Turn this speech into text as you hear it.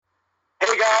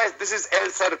guys, this is El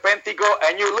Serpentico,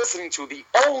 and you're listening to the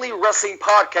only wrestling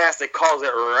podcast that calls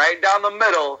it right down the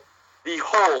middle, the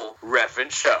whole Reffin'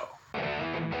 Show.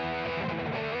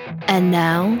 And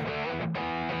now,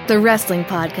 the wrestling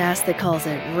podcast that calls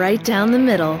it right down the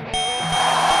middle,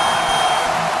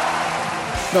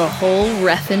 the whole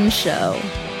Reffin' Show.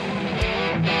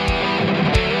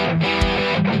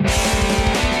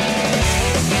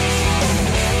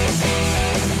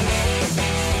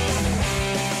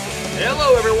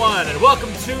 Hello, everyone, and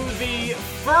welcome to the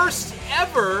first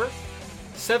ever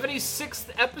 76th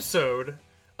episode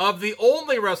of the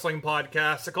only wrestling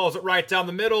podcast that calls it right down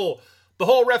the middle, the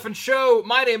whole Reffin' Show.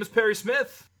 My name is Perry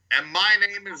Smith. And my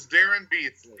name is Daryn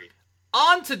Beasley.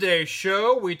 On today's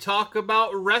show, we talk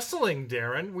about wrestling,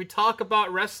 Daryn. We talk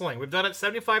about wrestling. We've done it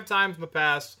 75 times in the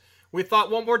past. We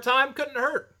thought one more time couldn't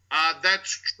hurt.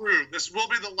 That's true. This will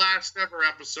be the last ever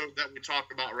episode that we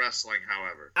talk about wrestling,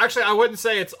 however. Actually, I wouldn't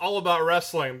say it's all about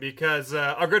wrestling because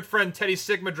our good friend Teddy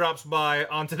Stigma drops by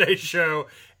on today's show,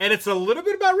 and it's a little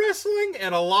bit about wrestling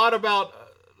and a lot of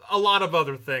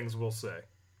other things, we'll say.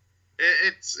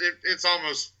 It's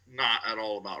almost not at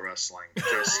all about wrestling.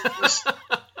 Just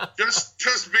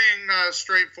being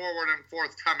straightforward and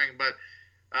forthcoming, but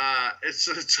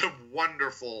it's a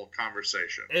wonderful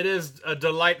conversation. It is a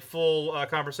delightful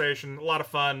conversation. A lot of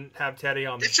fun. Have Teddy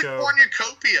on the show. It's a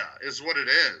cornucopia, is what it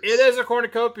is. It is a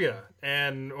cornucopia,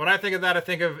 and when I think of that, I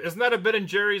think of, isn't that a Ben and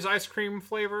Jerry's ice cream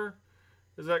flavor?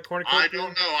 Is that cornucopia? I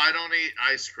don't know. I don't eat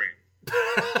ice cream.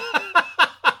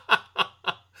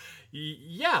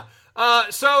 Yeah.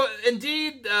 So,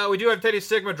 indeed, we do have Teddy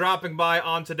Stigma dropping by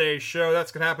on today's show.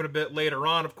 That's going to happen a bit later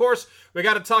on. Of course, we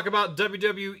got to talk about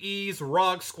WWE's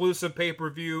Raw exclusive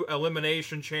pay-per-view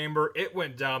Elimination Chamber. It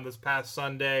went down this past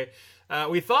Sunday.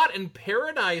 We thought in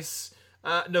Paradise,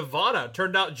 Nevada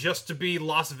turned out just to be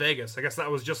Las Vegas. I guess that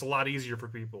was just a lot easier for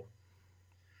people.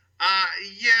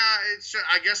 Yeah,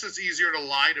 I guess it's easier to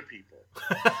lie to people.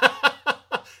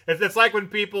 It's like when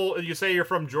you say you're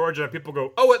from Georgia and people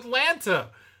go, "Oh, Atlanta."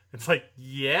 It's like,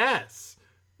 yes.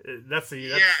 Yes,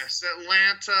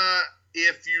 Atlanta,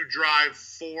 if you drive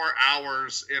 4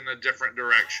 hours in a different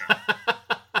direction.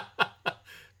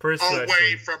 Precisely.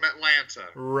 Away from Atlanta.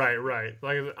 Right.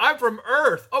 Like, I'm from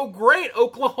Earth. Oh, great,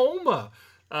 Oklahoma.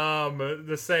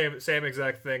 The same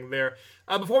exact thing there.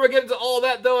 Before we get into all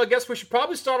that, though, I guess we should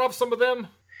probably start off some of them.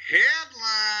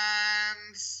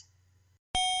 Headlines.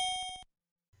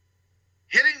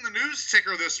 Hitting the news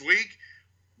ticker this week,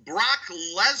 Brock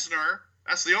Lesnar.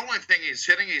 That's the only thing he's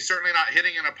hitting. He's certainly not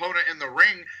hitting an opponent in the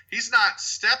ring. He's not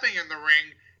stepping in the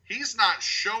ring. He's not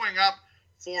showing up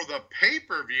for the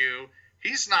pay-per-view.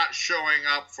 He's not showing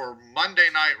up for Monday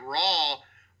Night Raw.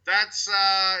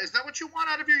 Is that what you want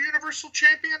out of your Universal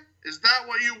Champion? Is that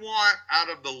what you want out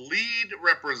of the lead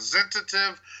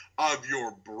representative of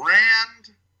your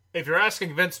brand? If you're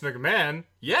asking Vince McMahon,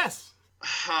 yes.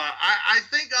 I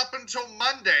think up until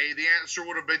Monday, the answer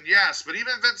would have been yes. But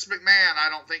even Vince McMahon, I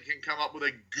don't think, can come up with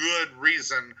a good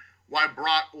reason why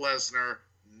Brock Lesnar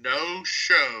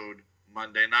no-showed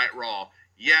Monday Night Raw.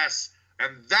 Yes,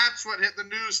 and that's what hit the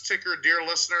news ticker, dear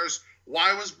listeners.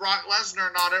 Why was Brock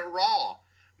Lesnar not at Raw?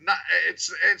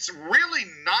 It's really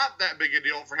not that big a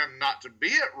deal for him not to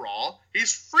be at Raw.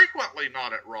 He's frequently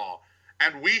not at Raw.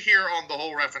 And we here on the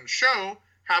whole Reffin' Show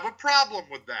have a problem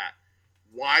with that.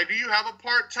 Why do you have a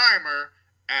part-timer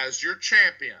as your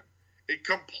champion? It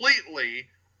completely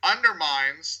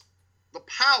undermines the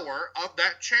power of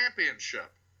that championship.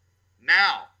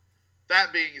 Now,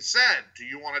 that being said, do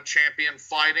you want a champion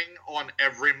fighting on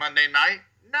every Monday night?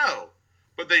 No.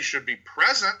 But they should be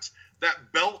present.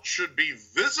 That belt should be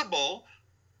visible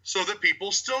so that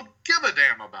people still give a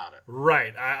damn about it.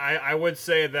 Right. I would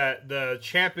say that the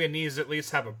champion needs to at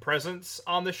least have a presence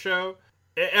on the show.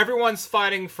 Everyone's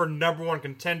fighting for number one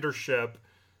contendership.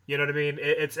 You know what I mean?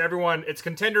 It's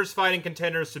contenders fighting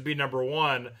contenders to be number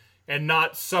one, and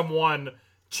not someone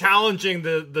challenging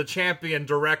the champion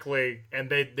directly and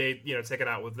they take it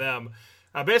out with them.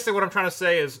 Basically, what I'm trying to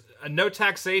say is no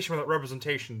taxation without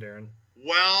representation, Daryn.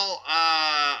 Well,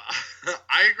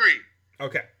 I agree.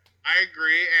 Okay. I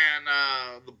agree, and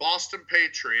the Boston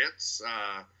Patriots,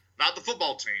 not the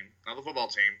football team,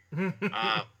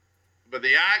 but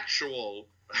the actual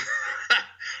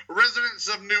residents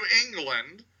of New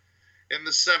England in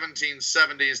the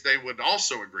 1770s, they would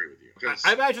also agree with you.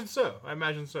 I imagine so.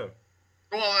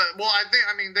 Well,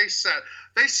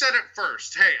 they said it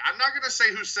first. Hey, I'm not going to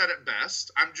say who said it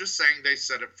best. I'm just saying they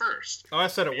said it first. Oh, I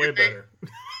said it way better.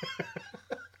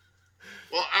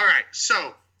 Well, all right.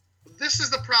 So this is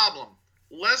the problem.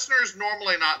 Lesnar's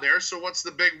normally not there, so what's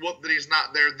the big whoop that he's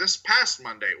not there this past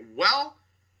Monday? Well,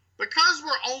 Because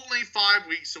we're only 5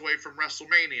 weeks away from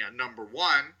WrestleMania, number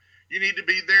one, you need to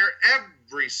be there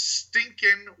every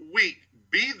stinking week.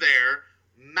 Be there,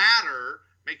 matter,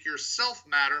 make yourself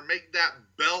matter, make that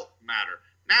belt matter.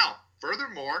 Now,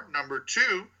 furthermore, number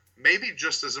two, maybe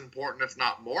just as important, if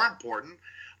not more important,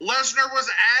 Lesnar was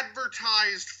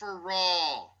advertised for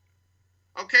Raw.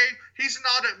 Okay? He's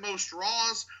not at most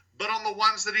Raws, but on the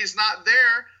ones that he's not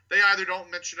there, they either don't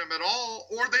mention him at all,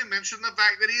 or they mention the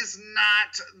fact that he's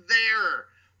not there.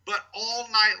 But all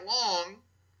night long,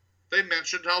 they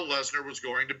mentioned how Lesnar was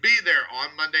going to be there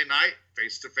on Monday night,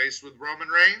 face-to-face with Roman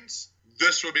Reigns.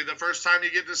 This will be the first time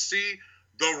you get to see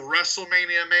the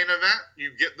WrestleMania main event.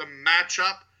 You get the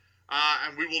matchup,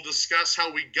 and we will discuss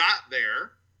how we got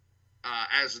there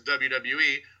as a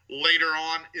WWE later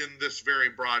on in this very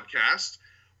broadcast.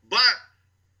 But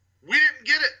we didn't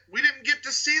get it. We didn't get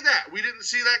to see that. We didn't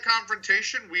see that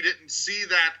confrontation. We didn't see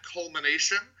that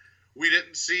culmination. We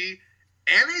didn't see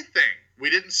anything. We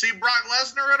didn't see Brock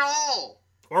Lesnar at all.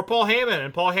 Or Paul Heyman.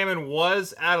 And Paul Heyman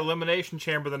was at Elimination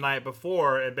Chamber the night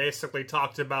before and basically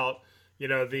talked about, you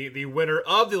know, the winner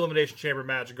of the Elimination Chamber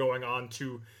match going on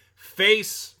to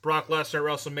face Brock Lesnar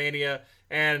at WrestleMania,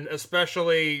 and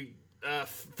especially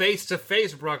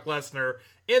face-to-face Brock Lesnar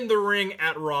in the ring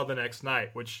at Raw the next night,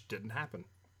 which didn't happen.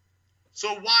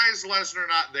 So why is Lesnar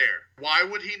not there? Why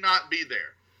would he not be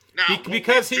there? Now,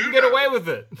 because he can get away with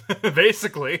it,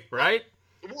 basically, right?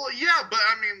 Well, yeah, but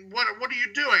I mean, what are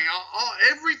you doing?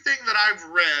 Everything that I've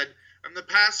read in the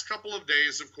past couple of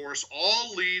days, of course,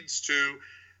 all leads to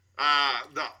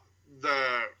the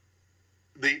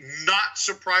not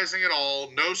surprising at all,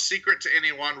 no secret to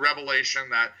anyone, revelation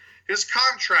that his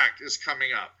contract is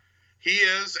coming up. He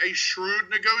is a shrewd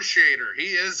negotiator.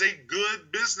 He is a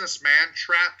good businessman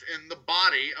trapped in the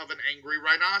body of an angry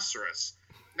rhinoceros.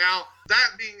 Now,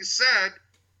 that being said,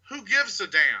 who gives a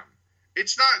damn?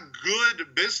 It's not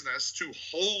good business to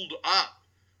hold up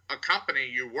a company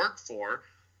you work for.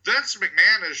 Vince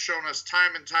McMahon has shown us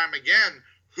time and time again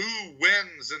who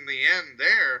wins in the end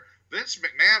there. Vince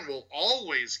McMahon will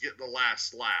always get the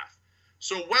last laugh.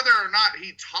 So whether or not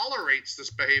he tolerates this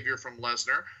behavior from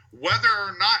Lesnar, whether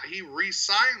or not he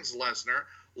re-signs Lesnar,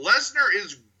 Lesnar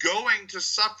is going to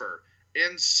suffer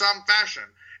in some fashion.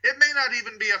 It may not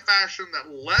even be a fashion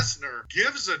that Lesnar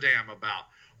gives a damn about,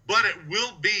 but it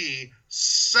will be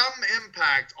some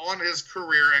impact on his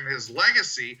career and his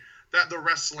legacy that the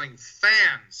wrestling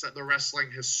fans, that the wrestling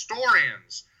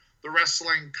historians, the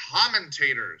wrestling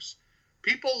commentators,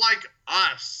 people like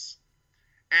us,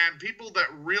 and people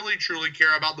that really, truly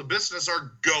care about the business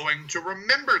are going to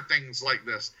remember things like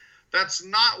this. That's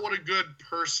not what a good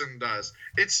person does.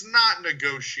 It's not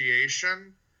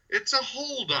negotiation. It's a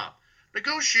holdup.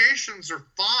 Negotiations are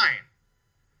fine.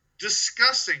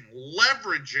 Discussing,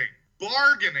 leveraging,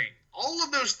 bargaining, all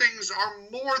of those things are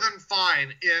more than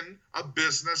fine in a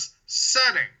business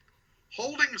setting.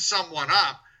 Holding someone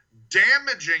up,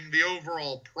 damaging the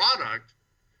overall product,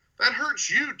 that hurts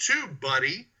you too,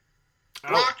 buddy.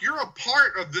 Brock, you're a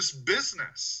part of this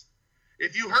business.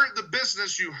 If you hurt the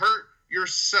business, you hurt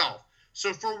yourself.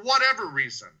 So for whatever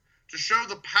reason, to show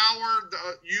the power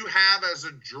that you have as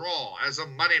a draw, as a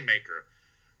moneymaker,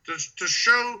 to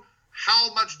show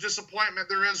how much disappointment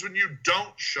there is when you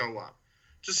don't show up,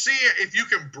 to see if you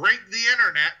can break the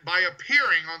internet by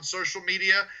appearing on social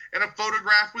media in a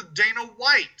photograph with Dana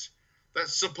White.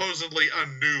 That's supposedly a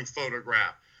new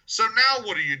photograph. So now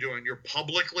what are you doing? You're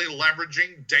publicly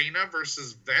leveraging Dana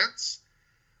versus Vince?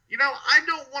 You know, I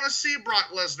don't want to see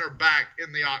Brock Lesnar back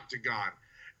in the octagon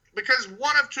because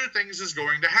one of two things is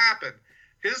going to happen.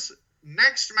 His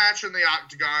next match in the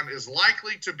octagon is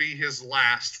likely to be his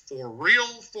last for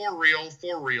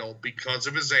real because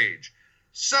of his age.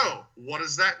 So what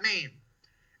does that mean?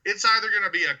 It's either going to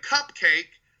be a cupcake,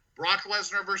 Brock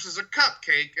Lesnar versus a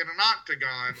cupcake in an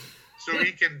octagon, so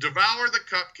he can devour the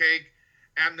cupcake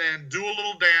and then do a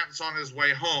little dance on his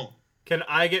way home. Can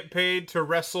I get paid to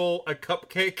wrestle a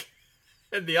cupcake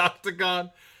in the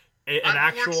octagon? An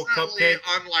actual cupcake?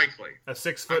 Unlikely. A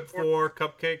 6'4"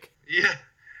 cupcake? Yeah.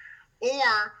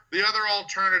 Or the other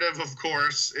alternative, of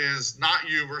course, is not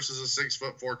you versus a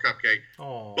 6'4" cupcake.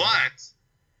 Aww. But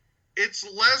it's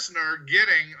Lesnar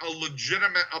getting a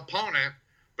legitimate opponent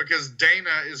because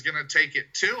Dana is going to take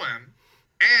it to him,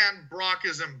 and Brock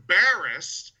is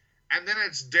embarrassed. And then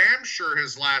it's damn sure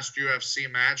his last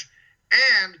UFC match.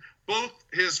 And both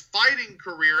his fighting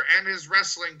career and his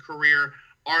wrestling career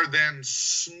are then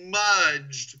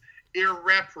smudged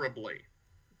irreparably.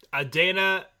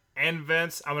 Dana and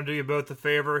Vince, I'm going to do you both a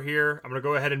favor here. I'm going to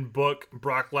go ahead and book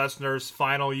Brock Lesnar's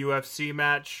final UFC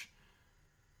match.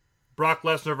 Brock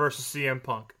Lesnar versus CM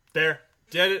Punk. There.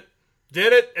 Did it.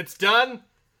 Did it. It's done.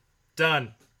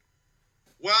 Done.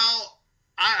 Well,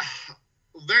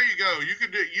 there you go.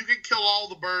 You can kill all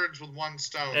the birds with one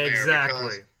stone.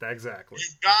 Exactly. Exactly.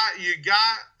 You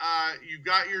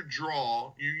got your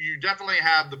draw. You definitely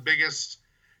have the biggest.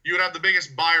 You would have the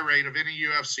biggest buy rate of any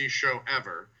UFC show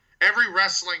ever. Every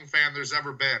wrestling fan there's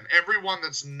ever been, everyone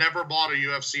that's never bought a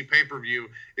UFC pay-per-view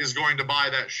is going to buy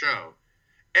that show.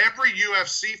 Every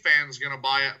UFC fan is going to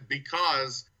buy it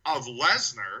because of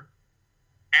Lesnar,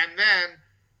 and then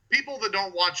people that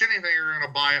don't watch anything are going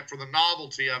to buy it for the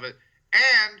novelty of it.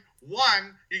 And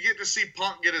one, you get to see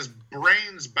Punk get his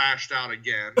brains bashed out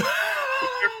again, which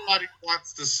everybody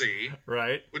wants to see.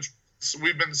 Right. Which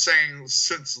we've been saying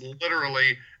since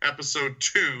literally episode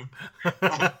 2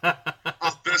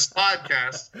 of this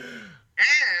podcast.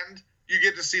 And you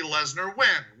get to see Lesnar win,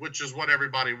 which is what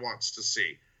everybody wants to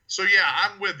see. So, yeah,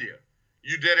 I'm with you.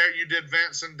 You did it. You did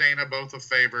Vince and Dana both a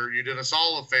favor. You did us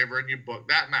all a favor, and you booked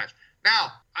that match.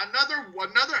 Now, here's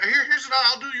another.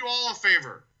 I'll do you all a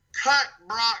favor. Cut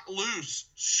Brock loose.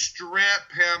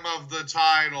 Strip him of the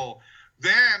title.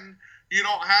 Then you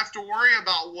don't have to worry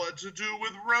about what to do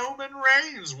with Roman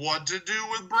Reigns, what to do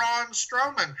with Braun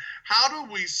Strowman. How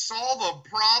do we solve a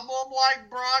problem like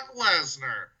Brock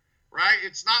Lesnar? Right?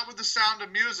 It's not with the Sound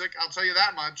of Music, I'll tell you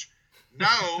that much.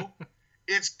 No,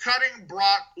 it's cutting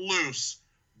Brock loose.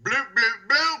 Bloop, bloop,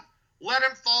 bloop. Let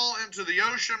him fall into the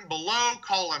ocean below.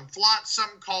 Call him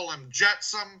Flotsam. Call him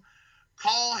Jetsam.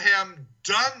 Call him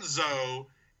Dunzo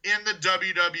in the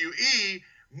WWE.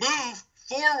 Move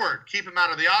forward. Keep him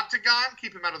out of the octagon.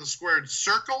 Keep him out of the squared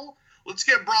circle. Let's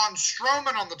get Braun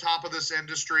Strowman on the top of this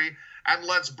industry, and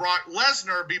let's Brock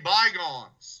Lesnar be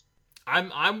bygones.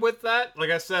 I'm with that. Like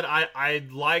I said, I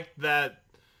liked that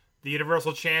the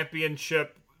Universal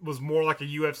Championship was more like a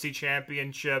UFC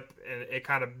Championship, and it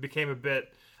kind of became a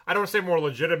bit, I don't want to say more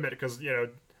legitimate, because, you know,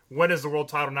 when is the world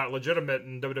title not legitimate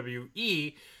in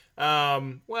WWE?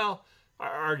 Well,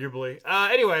 arguably.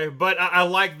 Anyway, but I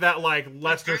like that, like,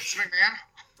 Lesnar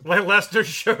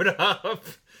showed up,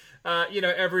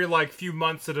 every, few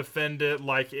months to defend it.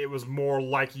 Like, it was more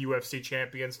like UFC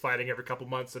champions fighting every couple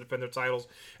months to defend their titles.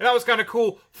 And that was kind of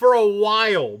cool for a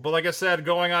while. But like I said,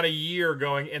 going on a year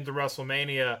going into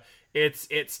WrestleMania,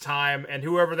 it's time. And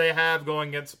whoever they have going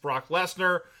against Brock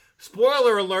Lesnar,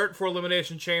 spoiler alert for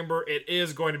Elimination Chamber, it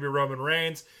is going to be Roman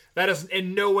Reigns. That is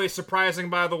in no way surprising,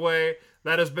 by the way.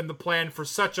 That has been the plan for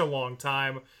such a long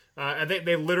time. I think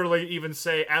they literally even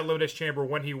say at Elimination Chamber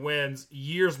when he wins,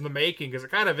 years in the making, because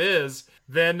it kind of is.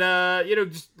 Then,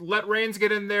 just let Reigns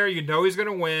get in there. You know he's going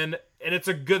to win, and it's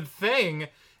a good thing.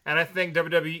 And I think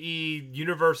WWE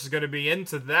Universe is going to be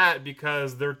into that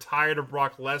because they're tired of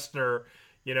Brock Lesnar,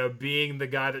 being the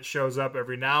guy that shows up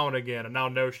every now and again, and now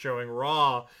no-showing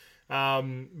Raw.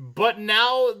 But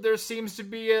now there seems to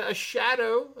be a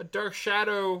dark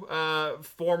shadow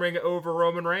forming over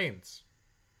Roman Reigns.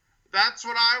 That's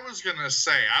what I was going to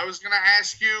say. I was going to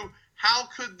ask you, how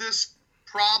could this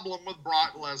problem with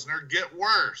Brock Lesnar get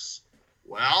worse?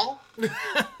 Well,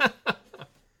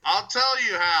 I'll tell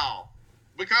you how.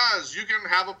 Because you can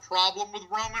have a problem with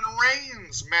Roman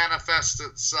Reigns manifest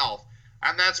itself.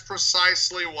 And that's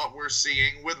precisely what we're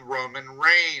seeing with Roman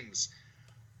Reigns.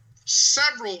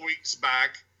 Several weeks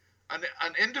back, an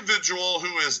individual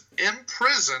who is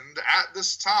imprisoned at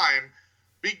this time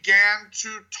began to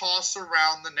toss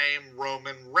around the name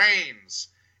Roman Reigns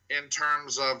in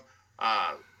terms of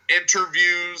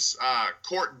interviews,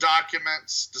 court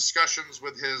documents, discussions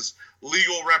with his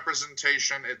legal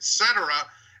representation, etc.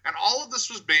 And all of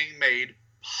this was being made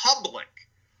public.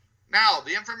 Now,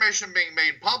 the information being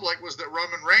made public was that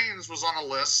Roman Reigns was on a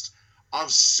list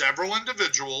of several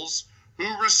individuals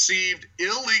who received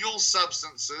illegal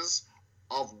substances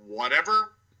of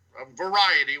whatever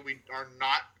variety, we are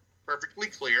not perfectly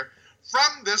clear,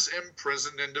 from this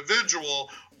imprisoned individual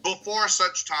before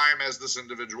such time as this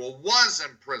individual was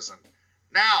imprisoned.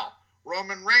 Now,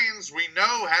 Roman Reigns, we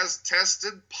know, has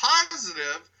tested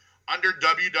positive under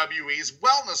WWE's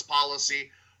wellness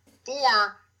policy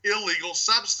for illegal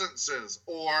substances,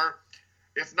 or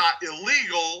if not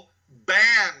illegal,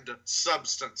 banned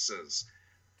substances.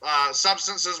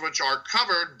 Substances which are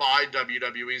covered by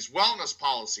WWE's wellness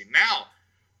policy. Now,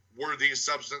 were these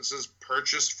substances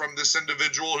purchased from this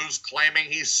individual who's claiming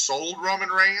he sold Roman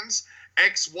Reigns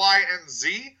X, Y, and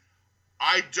Z?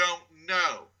 I don't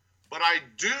know. But I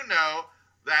do know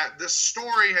that this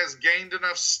story has gained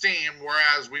enough steam,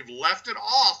 whereas we've left it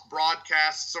off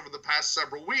broadcasts over the past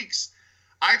several weeks.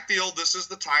 I feel this is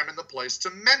the time and the place to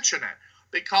mention it,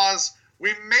 because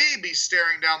we may be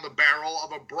staring down the barrel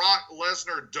of a Brock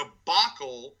Lesnar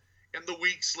debacle in the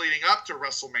weeks leading up to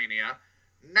WrestleMania.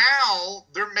 Now,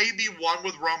 there may be one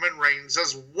with Roman Reigns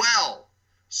as well.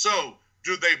 So,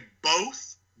 do they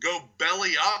both go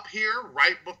belly up here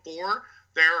right before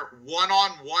their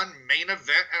one-on-one main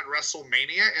event at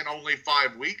WrestleMania in only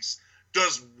 5 weeks?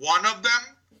 Does one of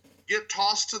them get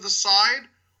tossed to the side?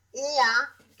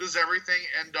 Or does everything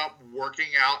end up working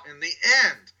out in the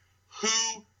end?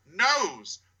 Who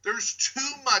knows? There's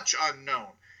too much unknown.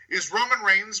 Is Roman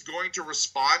Reigns going to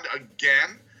respond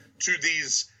again to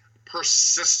these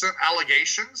persistent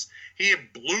allegations? He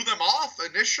blew them off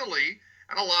initially,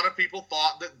 and a lot of people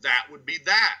thought that that would be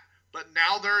that. But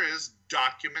now there is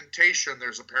documentation.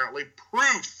 There's apparently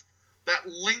proof that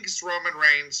links Roman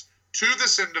Reigns to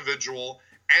this individual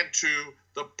and to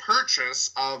the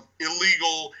purchase of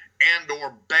illegal and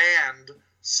or banned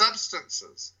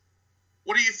substances.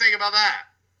 What do you think about that?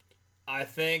 I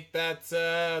think that's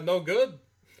no good.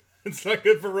 It's not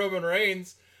good for Roman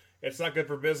Reigns. It's not good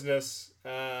for business.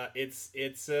 It's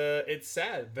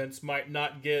sad. Vince might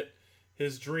not get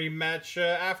his dream match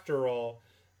after all.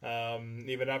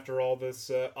 Even after all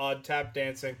this odd tap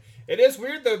dancing. It is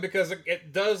weird though, because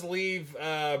it does leave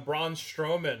Braun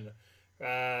Strowman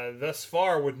thus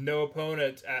far with no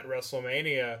opponent at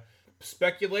WrestleMania.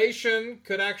 Speculation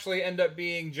could actually end up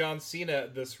being John Cena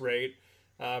at this rate.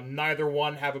 Neither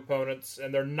one have opponents,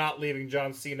 and they're not leaving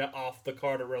John Cena off the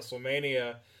card at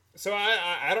WrestleMania. So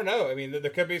I don't know. I mean, there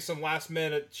could be some last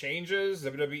minute changes.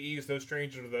 WWE is no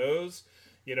stranger to those.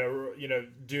 You know,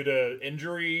 due to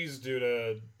injuries, due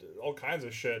to all kinds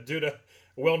of shit, due to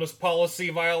wellness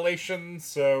policy violations.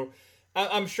 So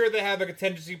I'm sure they have a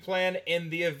contingency plan in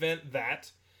the event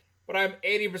that. But I'm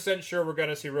 80% sure we're going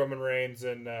to see Roman Reigns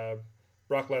and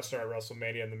Brock Lesnar at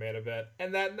WrestleMania in the main event.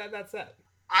 And that's that.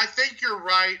 I think you're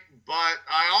right, but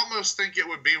I almost think it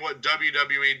would be what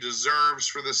WWE deserves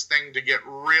for this thing to get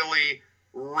really,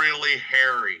 really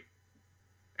hairy.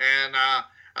 And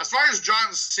as far as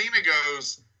John Cena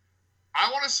goes, I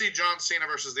want to see John Cena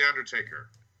versus The Undertaker.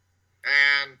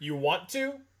 And you want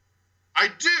to? I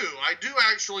do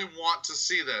actually want to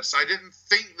see this. I didn't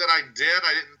think that I did.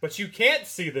 But you can't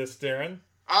see this, Daryn.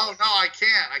 Oh, no, I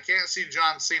can't. I can't see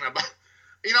John Cena. But,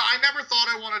 you know, I never thought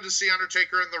I wanted to see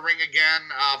Undertaker in the ring again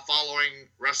following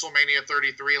WrestleMania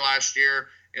 33 last year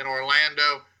in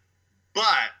Orlando.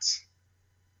 But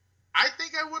I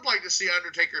think I would like to see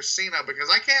Undertaker Cena, because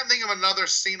I can't think of another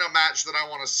Cena match that I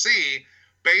want to see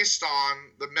based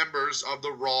on the members of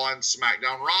the Raw and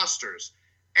SmackDown rosters.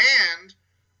 And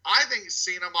I think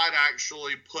Cena might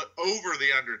actually put over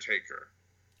The Undertaker.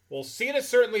 Well, Cena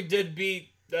certainly did beat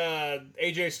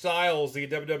AJ Styles, the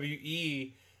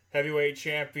WWE heavyweight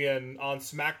champion, on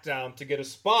SmackDown to get a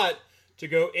spot to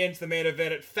go into the main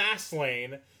event at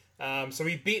Fastlane. So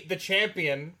he beat the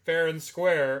champion fair and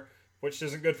square, which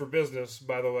isn't good for business,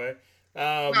 by the way.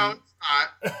 No, it's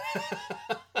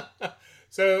not.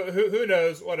 So who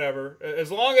knows? Whatever.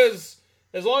 As long as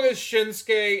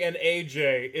Shinsuke and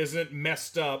AJ isn't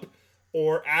messed up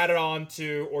or added on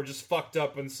to or just fucked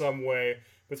up in some way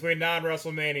between now and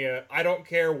WrestleMania, I don't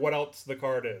care what else the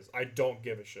card is. I don't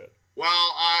give a shit. Well,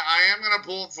 I am going to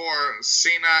pull for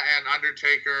Cena and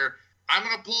Undertaker. I'm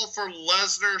going to pull for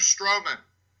Lesnar-Strowman.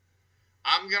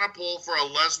 I'm going to pull for a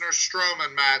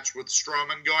Lesnar-Strowman match with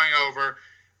Strowman going over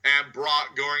and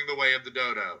Brock going the way of the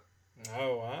dodo.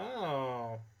 Oh,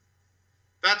 wow.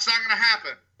 That's not going to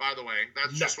happen, by the way.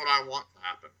 That's just what I want to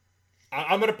happen.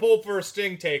 I'm going to pull for a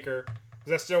Sting Taker,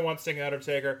 because I still want Sting and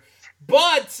Undertaker.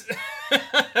 But,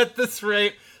 at this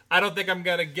rate, I don't think I'm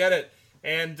going to get it.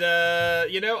 And, a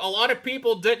lot of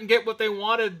people didn't get what they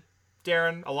wanted,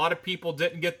 Daryn. A lot of people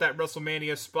didn't get that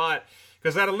WrestleMania spot.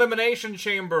 Because that Elimination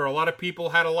Chamber, a lot of people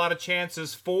had a lot of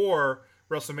chances for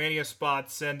WrestleMania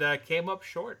spots and came up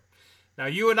short. Now,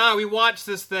 you and I, we watched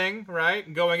this thing, right?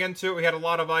 And going into it, we had a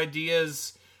lot of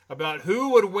ideas about who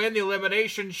would win the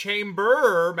Elimination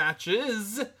Chamber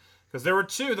matches. Because there were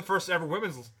two. The first ever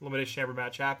women's Elimination Chamber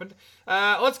match happened.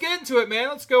 Let's get into it, man.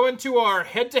 Let's go into our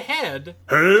head-to-head.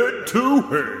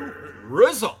 Head-to-head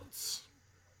results.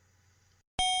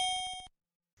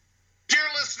 Dear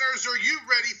listeners, are you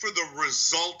ready for the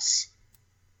results?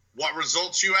 What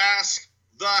results, you ask?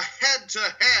 The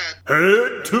head-to-head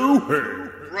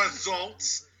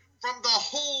results from the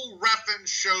whole Reffin'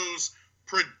 Show's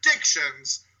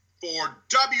predictions for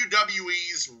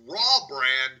WWE's Raw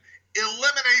brand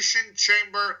Elimination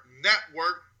Chamber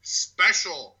Network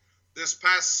special. This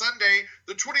past Sunday,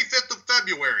 the 25th of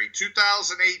February,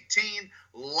 2018,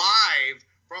 live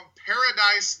from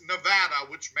Paradise, Nevada,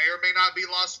 which may or may not be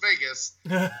Las Vegas,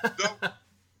 the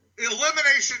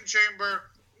Elimination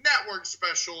Chamber Network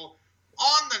special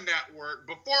on the network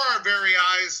before our very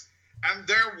eyes, and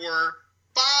there were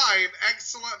 5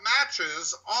 excellent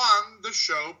matches on the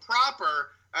show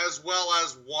proper, as well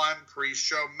as 1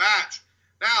 pre-show match.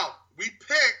 Now, we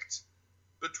picked,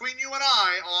 between you and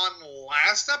I, on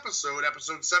last episode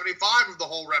 75 of the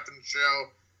whole Reffin'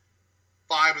 Show,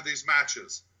 5 of these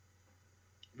matches.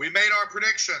 We made our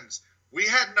predictions. We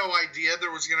had no idea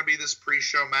there was going to be this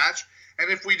pre-show match,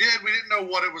 and if we did, we didn't know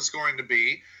what it was going to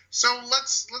be. So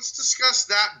let's discuss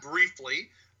that briefly.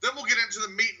 Then we'll get into the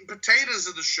meat and potatoes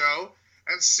of the show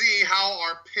and see how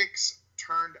our picks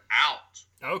turned out.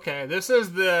 Okay, this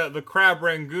is the crab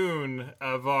rangoon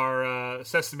of our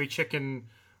Sesame Chicken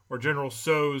or General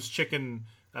Tso's chicken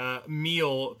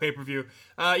meal pay-per-view.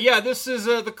 This is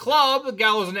the Club,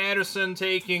 Gallows and Anderson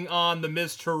taking on the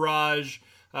Miz Taraj,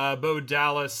 Bo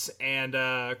Dallas, and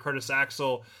Curtis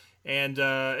Axel. And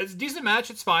it's a decent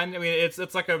match. It's fine. I mean,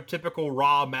 it's like a typical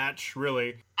Raw match,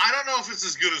 really. I don't know if it's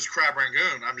as good as Crab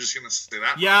Rangoon. I'm just going to say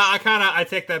that. Yeah, I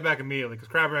take that back immediately, because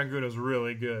Crab Rangoon is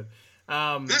really good.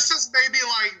 This is maybe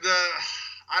like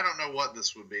I don't know what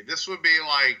this would be. This would be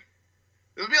like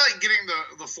getting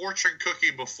the fortune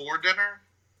cookie before dinner.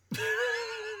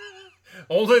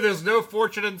 Only there's no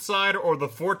fortune inside, or the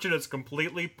fortune is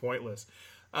completely pointless.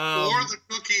 Or the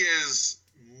cookie is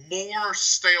more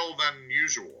stale than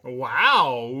usual.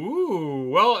 Wow. Ooh.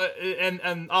 Well,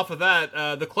 and off of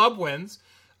that, the Club wins.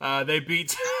 They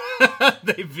beat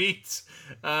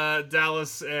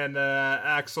Dallas and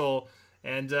Axel,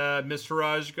 and Mr.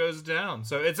 Raj goes down.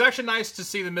 So it's actually nice to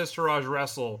see the Mr. Raj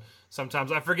wrestle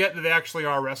sometimes. I forget that they actually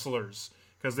are wrestlers,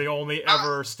 because they only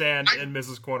ever stand in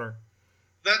Miz's corner.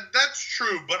 That's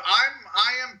true, but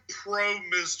I am pro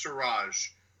Mr.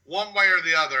 Raj, one way or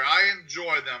the other. I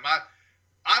enjoy them.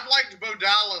 I've liked Bo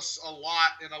Dallas a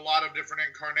lot in a lot of different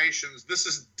incarnations. This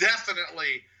is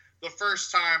definitely the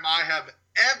first time I have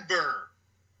ever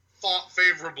thought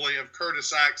favorably of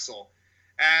Curtis Axel.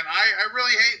 And I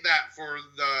really hate that for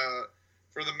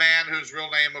the man whose real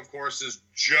name, of course, is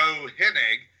Joe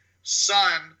Hennig,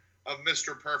 son of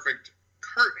Mr. Perfect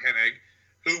Kurt Hennig,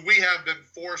 who we have been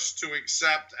forced to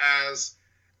accept as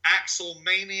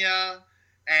Axelmania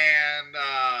and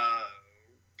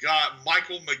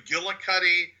Michael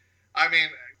McGillicuddy. I mean,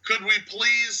 could we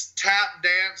please tap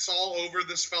dance all over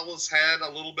this fella's head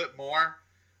a little bit more?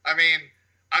 I mean,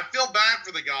 I feel bad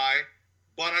for the guy,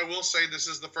 but I will say this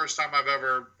is the first time I've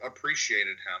ever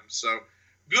appreciated him. So,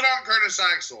 good on Curtis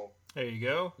Axel. There you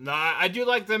go. No, I do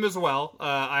like them as well.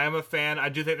 I am a fan. I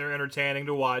do think they're entertaining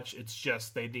to watch. It's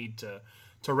just they need to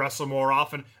wrestle more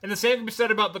often. And the same can be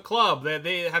said about the Club.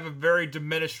 They have a very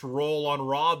diminished role on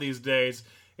Raw these days.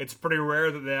 It's pretty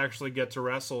rare that they actually get to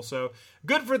wrestle. So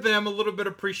good for them. A little bit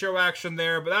of pre-show action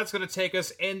there. But that's going to take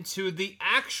us into the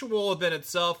actual event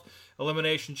itself.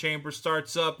 Elimination Chamber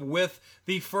starts up with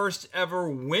the first ever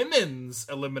women's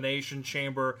Elimination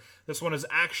Chamber. This one is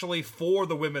actually for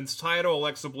the women's title.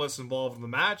 Alexa Bliss involved in the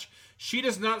match. She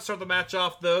does not start the match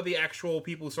off, though. The actual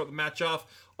people who start the match off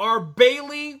are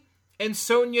Bayley and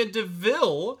Sonya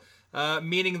Deville,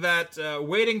 meaning that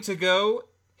waiting to go,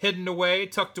 hidden away,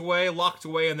 tucked away, locked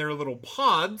away in their little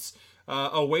pods,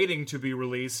 awaiting to be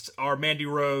released, are Mandy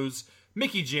Rose,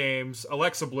 Mickie James,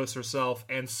 Alexa Bliss herself,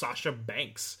 and Sasha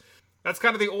Banks. That's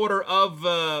kind of the order of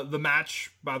the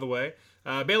match, by the way.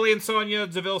 Bayley and Sonya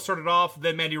Deville started off,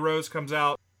 then Mandy Rose comes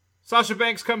out, Sasha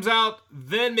Banks comes out,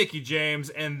 then Mickie James,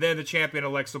 and then the champion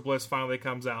Alexa Bliss finally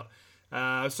comes out.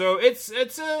 So it's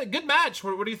a good match.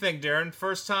 What do you think, Daryn?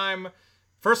 First time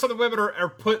the women are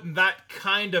put in that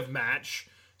kind of match.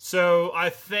 So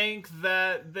I think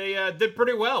that they did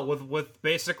pretty well with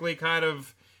basically kind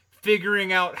of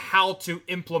figuring out how to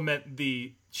implement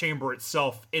the chamber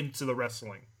itself into the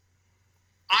wrestling.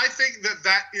 I think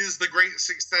that is the great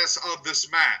success of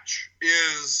this match,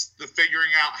 is the figuring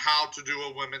out how to do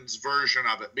a women's version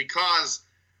of it. Because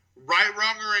right,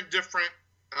 wrong, or indifferent,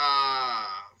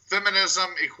 feminism,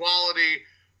 equality,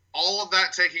 all of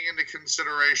that taking into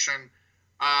consideration,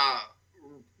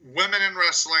 women in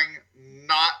wrestling,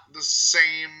 not the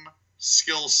same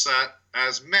skill set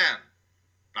as men.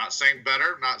 Not saying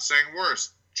better, not saying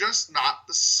worse, just not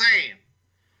the same.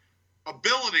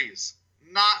 Abilities,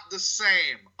 not the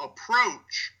same.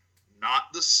 Approach, not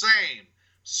the same.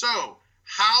 So,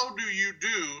 how do you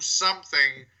do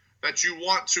something that you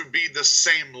want to be the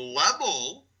same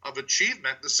level of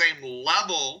achievement, the same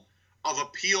level of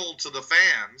appeal to the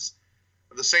fans,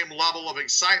 the same level of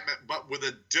excitement, but with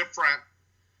a different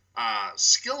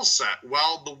skill set?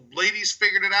 Well, the ladies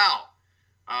figured it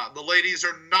out. The ladies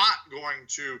are not going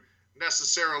to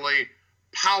necessarily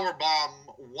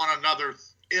powerbomb one another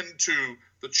into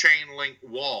the chain link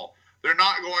wall. They're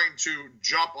not going to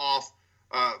jump off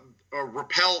or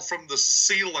rappel from the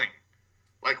ceiling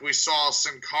like we saw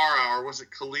Sin Cara, or was it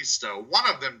Kalisto? One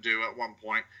of them do at one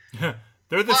point.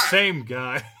 They're the same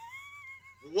guy.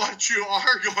 What you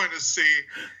are going to see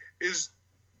is,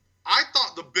 I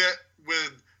thought the bit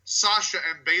with Sasha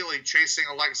and Bayley chasing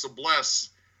Alexa Bliss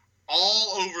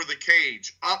all over the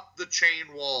cage, up the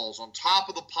chain walls, on top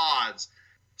of the pods,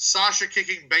 Sasha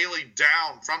kicking Bayley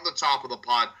down from the top of the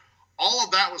pod, all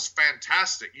of that was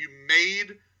fantastic. You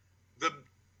made it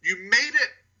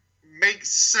make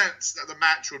sense that the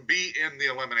match would be in the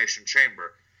Elimination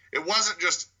Chamber. It wasn't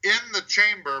just in the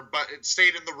chamber, but it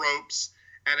stayed in the ropes,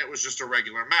 and it was just a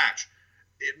regular match.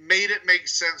 It made it make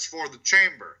sense for the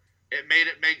chamber. It made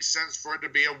it make sense for it to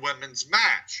be a women's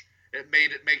match. It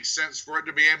made it make sense for it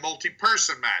to be a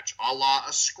multi-person match, a la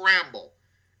a scramble.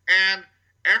 And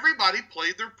everybody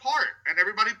played their part, and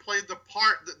everybody played the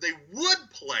part that they would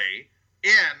play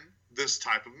in this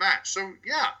type of match. So,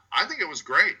 yeah, I think it was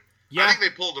great. Yeah. I think they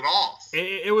pulled it off.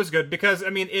 It was good because, I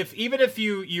mean, even if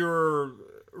you're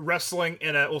wrestling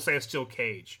in we'll say a steel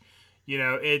cage,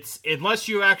 it's, unless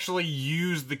you actually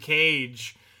use the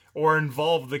cage or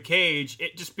involve the cage,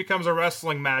 it just becomes a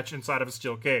wrestling match inside of a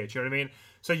steel cage. You know what I mean?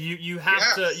 So you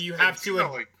have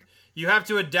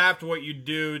to adapt what you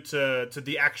do to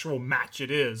the actual match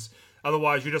it is.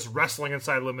 Otherwise, you're just wrestling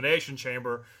inside Elimination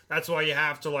Chamber. That's why you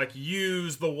have to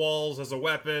use the walls as a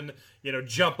weapon.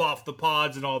 Jump off the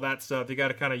pods and all that stuff. You got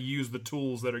to kind of use the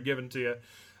tools that are given to you.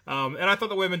 And I thought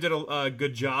the women did a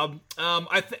good job.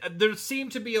 There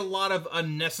seemed to be a lot of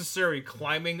unnecessary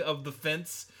climbing of the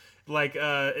fence.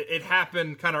 It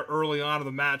happened kind of early on in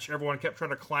the match. Everyone kept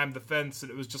trying to climb the fence,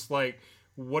 and it was just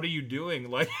what are you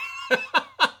doing?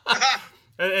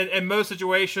 In most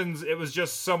situations, it was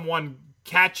just someone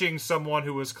catching someone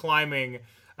who was climbing,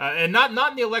 and not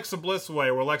in the Alexa Bliss way,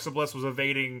 where Alexa Bliss was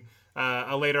evading.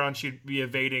 Later on, she'd be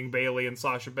evading Bayley and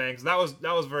Sasha Banks. That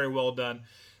was very well done.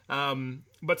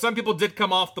 But some people did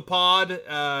come off the pod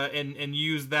and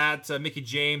use that. Mickie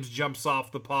James jumps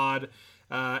off the pod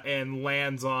and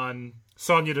lands on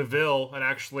Sonya Deville and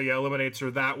actually eliminates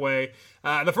her that way.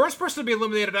 The first person to be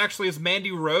eliminated actually is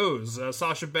Mandy Rose.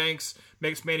 Sasha Banks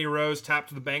makes Mandy Rose tap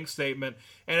to the bank statement.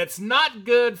 And it's not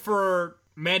good for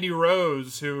Mandy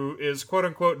Rose, who is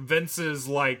quote-unquote Vince's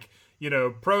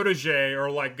protege,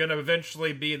 or gonna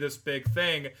eventually be this big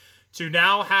thing, to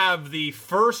now have the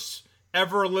first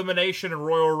ever elimination in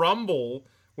Royal Rumble,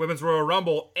 Women's Royal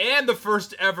Rumble, and the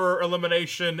first ever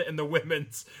elimination in the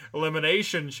Women's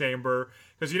Elimination Chamber,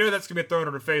 because that's going to be thrown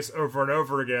in her face over and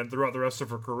over again throughout the rest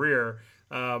of her career.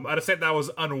 I just think that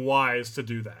was unwise to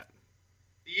do that.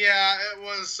 Yeah, it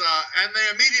was, and they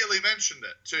immediately mentioned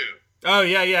it, too. Oh,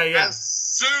 yeah. As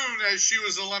soon as she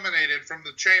was eliminated from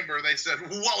the chamber, they said,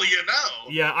 well,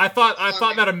 Yeah, I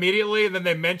thought that immediately, and then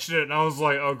they mentioned it, and I was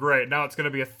like, oh, great, now it's going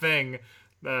to be a thing.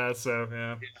 Yeah.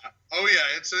 Oh, yeah,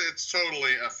 it's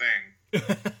totally a thing.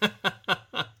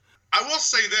 I will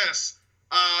say this.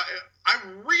 I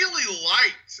really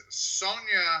liked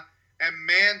Sonya and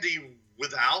Mandy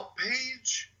without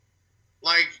Paige.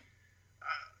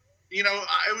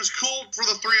 It was cool for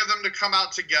the three of them to come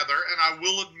out together, and I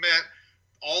will admit,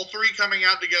 all three coming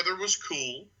out together was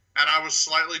cool, and I was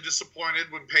slightly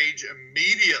disappointed when Paige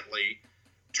immediately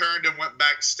turned and went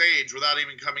backstage without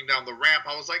even coming down the ramp.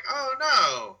 I was like, oh,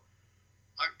 no.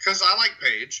 Because I like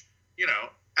Paige,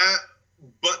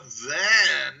 but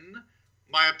then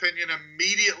my opinion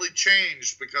immediately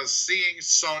changed because seeing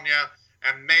Sonya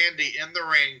and Mandy in the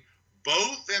ring,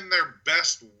 both in their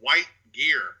best white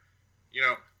gear,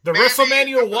 the Mandy,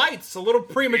 WrestleMania whites, a little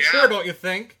premature, don't you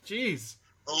think? Jeez.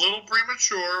 A little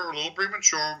premature.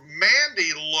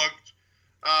 Mandy looked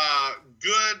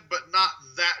good, but not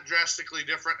that drastically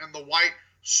different in the white.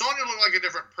 Sonya looked like a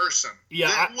different person.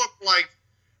 Yeah, it looked like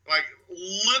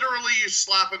literally you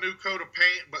slap a new coat of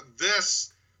paint, but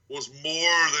this was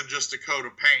more than just a coat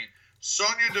of paint.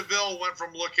 Sonya Deville went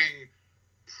from looking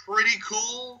pretty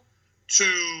cool to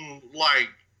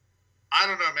I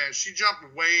don't know, man. She jumped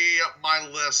way up my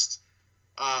list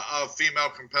of female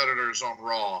competitors on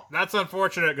Raw. That's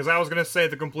unfortunate because I was going to say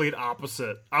the complete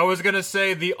opposite. I was going to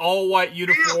say the all-white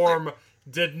uniform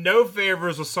did no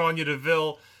favors with Sonya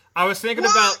Deville. I was thinking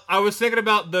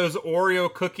about those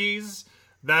Oreo cookies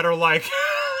that are and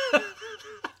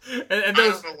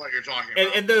those, I don't know what you're talking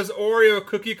about. And those Oreo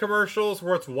cookie commercials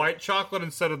where it's white chocolate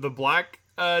instead of the black,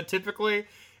 typically,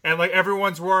 and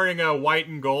everyone's wearing white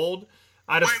and gold.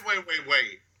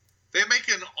 Wait. They make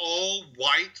an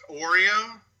all-white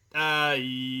Oreo?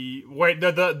 Wait,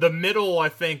 the middle, I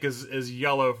think, is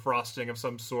yellow frosting of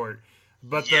some sort.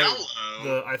 But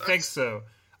I think so.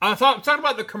 I'm talking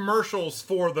about the commercials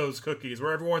for those cookies,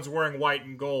 where everyone's wearing white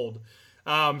and gold.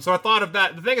 So I thought of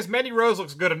that. The thing is, Mandy Rose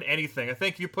looks good in anything. I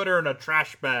think if you put her in a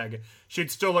trash bag,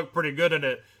 she'd still look pretty good in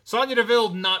it. Sonya Deville,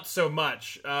 not so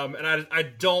much. And I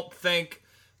don't think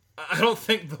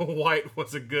the white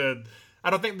was a good. I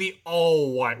don't think the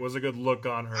all white was a good look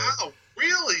on her. Oh,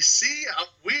 really? See,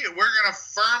 we're gonna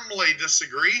firmly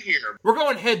disagree here. We're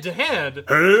going head to head.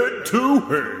 Head to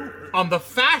head. On the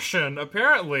fashion,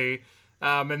 apparently.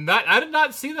 And that I did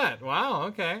not see that. Wow.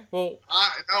 Okay. Well.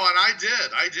 No, and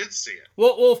I did see it.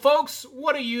 Well, folks,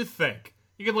 what do you think?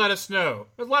 You can let us know.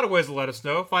 There's a lot of ways to let us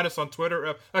know. Find us on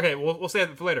Twitter. Okay, we'll say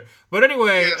that for later. But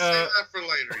anyway, save that for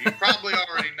later. You probably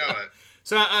already know it.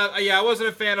 So yeah, I wasn't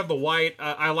a fan of the white.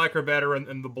 I like her better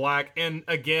in the black. And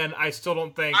again, I still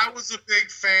don't think I was a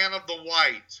big fan of the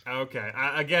white. Okay.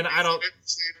 I don't.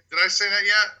 Did I say that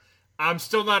yet? I'm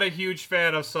still not a huge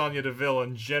fan of Sonya Deville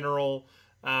in general.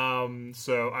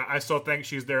 So I still think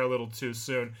she's there a little too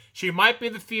soon. She might be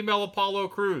the female Apollo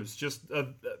Crews. Just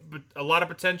a lot of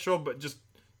potential, but just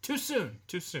too soon.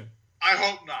 Too soon. I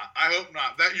hope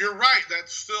not. That you're right.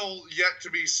 That's still yet to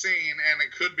be seen, and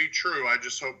it could be true. I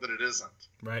just hope that it isn't.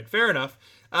 Right. Fair enough.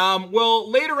 Well,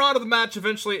 later on in the match,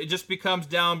 eventually it just becomes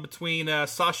down between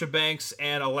Sasha Banks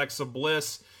and Alexa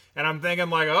Bliss. And I'm thinking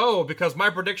like, oh, because my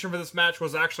prediction for this match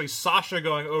was actually Sasha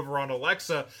going over on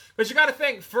Alexa. But you got to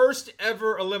think, first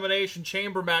ever Elimination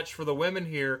Chamber match for the women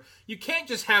here. You can't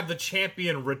just have the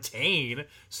champion retain.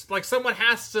 Like, someone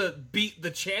has to beat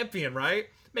the champion, right?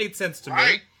 Made sense to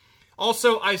me.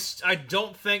 Also, I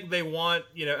don't think they want,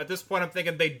 at this point I'm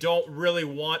thinking they don't really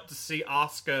want to see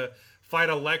Asuka fight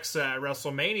Alexa at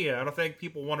WrestleMania. I don't think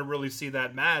people want to really see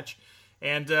that match.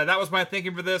 And that was my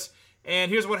thinking for this.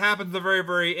 And here's what happens at the very,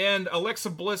 very end.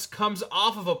 Alexa Bliss comes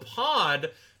off of a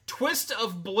pod, twist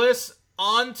of Bliss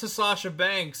onto Sasha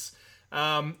Banks.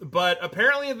 But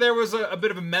apparently there was a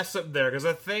bit of a mess up there, because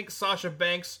I think Sasha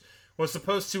Banks was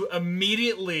supposed to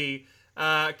immediately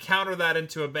counter that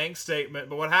into a bank statement.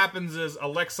 But what happens is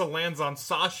Alexa lands on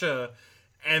Sasha,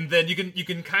 and then you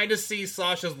can kind of see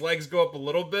Sasha's legs go up a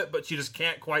little bit, but she just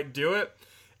can't quite do it.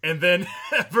 And then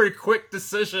a very quick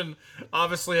decision,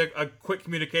 obviously a quick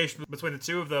communication between the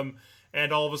two of them,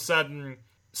 and all of a sudden,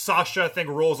 Sasha, I think,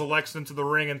 rolls Alexa into the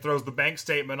ring and throws the bank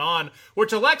statement on,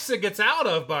 which Alexa gets out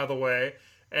of, by the way.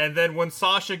 And then when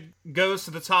Sasha goes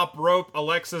to the top rope,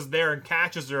 Alexa's there and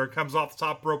catches her, comes off the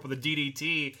top rope with a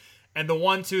DDT, and the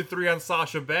 1, 2, 3 on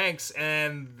Sasha Banks,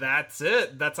 and that's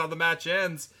it. That's how the match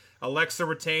ends. Alexa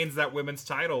retains that women's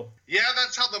title. Yeah,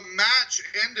 that's how the match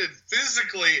ended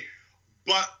physically.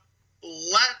 But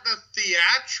let the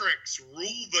theatrics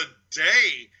rule the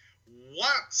day.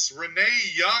 Once Renee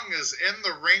Young is in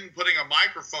the ring putting a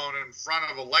microphone in front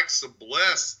of Alexa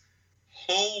Bliss,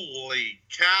 holy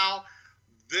cow,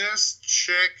 this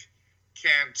chick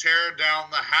can tear down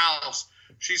the house.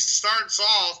 She starts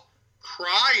off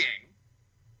crying.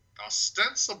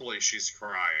 Ostensibly she's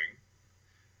crying.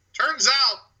 Turns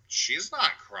out she's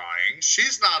not crying.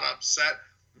 She's not upset.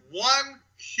 One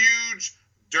huge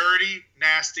dirty,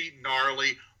 nasty,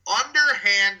 gnarly,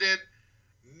 underhanded,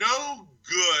 no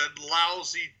good,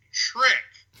 lousy trick.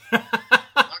 I'm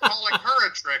not calling her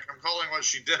a trick. I'm calling what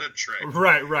she did a trick.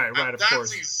 Right, of course.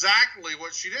 That's exactly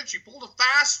what she did. She pulled a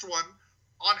fast one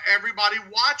on everybody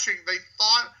watching. They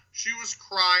thought she was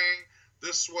crying.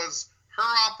 This was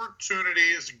her opportunity.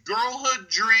 It's a girlhood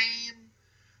dream.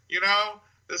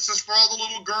 This is for all the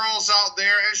little girls out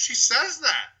there. And she says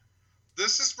that.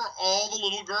 This is for all the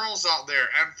little girls out there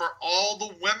and for all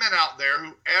the women out there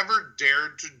who ever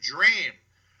dared to dream.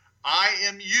 I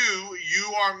am you,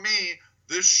 you are me.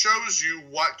 This shows you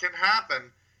what can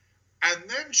happen. And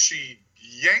then she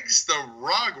yanks the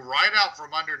rug right out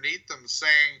from underneath them,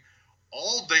 saying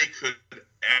all they could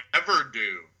ever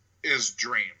do is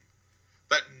dream.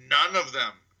 That none of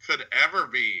them could ever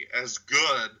be as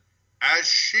good as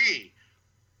she.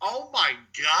 Oh my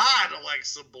God,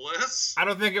 Alexa Bliss. I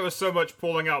don't think it was so much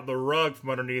pulling out the rug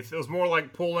from underneath. It was more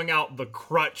like pulling out the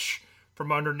crutch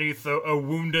from underneath a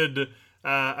wounded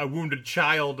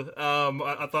child.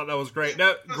 I thought that was great.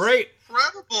 No, great.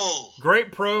 Incredible.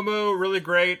 Great promo, really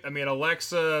great. I mean,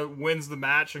 Alexa wins the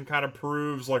match and kind of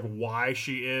proves like why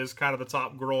she is kind of the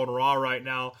top girl in Raw right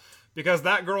now. Because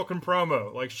that girl can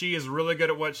promo. Like, she is really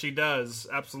good at what she does.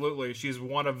 Absolutely. She's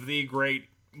one of the great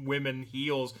women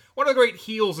heels, one of the great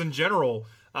heels in general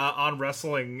on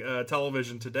wrestling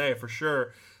television today, for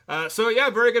sure. So yeah,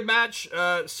 very good match.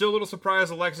 Still a little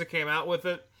surprised Alexa came out with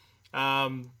it,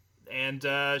 and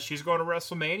she's going to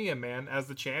WrestleMania, man, as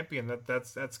the champion.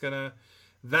 That's gonna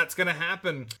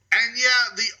happen. And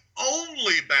yeah, the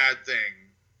only bad thing,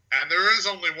 and there is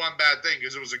only one bad thing,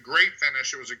 because it was a great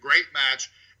finish, it was a great match,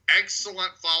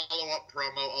 Excellent follow-up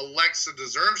promo. Alexa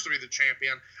deserves to be the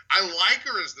champion. I like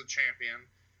her as the champion.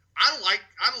 I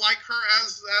like her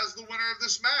as the winner of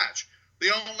this match.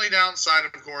 The only downside,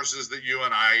 of course, is that you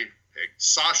and I picked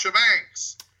Sasha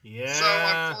Banks. Yeah. So,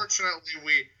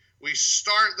 unfortunately, we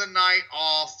start the night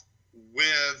off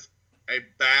with a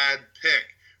bad pick.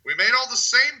 We made all the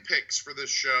same picks for this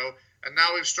show, and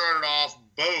now we've started off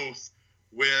both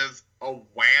with a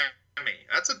whammy.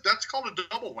 That's called a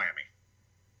double whammy.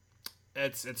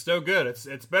 It's no good.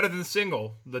 It's better than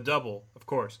single, the double, of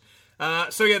course.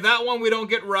 So yeah, that one we don't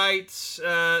get right,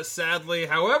 sadly.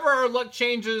 However, our luck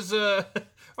changes. Our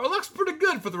luck's pretty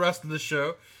good for the rest of the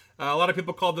show. A lot of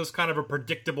people call this kind of a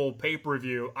predictable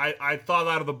pay-per-view. I thought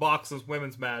out of the box this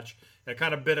women's match. It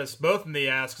kind of bit us both in the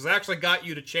ass, because I actually got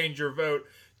you to change your vote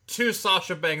to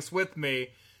Sasha Banks with me.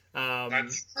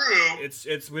 That's true.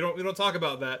 It's we don't talk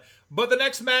about that. But the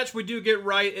next match we do get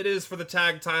right. It is for the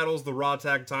tag titles, the Raw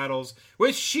tag titles,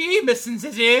 with Sheamus and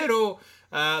Cesaro,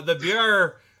 the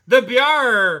Bjar. You're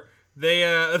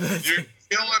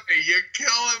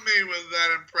killing me with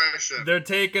that impression. They're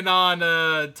taking on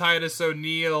Titus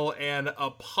O'Neil and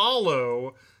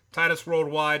Apollo. Titus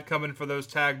Worldwide coming for those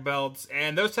tag belts,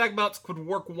 and those tag belts could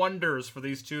work wonders for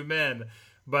these two men.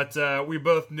 But we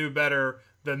both knew better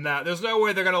than that. There's no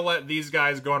way they're going to let these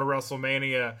guys go into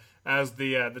WrestleMania as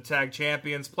the tag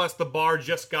champions. Plus, the Bar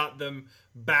just got them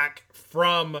back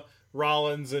from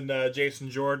Rollins and Jason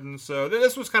Jordan. So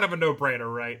this was kind of a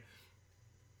no-brainer, right?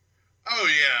 Oh,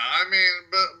 yeah. I mean,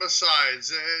 but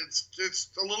besides, it's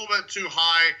a little bit too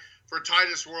high for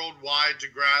Titus Worldwide to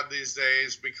grab these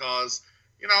days because,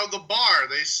 you know, the Bar,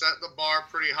 they set the bar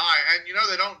pretty high. And, you know,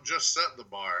 they don't just set the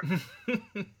bar.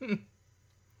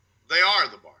 They are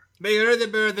the bar. They are the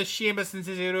bar, the Sheamus and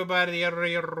Cesaro bar, the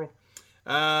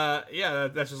yeah,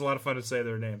 that's just a lot of fun to say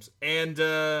their names. And,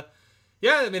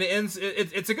 yeah, I mean, it ends.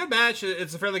 It's a good match.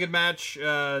 It's a fairly good match.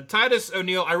 Titus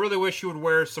O'Neil, I really wish he would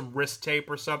wear some wrist tape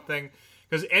or something,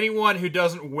 because anyone who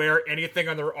doesn't wear anything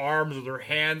on their arms or their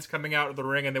hands coming out of the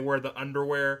ring and they wear the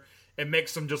underwear, it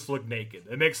makes them just look naked.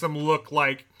 It makes them looks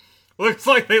like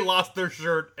they lost their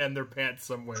shirt and their pants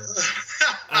somewhere.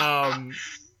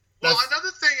 Well, another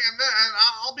thing, and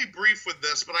I'll be brief with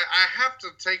this, but I have to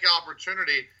take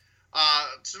opportunity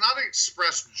to not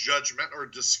express judgment or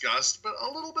disgust, but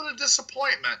a little bit of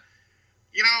disappointment.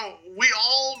 You know, we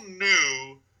all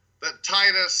knew that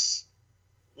Titus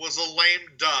was a lame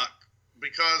duck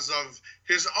because of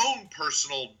his own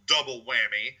personal double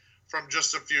whammy from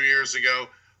just a few years ago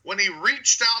when he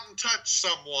reached out and touched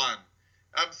someone.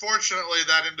 Unfortunately,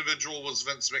 that individual was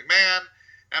Vince McMahon,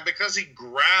 and because he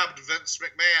grabbed Vince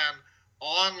McMahon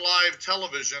on live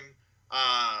television,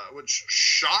 which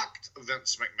shocked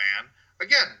Vince McMahon.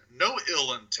 Again, no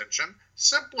ill intention,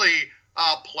 simply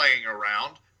playing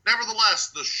around.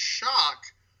 Nevertheless, the shock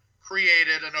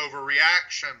created an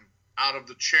overreaction out of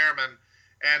the chairman,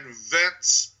 and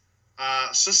Vince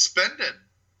suspended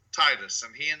Titus,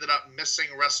 and he ended up missing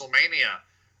WrestleMania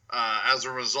as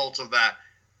a result of that.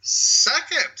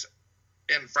 Second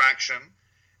infraction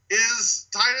is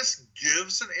Titus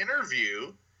gives an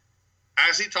interview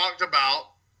as he talked about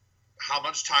how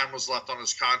much time was left on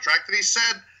his contract, and he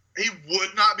said he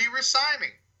would not be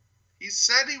resigning. He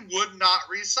said he would not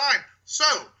resign. So,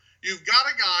 you've got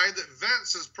a guy that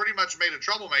Vince has pretty much made a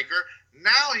troublemaker.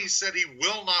 Now he said he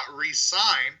will not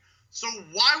resign. So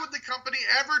why would the company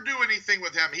ever do anything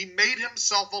with him? He made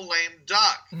himself a lame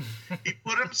duck. He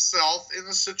put himself in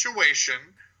a situation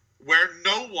where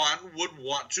no one would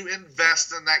want to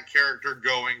invest in that character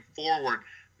going forward.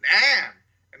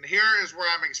 And here is where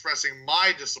I'm expressing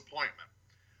my disappointment.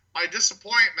 My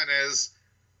disappointment is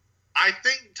I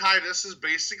think Titus has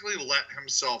basically let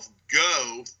himself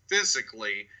go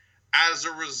physically as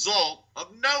a result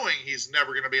of knowing he's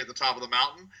never going to be at the top of the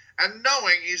mountain and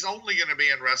knowing he's only going to be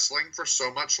in wrestling for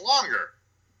so much longer.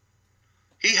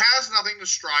 He has nothing to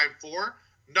strive for,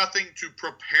 nothing to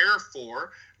prepare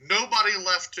for, nobody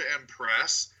left to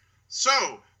impress.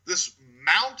 So this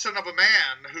mountain of a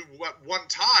man who at one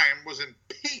time was in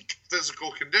peak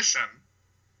physical condition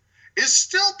is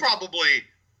still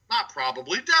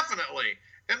definitely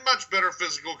in much better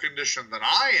physical condition than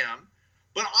I am.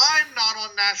 But I'm not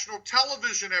on national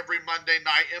television every Monday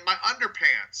night in my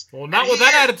underpants. Well, not with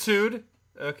that attitude.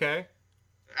 Okay.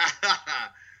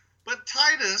 But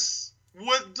Titus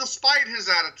would, despite his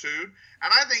attitude,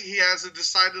 and I think he has a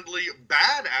decidedly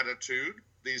bad attitude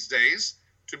these days,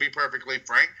 to be perfectly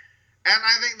frank, and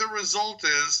I think the result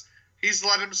is he's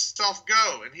let himself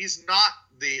go, and he's not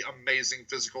the amazing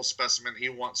physical specimen he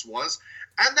once was.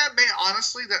 And that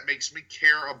makes me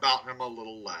care about him a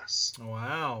little less.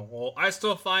 Wow. Well, I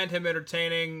still find him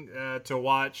entertaining to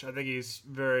watch. I think he's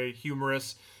very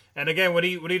humorous. And again, when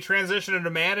he transitioned into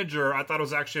manager, I thought it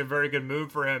was actually a very good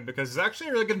move for him because he's actually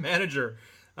a really good manager.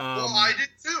 Well, I did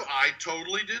too. I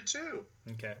totally did too.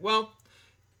 Okay. Well,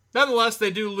 nonetheless,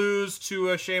 they do lose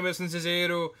to Sheamus and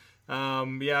Cesaro.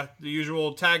 The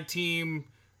usual tag team,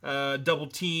 double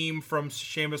team from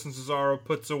Sheamus and Cesaro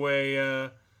puts away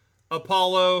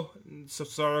Apollo.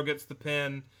 Cesaro gets the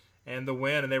pin and the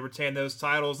win, and they retain those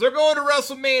titles. They're going to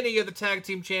WrestleMania, the tag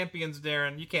team champions,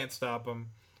 Daryn. You can't stop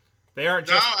them. They aren't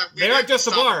just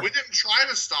the bar. We didn't try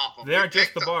to stop them. They aren't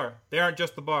just the bar. They aren't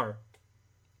just the bar.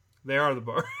 They are the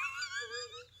bar.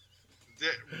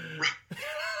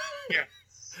 Yeah.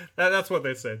 That's what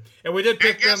they said. And we did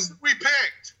pick them. We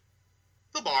picked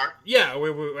the bar. Yeah,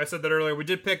 I said that earlier. We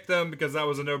did pick them because that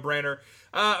was a no-brainer.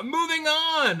 Moving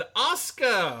on,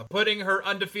 Asuka putting her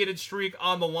undefeated streak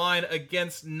on the line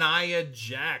against Nia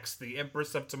Jax, the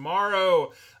Empress of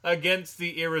Tomorrow, against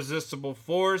the Irresistible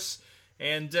Force.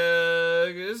 And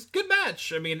it's a good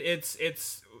match. I mean, it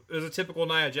was a typical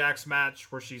Nia Jax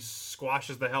match where she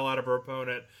squashes the hell out of her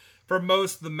opponent for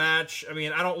most of the match. I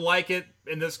mean, I don't like it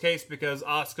in this case because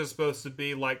Asuka's supposed to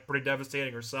be like pretty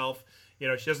devastating herself. You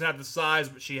know, she doesn't have the size,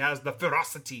 but she has the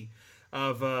ferocity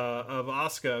of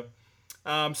Asuka.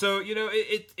 So you know,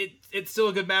 it's still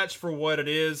a good match for what it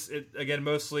is. Again,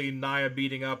 mostly Nia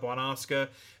beating up on Asuka.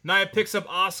 Nia picks up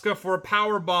Asuka for a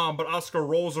power bomb, but Asuka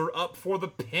rolls her up for the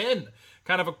pin.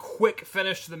 Kind of a quick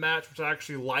finish to the match, which I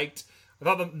actually liked. I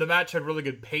thought the match had really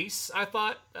good pace. I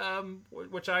thought,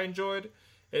 which I enjoyed.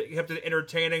 It kept it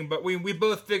entertaining, but we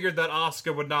both figured that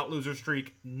Asuka would not lose her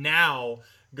streak now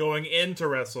going into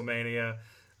WrestleMania.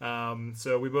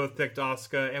 So we both picked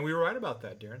Asuka, and we were right about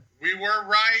that, Daryn. We were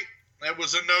right. It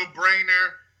was a no-brainer.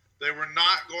 They were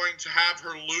not going to have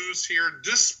her lose here,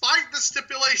 despite the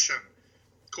stipulation.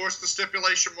 Of course, the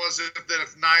stipulation was that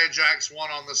if Nia Jax won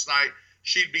on this night,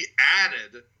 she'd be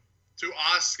added to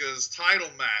Asuka's title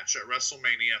match at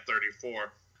WrestleMania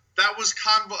 34. That was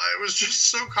it was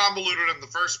just so convoluted in the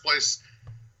first place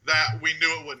that we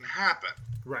knew it wouldn't happen.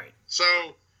 Right. So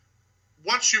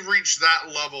once you reach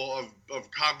that level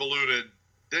of convoluted,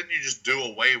 then you just do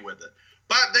away with it.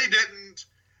 But they didn't.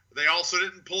 They also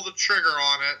didn't pull the trigger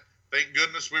on it. Thank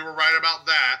goodness we were right about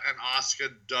that. And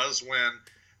Asuka does win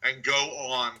and go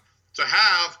on to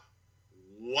have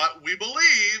what we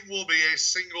believe will be a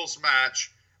singles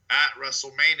match at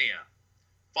WrestleMania,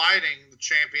 fighting the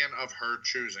champion of her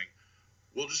choosing.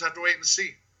 We'll just have to wait and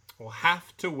see. We'll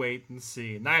have to wait and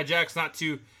see. Nia Jax not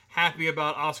too happy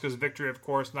about Asuka's victory, of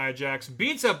course. Nia Jax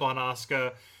beats up on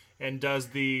Asuka and does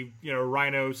the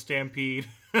Rhino Stampede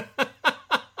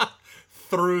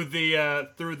through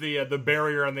the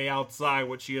barrier on the outside,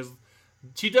 which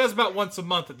she does about once a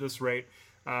month at this rate.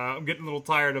 I'm getting a little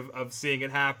tired of seeing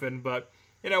it happen, but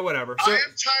whatever. So, I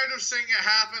am tired of seeing it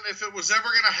happen. If it was ever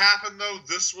going to happen, though,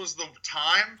 this was the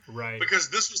time. Right. Because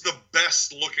this was the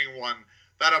best-looking one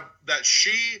that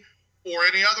she or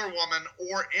any other woman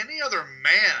or any other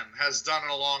man has done in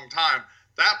a long time.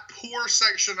 That poor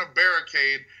section of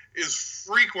barricade is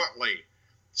frequently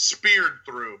speared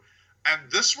through. And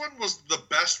this one was the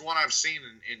best one I've seen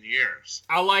in years.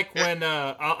 I like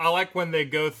when they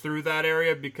go through that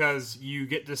area because you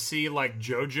get to see like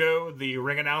JoJo, the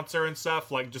ring announcer and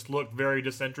stuff, like just look very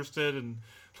disinterested and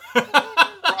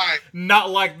right.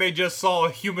 Not like they just saw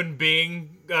a human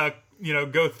being,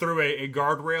 go through a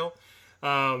guardrail.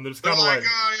 There's kind of like,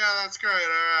 oh yeah, that's great. All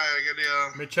right, good deal.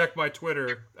 Let me check my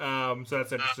Twitter. So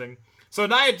that's interesting. So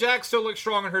Nia Jax still looks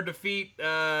strong in her defeat.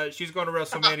 She's going to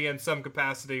WrestleMania in some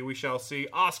capacity. We shall see.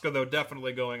 Asuka, though,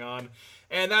 definitely going on.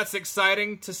 And that's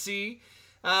exciting to see.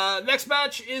 Next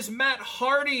match is Matt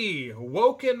Hardy.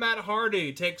 Woken Matt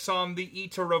Hardy takes on the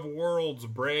Eater of Worlds,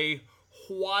 Bray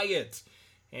Wyatt.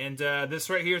 And this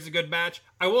right here is a good match.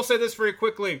 I will say this very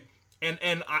quickly,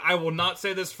 and I will not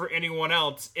say this for anyone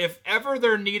else. If ever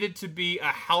there needed to be a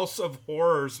House of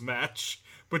Horrors match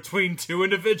between two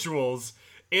individuals,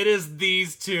 it is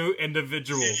these two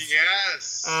individuals.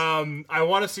 Yes. I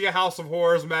want to see a House of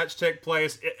Horrors match take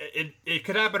place. It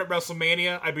could happen at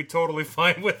WrestleMania. I'd be totally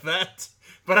fine with that.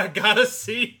 But I gotta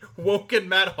see Woken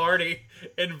Matt Hardy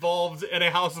involved in a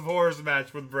House of Horrors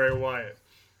match with Bray Wyatt.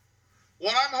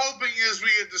 What I'm hoping is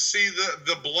we get to see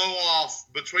the blow-off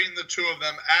between the two of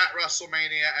them at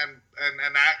WrestleMania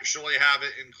and actually have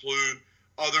it include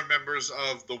other members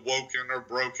of the Woken or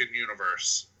Broken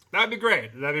universe. That'd be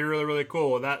great. That'd be really, really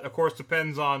cool. That, of course,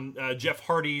 depends on Jeff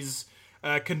Hardy's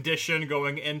condition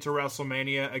going into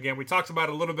WrestleMania. Again, we talked about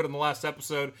it a little bit in the last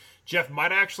episode. Jeff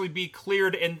might actually be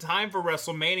cleared in time for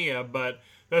WrestleMania, but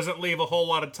doesn't leave a whole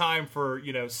lot of time for,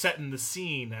 setting the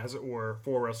scene, as it were,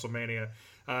 for WrestleMania.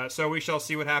 So we shall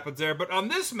see what happens there. But on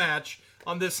this match,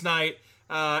 on this night,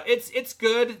 it's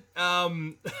good.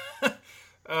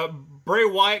 Bray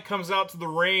Wyatt comes out to the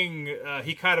ring.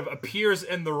 He kind of appears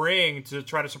in the ring to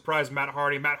try to surprise Matt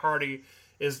Hardy. Matt Hardy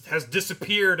has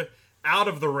disappeared out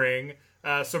of the ring.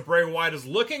 So Bray Wyatt is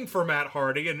looking for Matt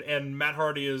Hardy, and Matt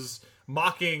Hardy is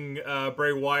mocking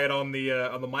Bray Wyatt on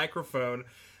the microphone.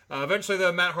 Eventually,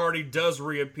 though, Matt Hardy does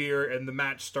reappear, and the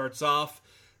match starts off.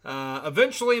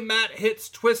 Eventually, Matt hits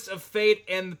Twist of Fate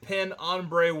and the pin on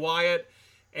Bray Wyatt,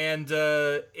 and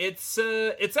it's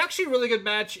actually a really good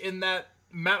match in that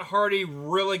Matt Hardy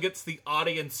really gets the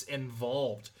audience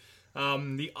involved.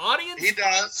 The audience...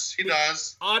 He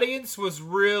does. Audience was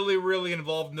really, really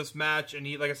involved in this match, and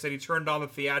like I said, he turned on the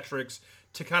theatrics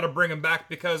to kind of bring him back,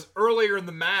 because earlier in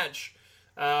the match,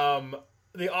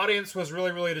 the audience was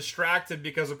really, really distracted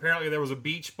because apparently there was a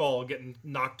beach ball getting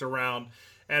knocked around,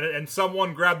 and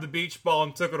someone grabbed the beach ball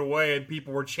and took it away, and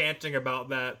people were chanting about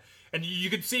that. And you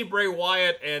could see Bray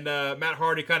Wyatt and Matt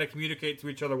Hardy kind of communicate to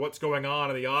each other what's going on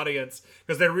in the audience,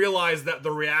 because they realize that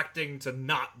they're reacting to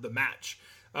not the match.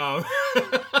 So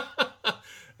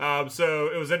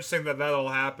it was interesting that all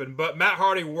happened. But Matt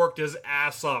Hardy worked his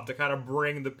ass off to kind of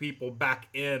bring the people back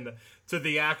in to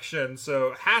the action.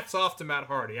 So hats off to Matt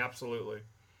Hardy, absolutely.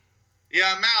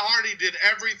 Yeah, Matt Hardy did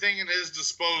everything in his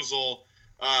disposal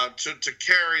to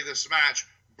carry this match.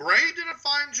 Bray did a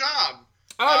fine job.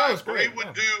 Oh, that was great.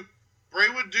 Bray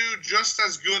would do just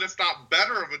as good, if not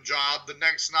better, of a job the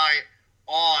next night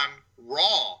on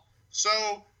Raw.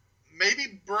 So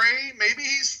maybe Bray, maybe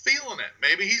he's feeling it.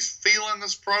 Maybe he's feeling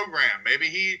this program. Maybe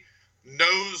he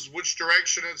knows which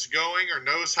direction it's going or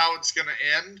knows how it's going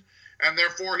to end. And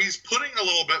therefore, he's putting a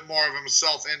little bit more of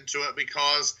himself into it,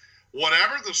 because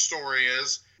whatever the story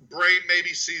is, Bray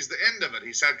maybe sees the end of it.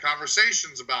 He's had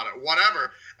conversations about it,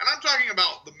 whatever. And I'm talking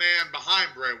about the man behind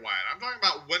Bray Wyatt. I'm talking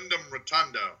about Wyndham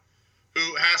Rotundo,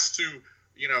 who has to,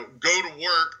 go to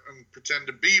work and pretend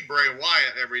to be Bray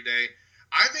Wyatt every day.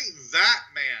 I think that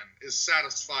man is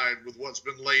satisfied with what's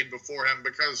been laid before him,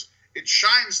 because it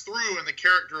shines through in the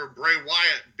character of Bray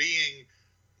Wyatt being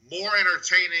more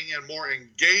entertaining and more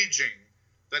engaging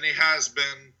than he has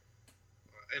been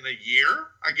in a year,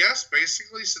 I guess,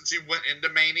 basically, since he went into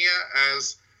Mania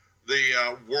as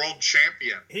the world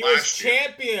champion. He was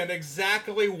champion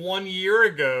exactly 1 year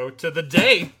ago to the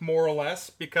day, more or less,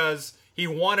 because he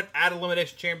won it at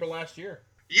Elimination Chamber last year.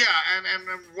 Yeah, and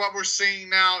what we're seeing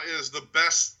now is the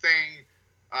best thing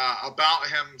about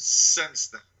him since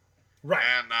then. Right.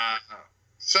 And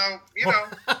so,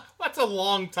 that's a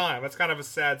long time. That's kind of a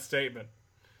sad statement.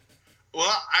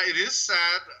 Well, it is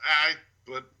sad,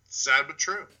 but sad but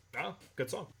true. Oh, good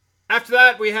song. After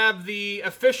that, we have the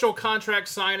official contract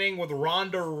signing with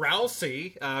Ronda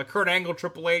Rousey. Kurt Angle,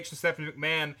 Triple H, and Stephanie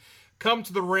McMahon come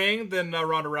to the ring. Then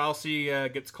Ronda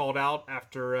Rousey gets called out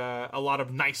after a lot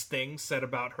of nice things said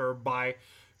about her by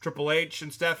Triple H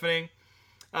and Stephanie.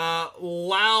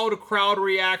 Loud crowd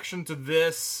reaction to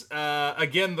this.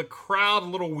 Again, the crowd a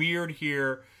little weird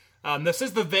here. This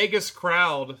is the Vegas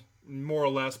crowd, more or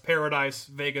less, Paradise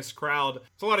Vegas crowd.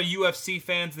 It's a lot of UFC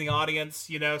fans in the audience,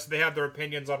 so they have their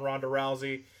opinions on Ronda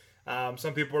Rousey.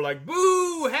 Some people are like,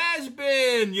 boo, has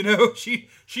been,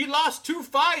 she lost 2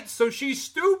 fights, so she's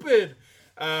stupid.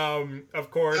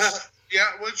 Of course. Yeah,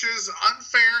 which is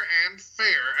unfair and fair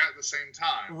at the same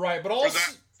time. Right, but also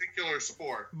for that particular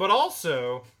sport. But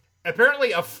also,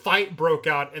 apparently a fight broke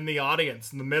out in the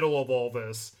audience in the middle of all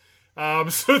this.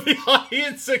 So the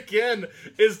audience, again,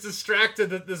 is distracted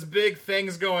that this big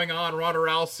thing's going on. Ronda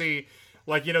Rousey,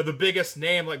 the biggest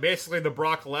name, basically the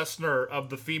Brock Lesnar of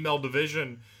the female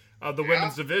division, of the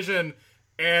women's division.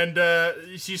 And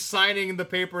she's signing the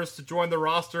papers to join the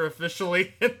roster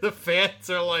officially. And the fans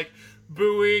are,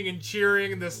 booing and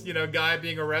cheering this, guy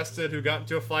being arrested who got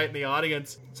into a fight in the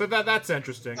audience. So that's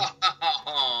interesting.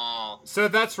 So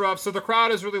that's rough. So the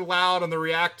crowd is really loud and they're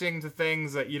reacting to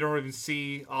things that you don't even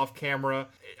see off camera.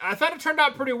 I thought it turned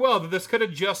out pretty well. That this could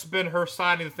have just been her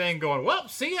signing the thing going, well,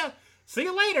 see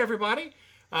you later, everybody.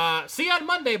 See you on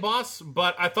Monday, boss.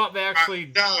 But I thought they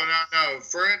actually... No.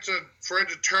 For it to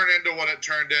turn into what it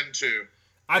turned into...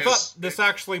 I thought this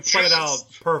actually played out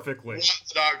perfectly. What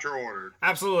the doctor ordered.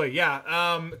 Absolutely,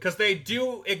 yeah. Because they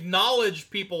do acknowledge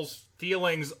people's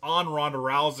feelings on Ronda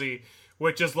Rousey,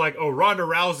 which is like, oh, Ronda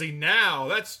Rousey now,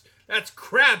 that's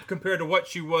crap compared to what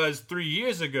she was 3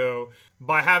 years ago,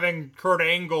 by having Kurt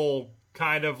Angle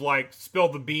kind of like spill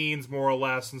the beans more or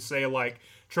less and say like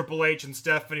Triple H and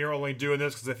Stephanie are only doing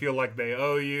this because they feel like they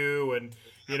owe you, and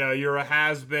you know you're a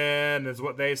has-been is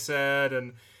what they said,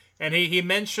 and he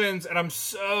mentions, and I'm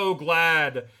so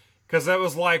glad because that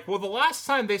was like, well, the last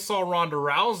time they saw Ronda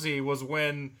Rousey was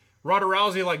when Ronda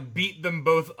Rousey like beat them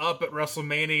both up at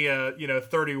WrestleMania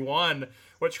 31,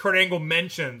 which Kurt Angle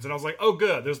mentions, and I was like, oh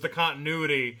good, there's the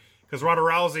continuity. Because Ronda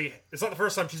Rousey, it's not the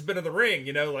first time she's been in the ring,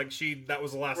 that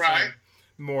was the last time,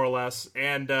 more or less.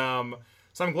 And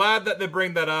so I'm glad that they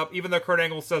bring that up, even though Kurt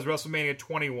Angle says WrestleMania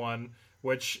 21,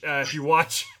 which if you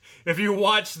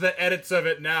watch the edits of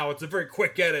it now, it's a very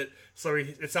quick edit, so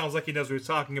it sounds like he knows what he's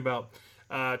talking about,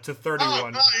 to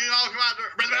 31.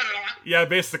 Yeah,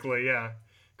 basically, yeah.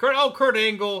 Kurt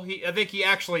Angle, I think he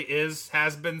actually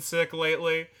has been sick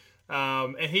lately,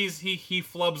 and he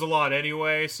flubs a lot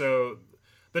anyway, so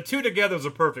the two together is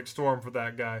a perfect storm for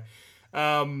that guy.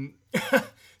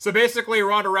 So basically,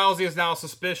 Ronda Rousey is now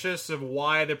suspicious of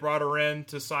why they brought her in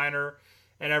to sign her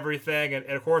and everything. And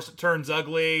of course, it turns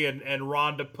ugly, and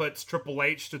Ronda puts Triple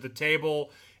H to the table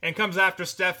and comes after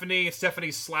Stephanie.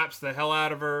 Stephanie slaps the hell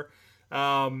out of her.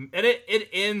 And it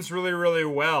ends really, really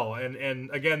well. And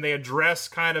again, they address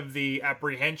kind of the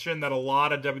apprehension that a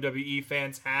lot of WWE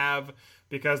fans have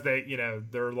because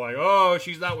they're like, oh,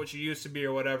 she's not what she used to be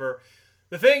or whatever.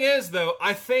 The thing is, though,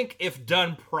 I think if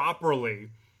done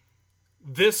properly,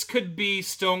 this could be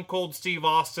Stone Cold Steve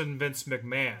Austin, Vince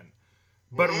McMahon.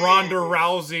 But Ronda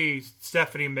Rousey,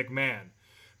 Stephanie McMahon.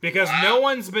 Because no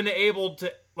one's ever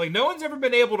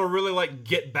been able to really, like,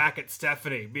 get back at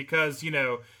Stephanie. Because,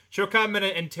 she'll come in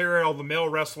and tear all the male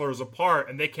wrestlers apart,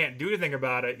 and they can't do anything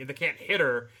about it. They can't hit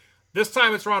her. This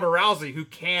time it's Ronda Rousey who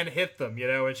can hit them,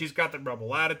 and she's got the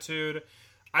rebel attitude.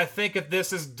 I think if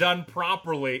this is done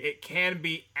properly, it can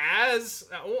be I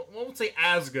won't say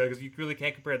as good, because you really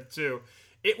can't compare the two.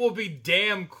 It will be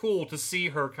damn cool to see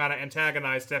her kind of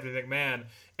antagonize Stephanie McMahon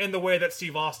in the way that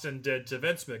Steve Austin did to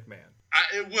Vince McMahon.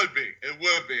 It would be.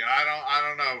 I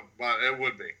don't know, but it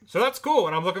would be. So that's cool,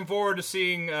 and I'm looking forward to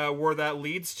seeing where that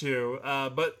leads to.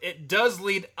 But it does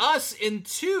lead us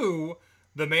into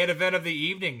the main event of the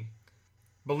evening.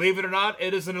 Believe it or not,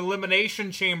 it is an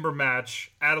Elimination Chamber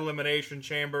match at Elimination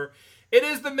Chamber. It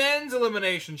is the men's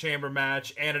Elimination Chamber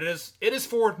match, and it is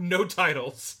for no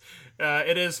titles.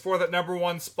 It is for the number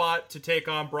one spot to take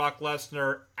on Brock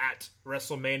Lesnar at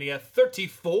WrestleMania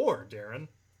 34, Daryn.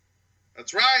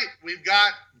 That's right. We've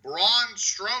got Braun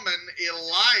Strowman,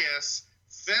 Elias,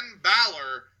 Finn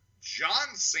Balor,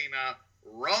 John Cena,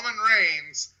 Roman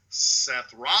Reigns,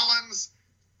 Seth Rollins,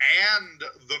 and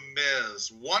The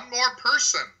Miz. One more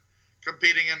person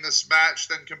competing in this match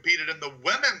than competed in the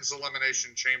Women's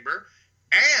Elimination Chamber,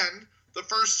 and the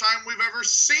first time we've ever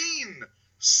seen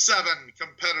 7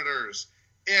 competitors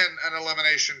in an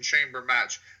Elimination Chamber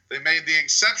match. They made the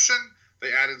exception.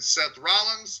 They added Seth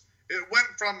Rollins. It went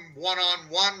from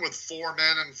one-on-one with 4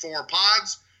 men and 4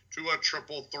 pods to a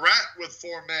triple threat with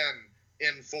 4 men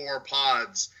in 4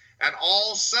 pods. And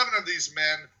all 7 of these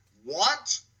men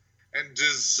want and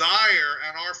desire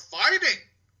and are fighting.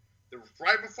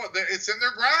 Right before it's in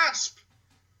their grasp.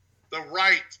 The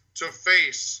right to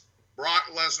face Brock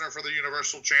Lesnar for the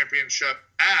Universal Championship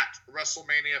at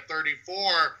WrestleMania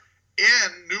 34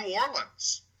 in New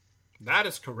Orleans. That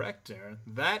is correct, Daryn.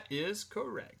 That is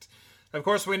correct. Of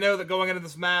course, we know that going into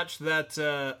this match that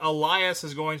Elias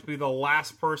is going to be the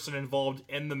last person involved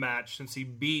in the match since he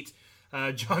beat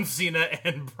John Cena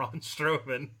and Braun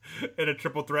Strowman in a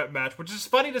triple threat match, which is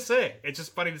funny to say. It's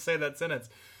just funny to say that sentence.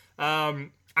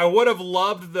 I would have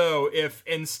loved, though, if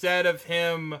instead of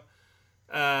him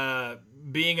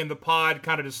being in the pod,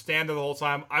 kind of just stand there the whole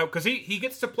time, because he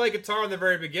gets to play guitar in the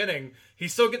very beginning. He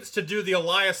still gets to do the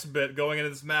Elias bit going into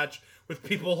this match with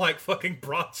people like fucking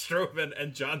Braun Strowman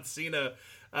and John Cena,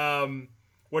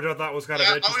 which I thought was kind of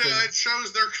interesting. Oh, yeah, it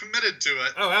shows they're committed to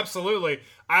it. Oh, absolutely.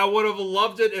 I would have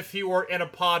loved it if he were in a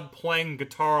pod playing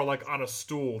guitar, like, on a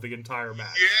stool the entire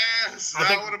match. Yes,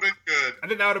 that would have been good. I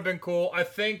think that would have been cool. I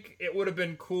think it would have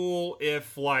been cool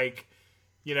if, like,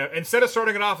 instead of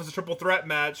starting it off as a triple threat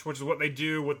match, which is what they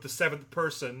do with the 7th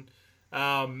person,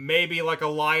 maybe, like,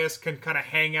 Elias can kind of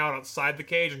hang out outside the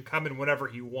cage and come in whenever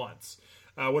he wants.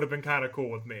 Would have been kind of cool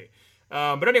with me.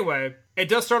 But anyway, it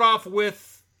does start off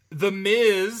with The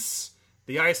Miz,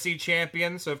 the IC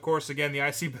champion. So, of course, again, the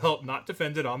IC belt not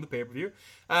defended on the pay-per-view.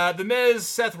 The Miz,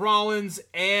 Seth Rollins,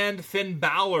 and Finn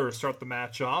Balor start the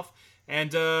match off. And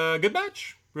good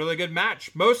match. Really good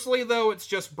match. Mostly, though, it's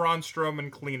just Braun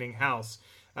Strowman cleaning house.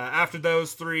 After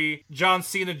those 3, John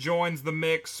Cena joins the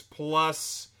mix,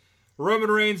 plus Roman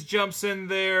Reigns jumps in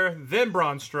there, then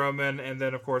Braun Strowman, and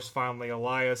then, of course, finally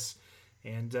Elias.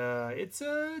 And it's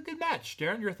a good match.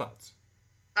 Daryn, your thoughts?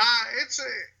 It's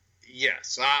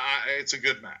a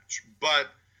good match, but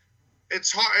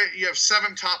it's hard. You have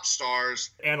 7 top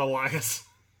stars and Elias,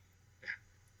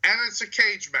 and it's a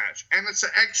cage match, and it's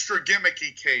an extra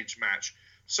gimmicky cage match.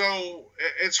 So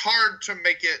it's hard to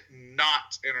make it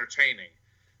not entertaining.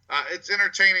 It's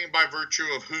entertaining by virtue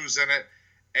of who's in it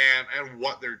and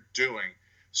what they're doing.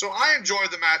 So I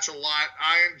enjoyed the match a lot.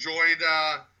 I enjoyed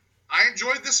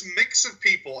this mix of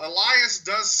people. Elias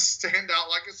does stand out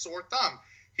like a sore thumb.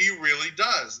 He really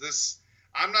does.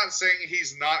 I'm not saying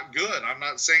he's not good. I'm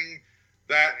not saying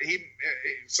that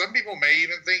some people may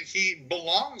even think he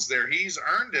belongs there. He's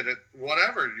earned it at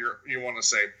whatever you want to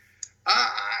say.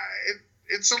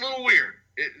 It's a little weird.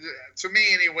 To me,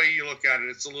 any way you look at it,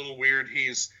 it's a little weird.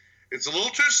 It's a little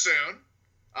too soon.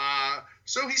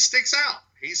 So he sticks out.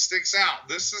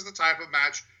 This is the type of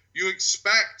match you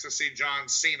expect to see John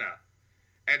Cena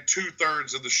and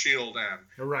 2/3 of the Shield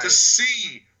in. Right. To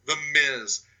see The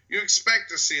Miz. You expect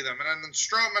to see them. And then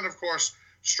Strowman, of course,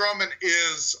 Strowman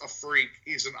is a freak.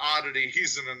 He's an oddity.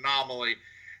 He's an anomaly.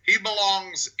 He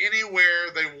belongs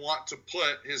anywhere they want to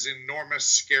put his enormous,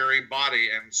 scary body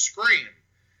and scream.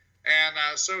 And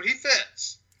so he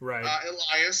fits. Right.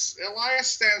 Elias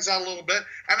stands out a little bit.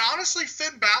 And honestly,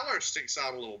 Finn Balor sticks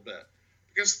out a little bit.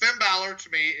 Because Finn Balor, to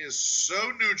me, is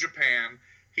so New Japan.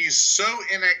 He's so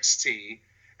NXT.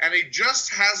 And he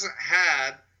just hasn't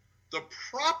had the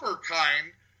proper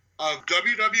kind of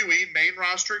WWE main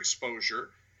roster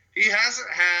exposure. He hasn't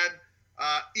had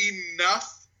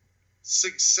enough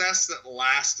success that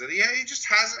lasted. He just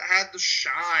hasn't had the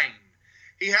shine.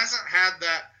 He hasn't had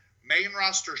that main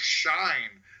roster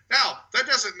shine. Now, that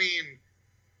doesn't mean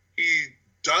he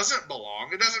doesn't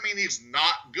belong. It doesn't mean he's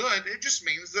not good. It just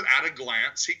means that at a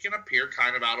glance, he can appear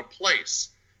kind of out of place.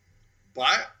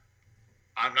 But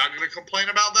I'm not going to complain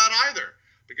about that either,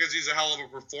 because he's a hell of a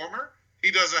performer.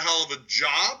 He does a hell of a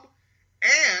job.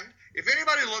 And if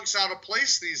anybody looks out of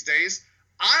place these days,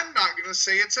 I'm not going to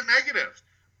say it's a negative.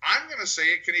 I'm going to say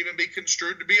it can even be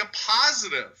construed to be a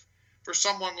positive for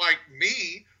someone like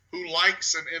me who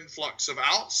likes an influx of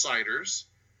outsiders.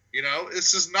 You know,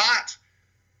 this is not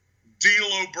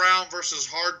D'Lo Brown versus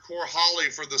Hardcore Holly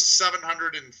for the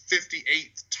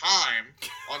 758th time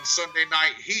on Sunday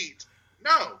Night Heat.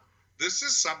 No, this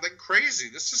is something crazy.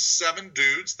 This is 7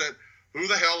 dudes that who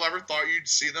the hell ever thought you'd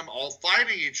see them all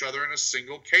fighting each other in a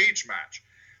single cage match?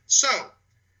 So,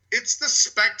 it's the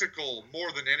spectacle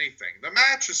more than anything. The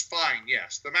match is fine,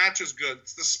 yes. The match is good.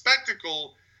 It's the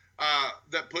spectacle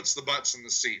that puts the butts in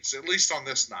the seats, at least on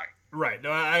this night. Right.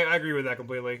 No, I agree with that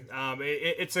completely.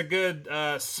 It's a good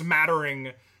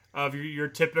smattering of your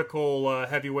typical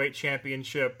heavyweight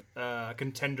championship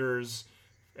contenders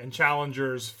and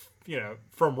challengers,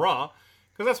 from Raw,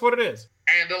 because that's what it is.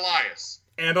 And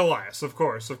Elias, of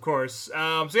course.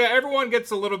 So yeah, everyone gets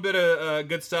a little bit of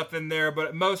good stuff in there,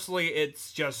 but mostly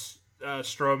it's just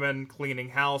Strowman cleaning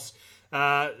house.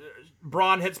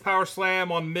 Braun hits Power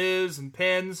Slam on Miz and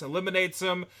pins, eliminates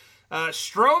him.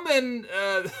 Strowman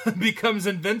becomes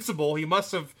invincible. He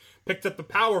must have picked up the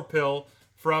power pill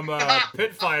from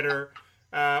Pit Fighter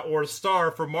or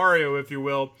Star for Mario, if you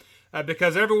will.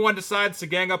 Because everyone decides to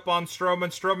gang up on Strowman.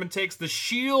 Strowman takes the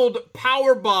Shield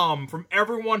power bomb from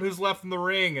everyone who's left in the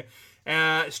ring.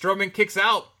 Strowman kicks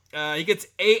out. He gets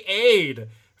AA'd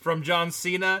from John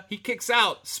Cena. He kicks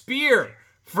out. Spear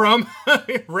from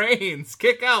Reigns.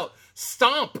 Kick out.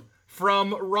 Stomp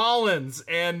from Rollins.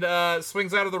 And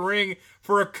swings out of the ring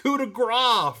for a coup de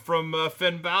grace from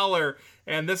Finn Balor.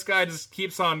 And this guy just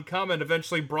keeps on coming.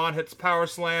 Eventually, Braun hits Power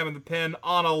Slam and the pin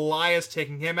on Elias,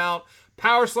 taking him out.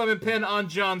 Power Slam and pin on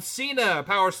John Cena.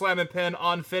 Power Slam and pin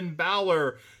on Finn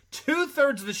Balor.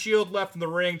 2/3 of the Shield left in the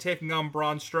ring, taking on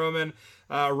Braun Strowman.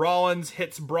 Rollins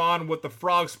hits Braun with the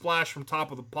frog splash from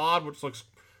top of the pod, which looks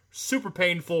super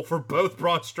painful for both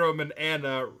Braun Strowman and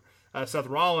Seth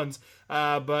Rollins.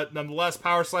 But nonetheless,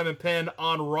 Power Slam and pin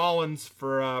on Rollins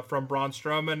from Braun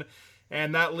Strowman.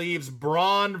 And that leaves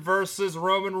Braun versus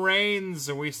Roman Reigns.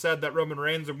 And we said that Roman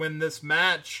Reigns would win this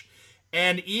match.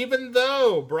 And even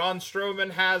though Braun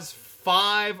Strowman has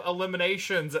 5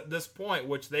 eliminations at this point,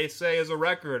 which they say is a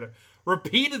record,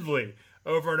 repeatedly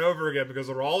over and over again, because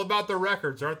they're all about their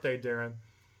records, aren't they, Daryn?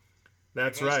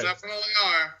 That's right. Definitely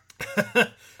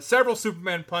are. Several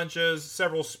Superman punches,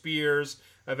 several spears.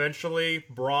 Eventually,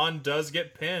 Braun does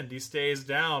get pinned. He stays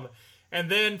down.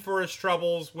 And then, for his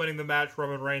troubles winning the match,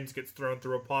 Roman Reigns gets thrown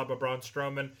through a pod by Braun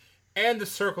Strowman. And the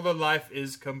circle of life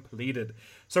is completed.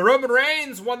 So Roman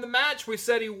Reigns won the match. We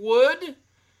said he would.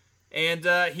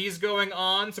 And he's going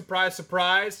on, surprise,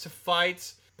 surprise, to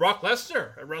fight Brock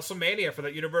Lesnar at WrestleMania for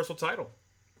that Universal title.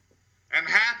 And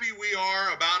happy we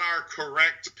are about our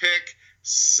correct pick.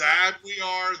 Sad we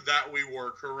are that we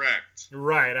were correct.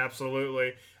 Right,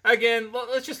 absolutely. Again,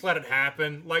 let's just let it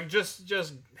happen. Like, just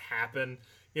happen.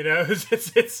 You know,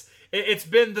 it's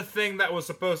been the thing that was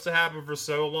supposed to happen for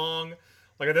so long.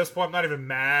 Like, at this point, I'm not even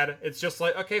mad. It's just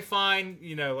like, okay, fine.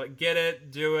 You know, like, get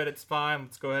it, do it, it's fine.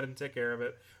 Let's go ahead and take care of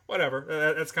it.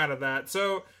 Whatever. That's kind of that.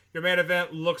 So, your main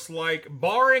event looks like,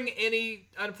 barring any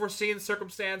unforeseen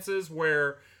circumstances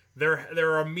where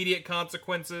there are immediate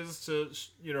consequences to,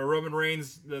 you know, Roman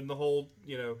Reigns and the whole,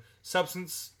 you know,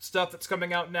 substance stuff that's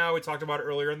coming out now. We talked about it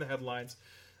earlier in the headlines.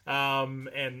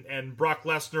 And Brock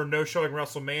Lesnar no showing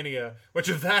WrestleMania, which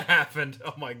if that happened,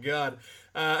 oh my god.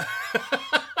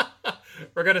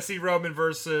 We're going to see Roman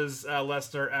versus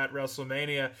Lesnar at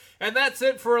WrestleMania. And that's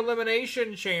it for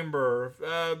Elimination Chamber.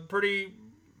 Pretty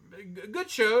good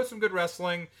show, some good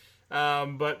wrestling,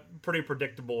 but pretty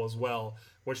predictable as well,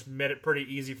 which made it pretty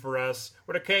easy for us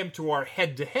when it came to our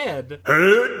head-to-head.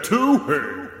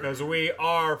 Head-to-head. Because we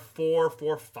are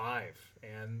 4-4-5.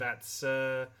 And that's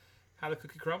how the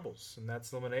cookie crumbles. And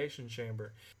that's Elimination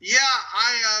Chamber. Yeah,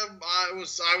 I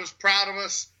was proud of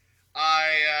us.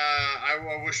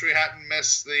 I wish we hadn't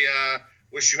missed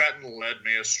wish you hadn't led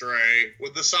me astray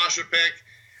with the Sasha pick.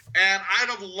 And I'd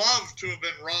have loved to have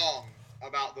been wrong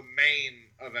about the main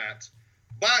event.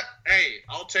 But, hey,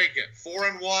 I'll take it.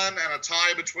 4-1 and a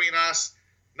tie between us.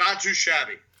 Not too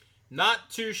shabby. Not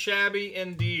too shabby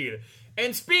indeed.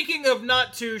 And speaking of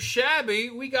not too shabby,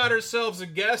 we got ourselves a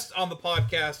guest on the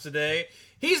podcast today.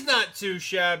 He's not too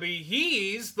shabby.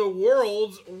 He's the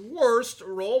world's worst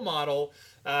role model.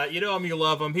 You know him, you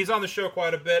love him. He's on the show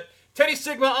quite a bit. Teddy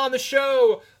Stigma on the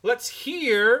show. Let's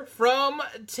hear from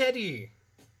Teddy.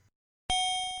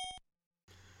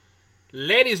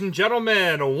 Ladies and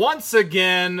gentlemen, once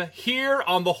again, here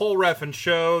on the Whole Reffin'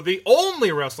 Show, the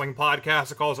only wrestling podcast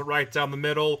that calls it right down the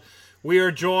middle, we are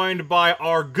joined by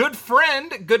our good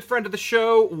friend of the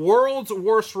show, world's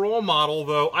worst role model,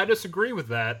 though I disagree with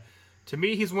that. To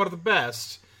me, he's one of the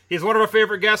best. He's one of our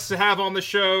favorite guests to have on the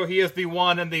show. He is the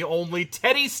one and the only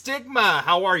Teddy Stigma.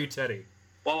 How are you, Teddy?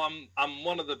 Well, I'm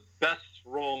one of the best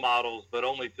role models, but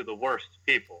only to the worst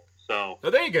people. So. Oh,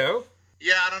 there you go.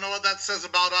 Yeah, I don't know what that says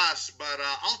about us, but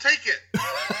I'll take it.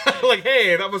 Like,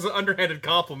 hey, that was an underhanded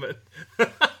compliment.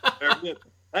 Very good.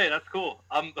 Hey, that's cool.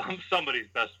 I'm somebody's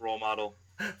best role model.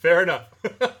 Fair enough.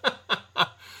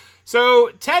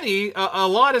 So, Teddy, a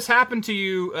lot has happened to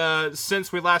you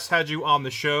since we last had you on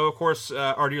the show. Of course,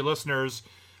 our dear listeners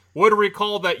would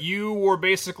recall that you were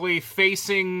basically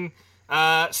facing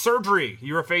surgery.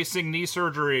 You were facing knee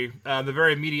surgery in the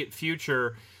very immediate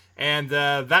future. And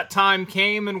that time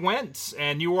came and went,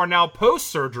 and you are now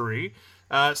post-surgery.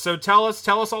 So tell us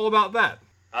all about that.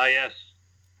 Yes.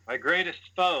 My greatest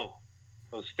foe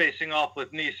was facing off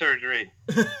with knee surgery.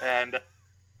 And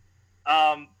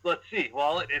let's see.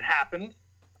 Well, it happened.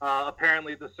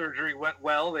 Apparently the surgery went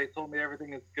well. They told me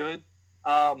everything is good.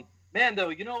 Man, though,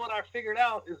 you know what I figured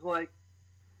out is, like,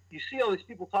 you see all these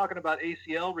people talking about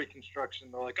ACL reconstruction.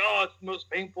 They're like, oh, it's the most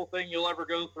painful thing you'll ever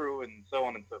go through, and so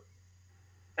on and so forth.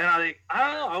 And I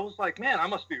don't know. I was like, man, I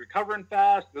must be recovering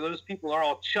fast. Those people are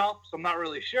all chumps. I'm not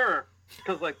really sure.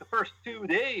 Because, like, the first 2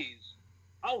 days,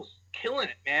 I was killing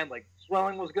it, man. Like,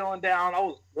 swelling was going down. I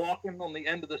was walking on the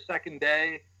end of the second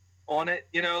day on it,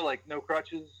 you know, like, no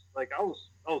crutches. Like, I was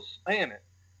slaying it.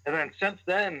 And then since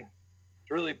then,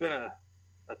 it's really been a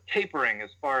tapering as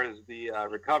far as the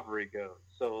recovery goes.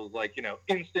 So it was like, you know,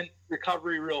 instant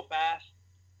recovery real fast.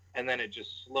 And then it just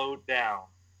slowed down.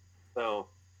 So...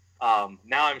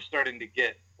 now I'm starting to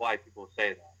get why people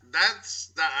say that.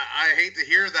 I hate to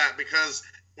hear that, because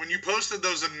when you posted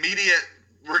those immediate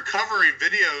recovery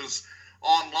videos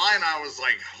online, I was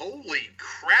like, holy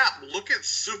crap, look at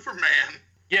Superman.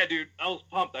 Yeah, dude, I was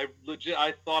pumped. I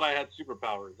thought I had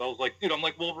superpowers. I was like, dude, I'm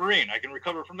like Wolverine. I can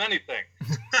recover from anything.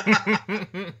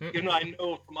 You know, I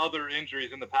know from other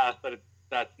injuries in the past that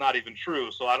that's not even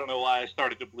true, so I don't know why I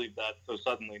started to believe that so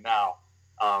suddenly now.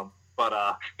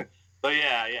 But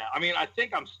yeah. I mean, I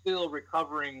think I'm still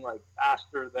recovering, like,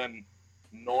 faster than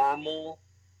normal,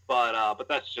 but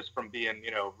that's just from being, you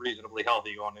know, reasonably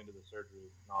healthy going into the surgery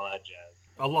and all that jazz.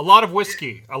 A lot of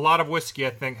whiskey, I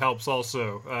think, helps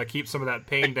also keep some of that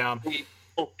pain down.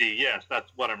 Yes,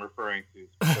 that's what I'm referring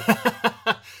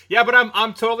to. Yeah, but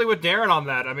I'm totally with Daryn on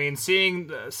that. I mean, seeing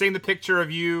the picture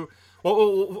of you.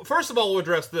 Well, first of all, we'll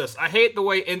address this. I hate the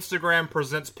way Instagram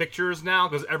presents pictures now,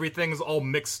 because everything's all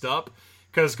mixed up.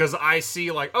 Because I see,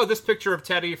 like, oh, this picture of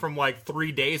Teddy from, like,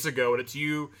 3 days ago, and it's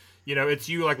you,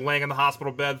 like, laying in the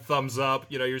hospital bed, thumbs up,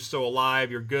 you know, you're still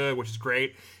alive, you're good, which is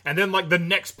great. And then, like, the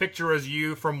next picture is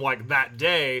you from, like, that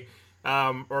day,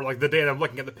 or like the day that I'm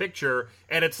looking at the picture,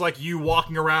 and it's like you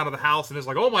walking around in the house, and it's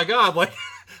like, oh my god, like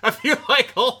I feel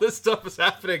like all this stuff is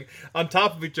happening on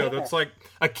top of each other. It's like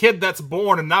a kid that's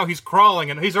born, and now he's crawling,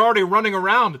 and he's already running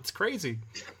around. It's crazy.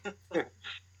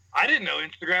 I didn't know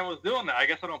Instagram was doing that. I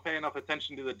guess I don't pay enough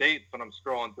attention to the dates when I'm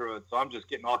scrolling through it, so I'm just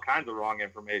getting all kinds of wrong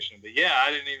information. But yeah, I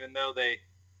didn't even know they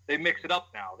mix it up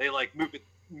now. They like move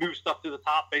stuff to the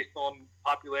top based on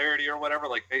popularity or whatever,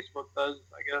 like Facebook does,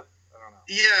 I guess. I don't know.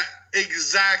 Yeah,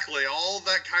 exactly. All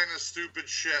that kind of stupid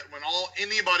shit when all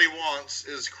anybody wants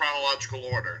is chronological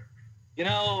order. You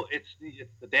know, it's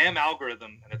the damn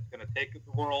algorithm, and it's going to take the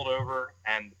world over,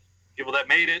 and people that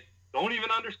made it don't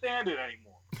even understand it anymore.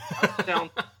 That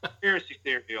sounds conspiracy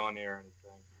theory on there or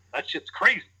anything. That shit's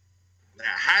crazy.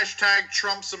 Yeah, hashtag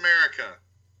Trump's America.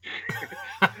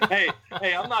 hey,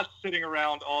 I'm not sitting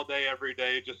around all day, every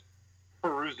day, just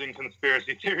perusing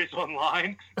conspiracy theories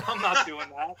online. I'm not doing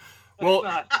that.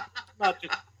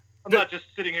 I'm not just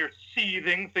sitting here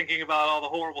seething, thinking about all the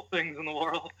horrible things in the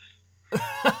world.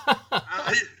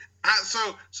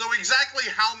 So exactly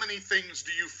how many things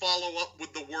do you follow up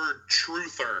with the word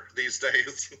truther these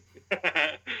days?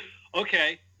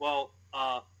 Okay, well,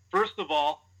 first of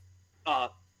all,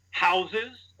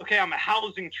 houses. Okay, I'm a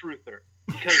housing truther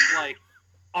because, like,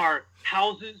 are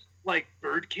houses like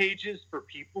bird cages for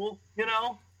people, you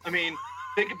know? I mean,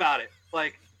 think about it.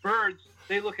 Like, birds,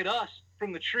 they look at us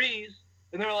from the trees,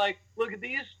 and they're like, look at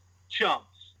these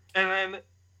chumps. And then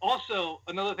also,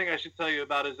 another thing I should tell you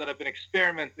about is that I've been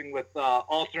experimenting with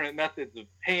alternate methods of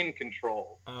pain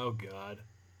control. Oh, God.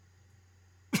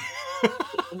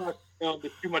 I'm not going into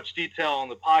too much detail on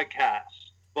the podcast,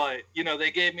 but, you know,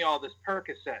 they gave me all this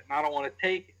Percocet, and I don't want to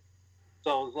take it.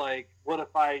 So I was like, what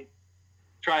if I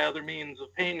try other means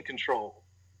of pain control?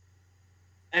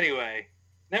 Anyway,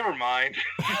 never mind.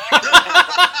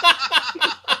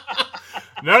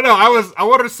 No, I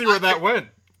wanted to see where that went.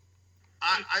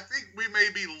 I think we may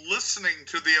be listening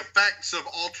to the effects of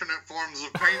alternate forms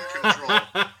of pain control.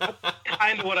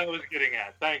 Kind of what I was getting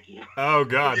at. Thank you. Oh,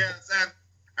 God. Yes, and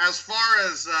as far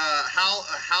as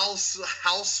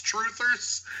house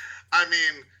truthers, I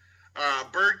mean,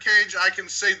 birdcage, I can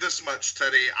say this much,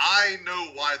 Teddy. I know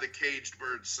why the caged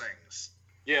bird sings.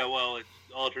 Yeah, well, it's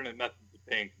alternate methods of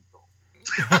pain control.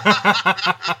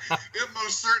 It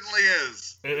most certainly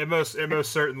is. It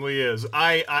most certainly is.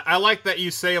 I like that you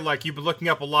say, like, you've been looking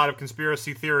up a lot of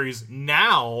conspiracy theories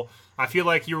now. I feel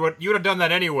like you would have done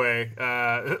that anyway,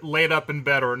 laid up in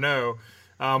bed or no.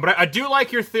 But I do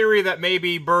like your theory that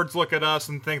maybe birds look at us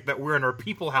and think that we're in our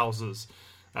people houses,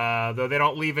 though they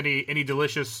don't leave any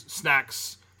delicious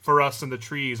snacks for us in the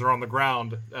trees or on the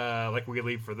ground like we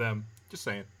leave for them. Just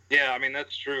saying. Yeah, I mean,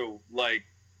 that's true. Like,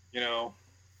 you know,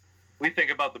 we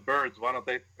think about the birds. Why don't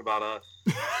they think about us?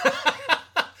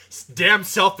 Damn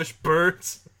selfish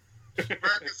birds.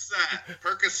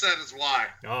 Percocet is why.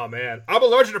 Oh, man. I'm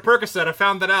allergic to Percocet. I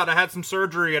found that out. I had some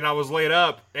surgery, and I was laid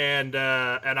up, and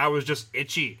I was just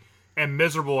itchy and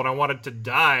miserable, and I wanted to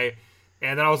die.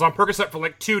 And then I was on Percocet for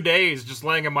like 2 days, just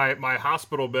laying in my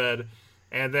hospital bed.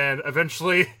 And then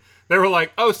eventually they were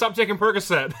like, oh, stop taking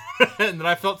Percocet. And then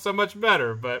I felt so much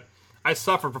better, but I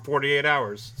suffered for 48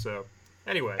 hours, so...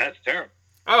 Anyway. That's terrible.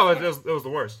 Oh, it was the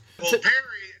worst. Well,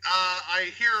 Perry, I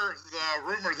hear the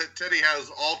rumor that Teddy has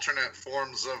alternate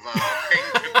forms of pain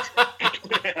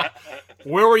control.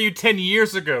 Where were you 10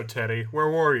 years ago, Teddy? Where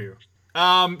were you?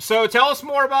 So tell us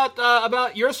more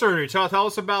about your surgery. Tell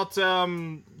us about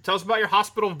your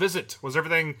hospital visit. Was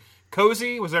everything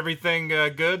cozy? Was everything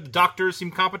good? The doctors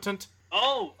seemed competent?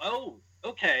 Oh,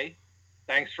 okay.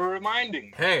 Thanks for reminding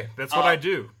me. Hey, that's what I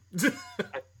do.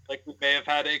 Like we may have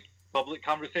had a public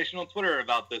conversation on Twitter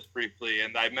about this briefly,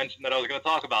 and I mentioned that I was going to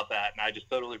talk about that, and I just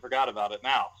totally forgot about it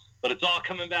now. But it's all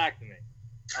coming back to me.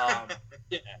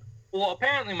 Yeah. Well,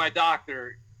 apparently my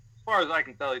doctor, as far as I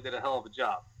can tell, he did a hell of a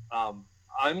job. I'm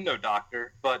no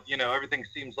doctor, but, you know, everything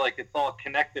seems like it's all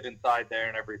connected inside there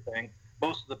and everything.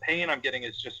 Most of the pain I'm getting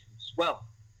is just from swelling.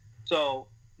 So,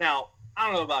 now, I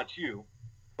don't know about you,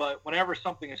 but whenever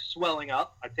something is swelling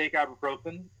up, I take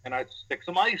ibuprofen and I stick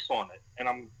some ice on it, and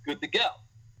I'm good to go.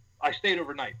 I stayed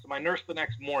overnight. So my nurse the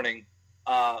next morning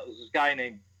was this guy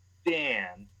named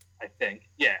Dan, I think.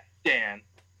 Yeah, Dan.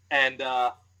 And,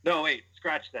 no, wait,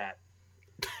 scratch that.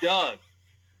 Doug.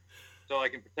 So I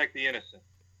can protect the innocent.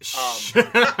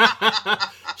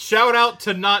 Shout out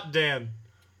to not Dan.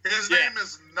 His name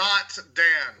is not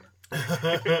Dan.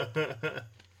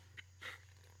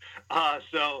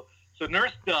 So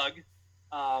Nurse Doug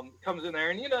comes in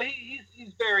there, and, you know,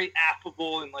 he's very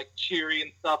affable and, like, cheery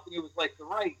and stuff, and he was, like,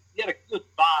 he had a good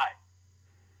vibe.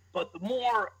 But the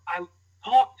more I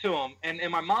talked to him, and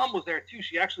my mom was there too.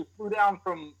 She actually flew down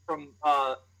from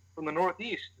the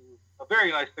Northeast. A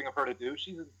very nice thing of her to do.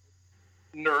 She's a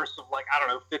nurse of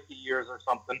 50 years or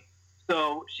something.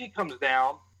 So she comes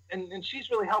down, and she's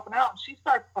really helping out. And she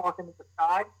starts talking to the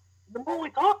guy. The more we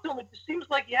talk to him, it just seems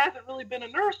like he hasn't really been a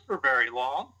nurse for very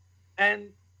long.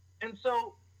 And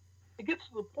so it gets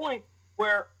to the point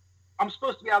where I'm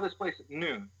supposed to be out of this place at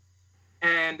noon.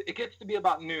 And it gets to be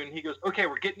about noon. He goes, okay,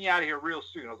 we're getting you out of here real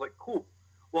soon. I was like, cool.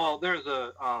 Well, there's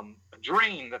a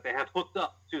drain that they have hooked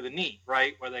up to the knee,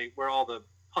 right, where all the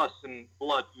pus and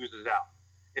blood oozes out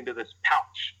into this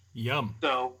pouch. Yum.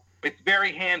 So it's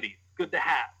very handy. It's good to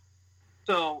have.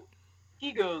 So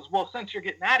he goes, well, since you're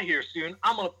getting out of here soon,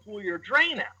 I'm going to pull your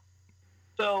drain out.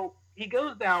 So he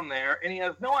goes down there, and he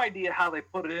has no idea how they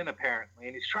put it in, apparently,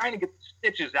 and he's trying to get the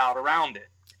stitches out around it.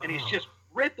 And he's just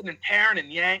ripping and tearing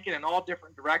and yanking in all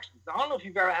different directions. I don't know if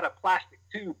you've ever had a plastic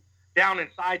tube down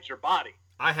inside your body.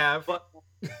 I have. But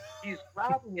he's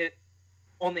grabbing it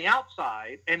on the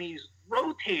outside, and he's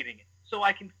rotating it. So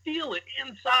I can feel it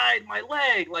inside my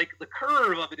leg, like the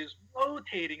curve of it is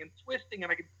rotating and twisting,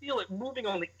 and I can feel it moving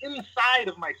on the inside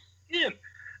of my skin.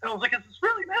 And I was like, is this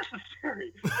really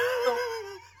necessary?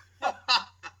 So,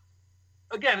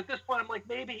 again, at this point, I'm like,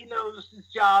 maybe he knows his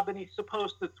job, and he's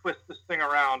supposed to twist this thing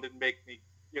around and make me,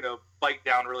 bite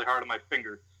down really hard on my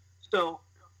finger. So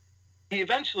he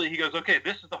goes, okay,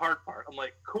 this is the hard part. I'm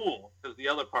like, cool, because the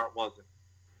other part wasn't.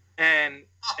 And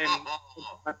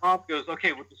my mom goes,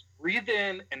 okay, we'll just breathe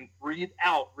in and breathe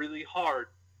out really hard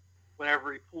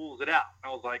whenever he pulls it out.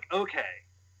 And I was like, okay.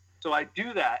 So I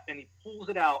do that, and he pulls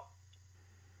it out.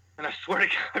 And I swear to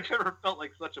God, I've never felt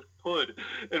like such a pud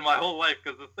in my whole life,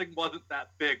 because this thing wasn't that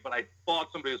big, but I thought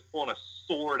somebody was pulling a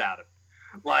sword out of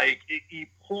it. Like, he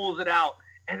pulls it out,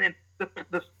 and then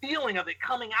the feeling of it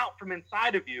coming out from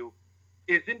inside of you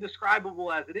is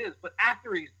indescribable as it is. But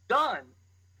after he's done,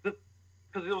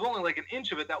 because it was only like an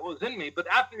inch of it that was in me, but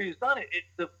after he's done it,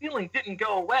 the feeling didn't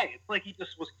go away. It's like he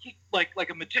just was like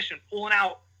a magician pulling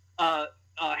out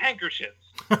handkerchiefs.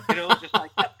 It was just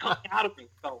like kept coming out of me.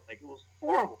 It felt like it was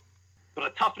horrible. But I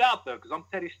toughed it out though, because I'm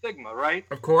Teddy Stigma, right?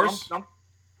 Of course.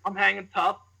 I'm hanging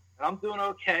tough, and I'm doing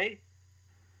okay.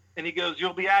 And he goes,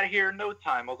 "You'll be out of here in no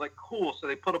time." I was like, "Cool." So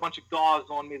they put a bunch of gauze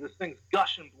on me. This thing's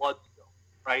gushing blood still,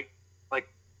 right? Like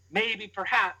maybe,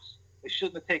 perhaps, they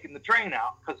shouldn't have taken the drain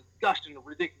out because it's gushing a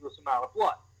ridiculous amount of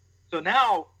blood. So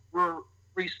now we're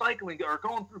recycling or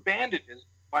going through bandages.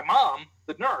 My mom,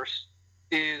 the nurse,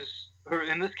 or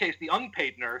in this case, the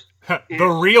unpaid nurse. The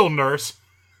real nurse.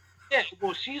 Yeah,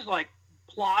 well, she's like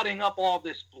plotting up all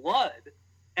this blood,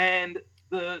 and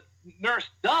the nurse,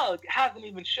 Doug, hasn't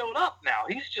even showed up now.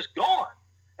 He's just gone.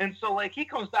 And so, like, he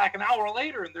comes back an hour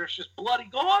later, and there's just bloody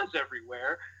gauze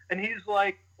everywhere. And he's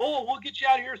like, "Oh, we'll get you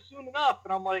out of here soon enough."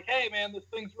 And I'm like, "Hey, man, this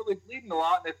thing's really bleeding a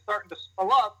lot, and it's starting to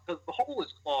swell up because the hole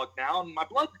is clogged now, and my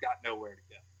blood's got nowhere to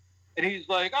go." And he's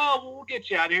like, "Oh, well, we'll get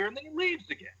you out of here." And then he leaves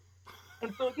again.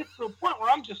 And so it gets to a point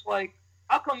where I'm just like,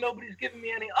 how come nobody's giving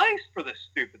me any ice for this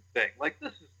stupid thing? Like,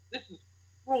 this is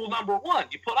rule number one.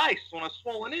 You put ice on a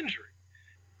swollen injury.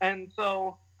 And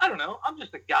so, I don't know. I'm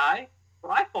just a guy. But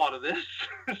I thought of this.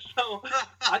 So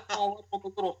I call up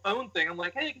with a little phone thing. I'm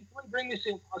like, "Hey, can you bring me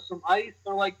some ice?"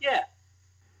 They're like, "Yeah."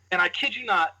 And I kid you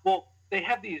not, well, they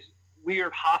have these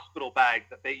weird hospital bags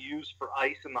that they use for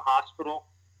ice in the hospital.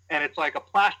 And it's like a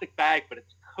plastic bag, but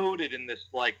it's coated in this,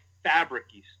 like,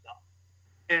 fabric-y stuff.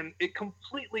 And it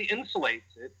completely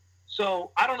insulates it.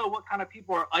 So I don't know what kind of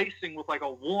people are icing with, like,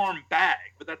 a warm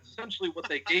bag. But that's essentially what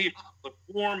they gave me, a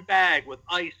warm bag with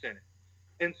ice in it.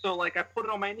 And so, like, I put it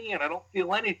on my knee, and I don't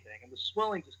feel anything, and the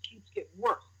swelling just keeps getting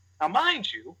worse. Now,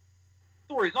 mind you,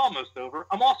 the story's almost over.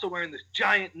 I'm also wearing this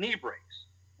giant knee brace,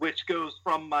 which goes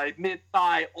from my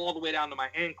mid-thigh all the way down to my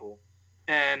ankle,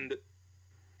 and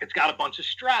it's got a bunch of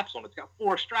straps on it. It's got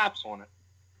 4 straps on it,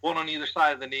 one on either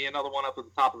side of the knee, another one up at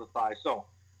the top of the thigh, so on.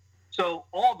 So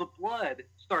all the blood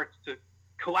starts to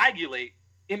coagulate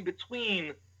in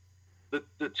between the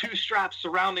 2 straps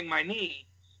surrounding my knee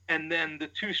and then the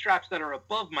 2 straps that are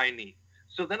above my knee.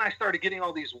 So then I started getting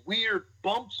all these weird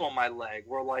bumps on my leg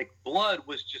where, like, blood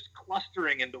was just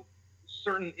clustering into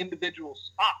certain individual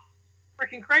spots.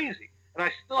 Freaking crazy. And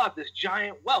I still have this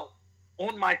giant welt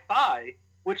on my thigh,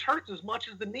 which hurts as much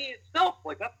as the knee itself.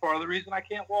 Like, that's part of the reason I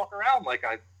can't walk around like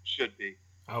I should be.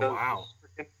 Oh, wow.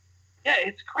 Yeah,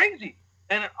 it's crazy.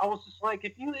 And I was just like,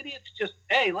 if you idiots just,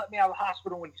 A, let me out of the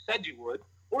hospital when you said you would,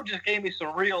 or just gave me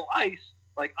some real ice,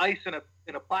 like ice in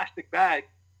a plastic bag,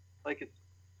 like it's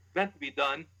meant to be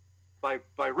done by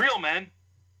real men,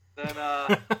 then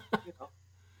I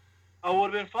would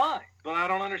have been fine. But I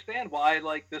don't understand why,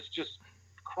 like, this just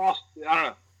crossed. I don't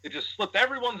know. It just slipped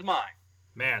everyone's mind.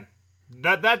 Man,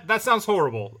 that sounds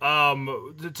horrible.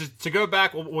 To go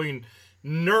back,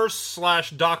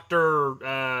 nurse/doctor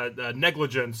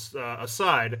negligence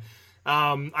aside,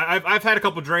 I've had a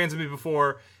couple drains in me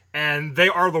before, and they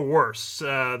are the worst. They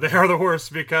are the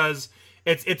worst because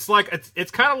it's kind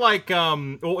of like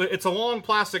it's a long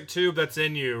plastic tube that's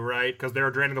in you, right? Because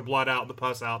they're draining the blood out, the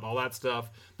pus out, and all that stuff,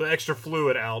 the extra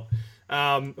fluid out.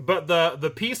 But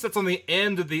the piece that's on the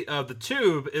end of the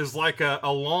tube is like a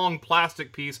long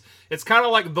plastic piece. It's kind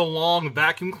of like the long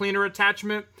vacuum cleaner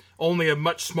attachment, only a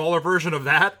much smaller version of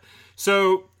that.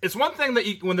 So it's one thing that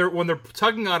when they're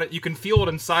tugging on it, you can feel it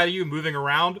inside of you moving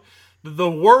around.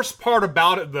 The worst part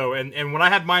about it, though, and when I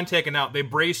had mine taken out, they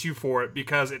brace you for it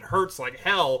because it hurts like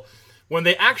hell. When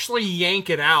they actually yank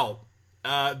it out,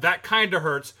 that kind of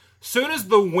hurts. Soon as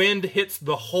the wind hits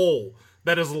the hole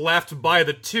that is left by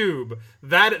the tube,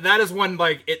 that is when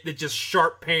like it just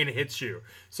sharp pain hits you.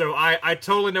 So I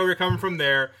totally know where you're coming from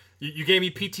there. You gave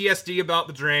me PTSD about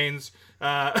the drains.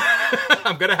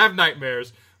 I'm gonna have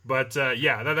nightmares, but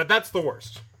yeah, that's the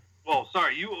worst. Well,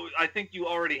 sorry, I think you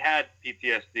already had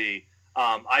PTSD.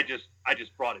 I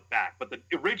just brought it back, but the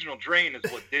original drain is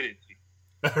what did it to you.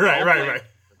 Right.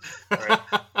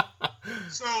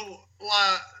 So,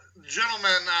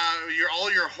 gentlemen,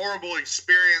 all your horrible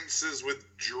experiences with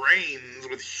drains,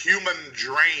 with human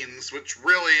drains, which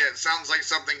really it sounds like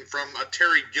something from a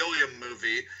Terry Gilliam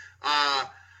movie.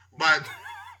 But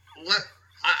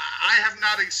I have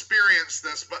not experienced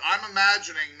this, but I'm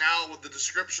imagining now with the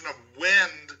description of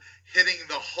wind hitting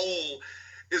the hole,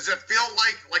 does it feel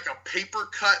like a paper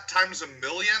cut times a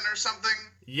million or something?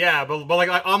 Yeah, but like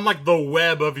on like the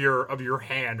web of your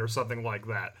hand or something like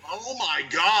that. Oh my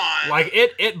god! Like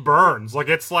it burns. Like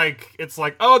it's like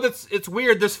oh it's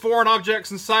weird. This foreign object's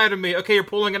inside of me. Okay, you're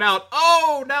pulling it out.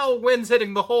 Oh, now wind's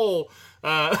hitting the hole.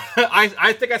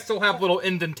 I think I still have little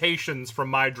indentations from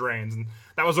my drains, and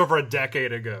that was over a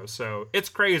decade ago. So it's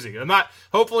crazy.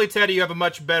 Hopefully, Teddy, you have a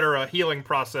much better healing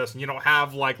process, and you don't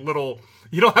have little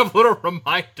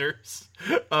reminders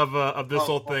of this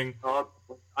whole thing.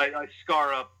 I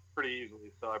scar up pretty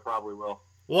easily, so I probably will.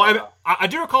 Well, I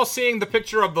do recall seeing the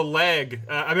picture of the leg.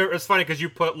 I mean, it's funny because you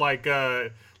put like,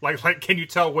 can you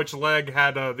tell which leg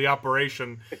had the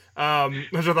operation? Which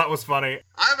I thought was funny.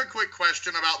 I have a quick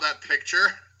question about that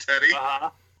picture, Teddy. Uh-huh.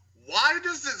 Why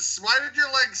did your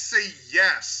leg say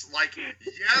yes? Like,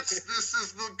 yes, this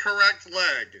is the correct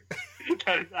leg.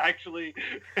 That is actually,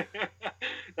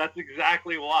 that's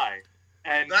exactly why.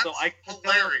 And that's so I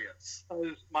hilarious.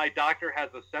 Because my doctor has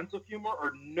a sense of humor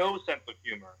or no sense of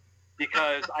humor.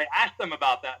 Because I asked them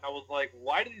about that, and I was like,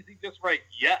 why does he just write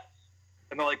yes?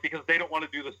 And they're like, because they don't want to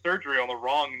do the surgery on the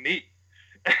wrong knee.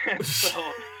 And so,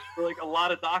 for like a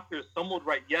lot of doctors, some would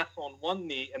write yes on one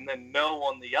knee and then no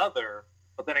on the other.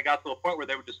 But then it got to a point where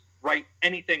they would just write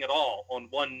anything at all on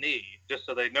one knee, just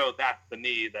so they know that's the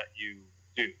knee that you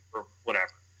do, or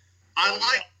whatever. I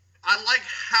like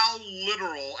how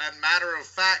literal and matter of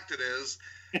fact it is.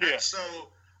 Yeah. And so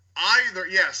either,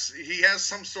 yes, he has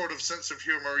some sort of sense of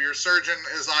humor. Your surgeon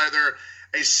is either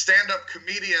a stand-up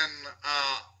comedian,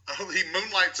 he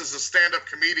moonlights as a stand-up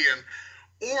comedian,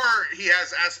 or he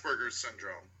has Asperger's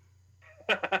syndrome.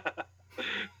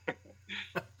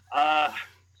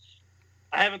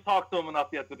 I haven't talked to him enough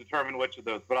yet to determine which of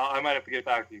those, but I might have to get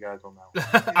back to you guys on that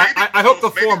one. I hope the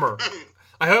former.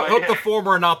 I hope the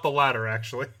former, not the latter,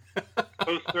 actually.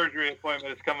 Post-surgery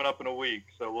appointment is coming up in a week,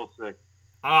 so we'll see.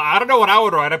 I don't know what I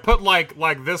would write. I put like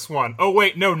this one. Oh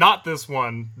wait, no, not this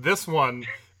one. This one,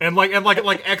 and like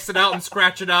X it out and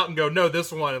scratch it out and go no,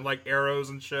 this one, and like arrows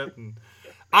and shit. And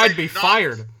I'd be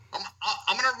fired.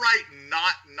 I'm gonna write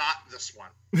not this one.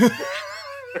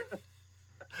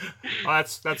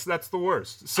 That's the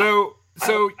worst. So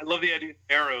I love the idea of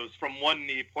arrows from one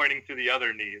knee pointing to the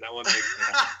other knee. That one makes me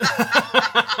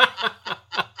happy.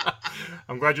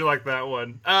 I'm glad you like that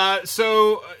one.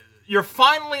 So you're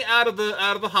finally out of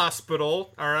the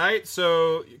hospital. All right.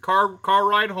 So car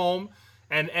ride home,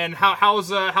 and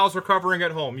how's recovering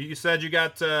at home? You said you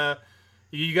got the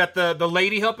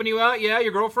lady helping you out. Yeah,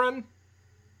 your girlfriend.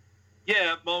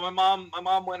 Yeah. Well, my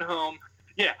mom went home.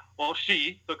 Yeah, well,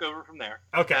 she took over from there.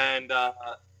 Okay. And, but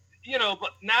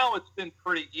now it's been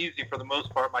pretty easy for the most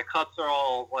part. My cuts are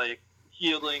all, like,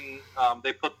 healing.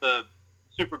 They put the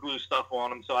super glue stuff on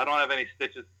them, so I don't have any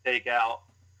stitches to take out.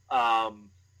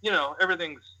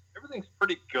 Everything's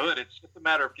pretty good. It's just a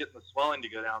matter of getting the swelling to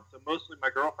go down. So mostly my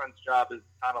girlfriend's job is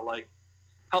kind of, like,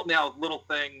 help me out with little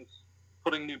things,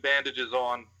 putting new bandages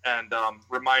on, and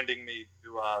reminding me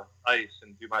to ice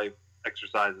and do my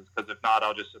exercises, because if not,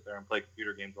 I'll just sit there and play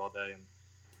computer games all day and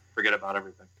forget about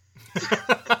everything.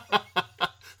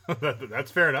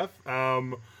 That's fair enough.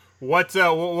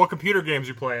 What computer games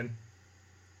you playing?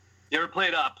 You ever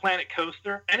played Planet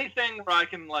Coaster? Anything where I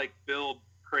can like build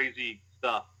crazy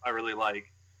stuff, I really like.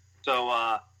 So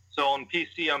on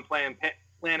PC, I'm playing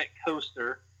Planet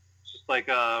Coaster. It's just like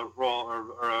a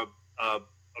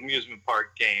amusement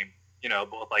park game,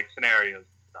 but with like scenarios and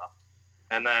stuff.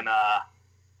 And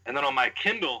then on my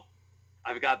Kindle,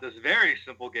 I've got this very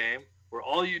simple game where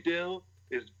all you do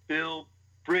is build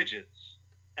bridges,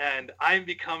 and I'm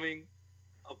becoming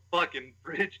a fucking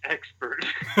bridge expert.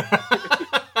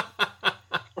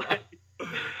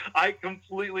 I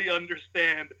completely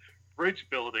understand bridge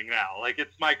building now. Like,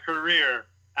 it's my career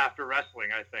after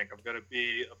wrestling. I think I'm going to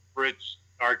be a bridge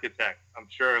architect. I'm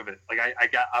sure of it. Like,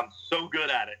 I'm so good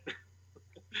at it.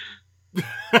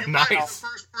 You might be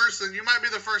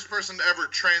the first person to ever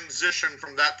transition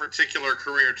from that particular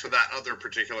career to that other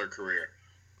particular career.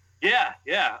 Yeah.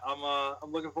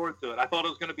 I'm looking forward to it. I thought it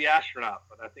was going to be astronaut,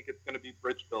 but I think it's going to be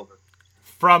bridge builder.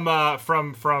 From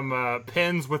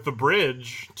pins with the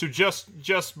bridge to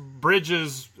just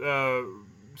bridges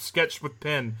sketched with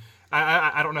pin.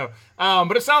 I don't know,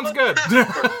 but it sounds good.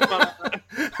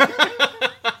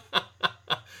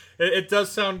 It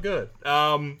does sound good.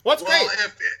 What's great?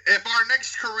 If our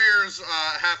next careers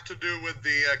have to do with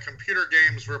the computer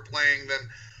games we're playing, then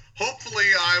hopefully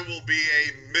I will be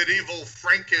a medieval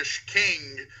Frankish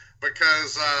king,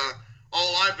 because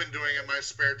all I've been doing in my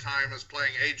spare time is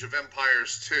playing Age of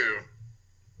Empires 2.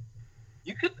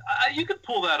 You could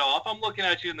pull that off. I'm looking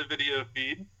at you in the video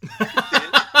feed.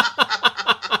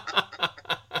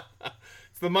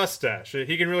 It's the mustache.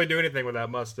 He can really do anything with that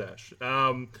mustache.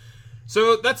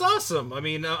 So that's awesome. I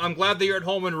mean, I'm glad that you're at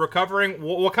home and recovering.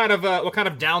 What kind of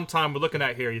downtime we're looking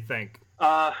at here, you think?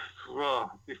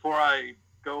 Well, before I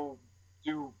go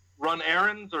run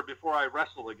errands, or before I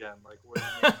wrestle again? Like, what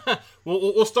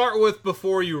we'll start with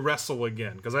before you wrestle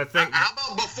again, because I think. How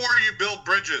about before you build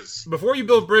bridges? Before you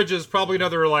build bridges, probably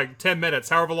another 10 minutes,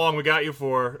 however long we got you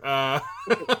for. I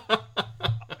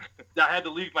had to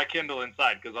leave my Kindle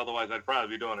inside, because otherwise I'd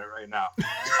probably be doing it right now.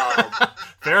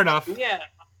 Fair enough. Yeah.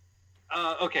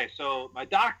 Okay, so my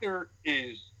doctor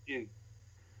is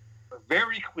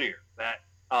very clear that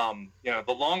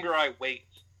the longer I wait,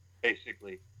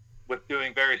 basically, with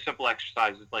doing very simple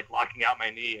exercises like locking out my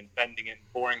knee and bending it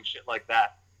and boring shit like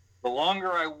that, the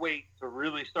longer I wait to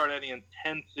really start any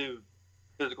intensive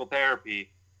physical therapy,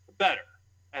 the better.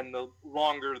 And the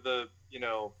longer the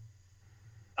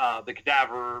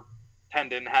cadaver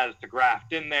tendon has to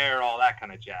graft in there, all that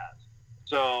kind of jazz.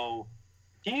 So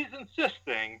he's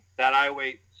insisting that I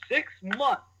wait 6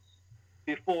 months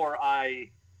before I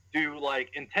do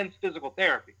intense physical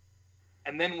therapy,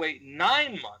 and then wait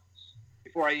 9 months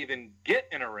before I even get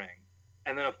in a ring,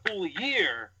 and then a full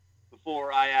year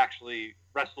before I actually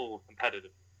wrestle competitively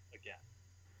again.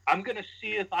 I'm going to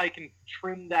see if I can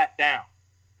trim that down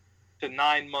to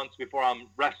 9 months before I'm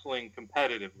wrestling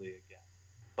competitively again.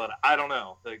 But I don't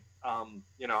know. I'm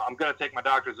going to take my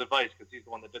doctor's advice, because he's the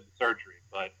one that did the surgery.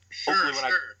 But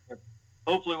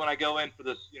hopefully when I go in for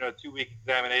this 2-week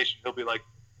examination, he'll be like,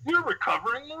 "You're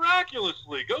recovering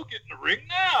miraculously. Go get in the ring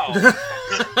now."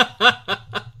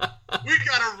 We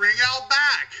got a ring out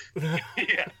back.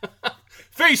 Yeah.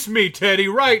 Face me, Teddy,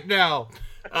 right now.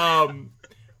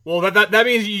 Well, that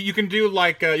means you can do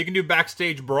you can do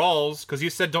backstage brawls, because you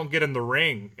said don't get in the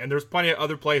ring, and there's plenty of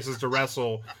other places to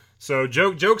wrestle. So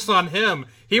joke's on him.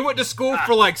 He went to school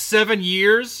for 7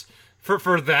 years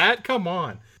for that. Come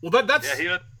on. Well, that's he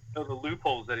doesn't know the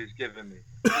loopholes that he's given me.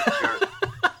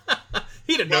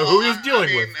 He didn't know who he was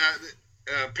dealing with.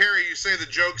 Perry, you say the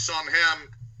joke's on him.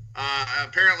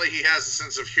 Apparently he has a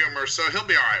sense of humor, so he'll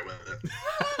be all right with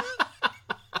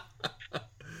it.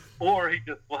 Or he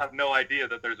just will have no idea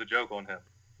that there's a joke on him.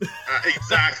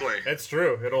 Exactly. That's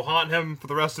true. It'll haunt him for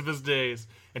the rest of his days,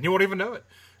 and he won't even know it.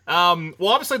 Well,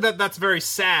 obviously that's very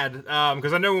sad,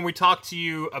 because I know when we talked to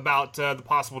you about the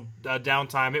possible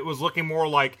downtime, it was looking more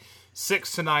like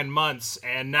 6 to 9 months,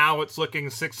 and now it's looking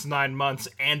 6 to 9 months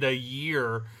and a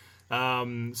year.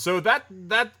 So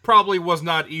that probably was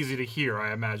not easy to hear,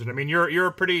 I imagine. I mean, you're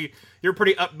a pretty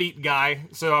upbeat guy,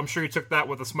 so I'm sure you took that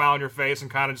with a smile on your face and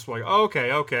kind of just like, oh,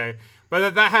 okay.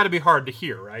 But that had to be hard to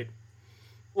hear, right?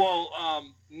 Well,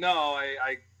 no,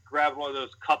 I grabbed one of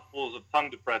those cupfuls of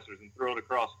tongue depressors and threw it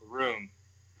across the room.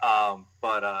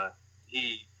 But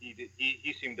he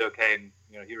seemed okay, and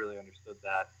he really understood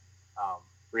that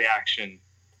reaction.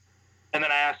 And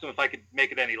then I asked him if I could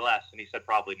make it any less, and he said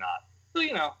probably not. So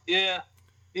take what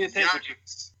you.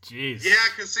 Jeez. Yeah,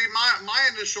 because see, my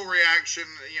initial reaction,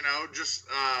 just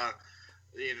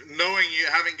knowing you,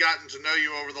 having gotten to know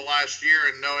you over the last year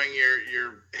and knowing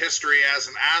your history as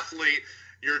an athlete,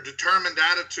 your determined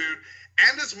attitude,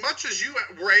 and as much as you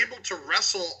were able to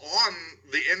wrestle on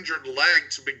the injured leg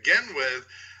to begin with,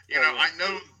 I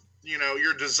know,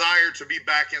 your desire to be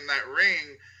back in that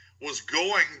ring was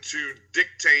going to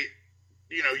dictate,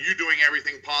 you doing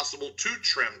everything possible to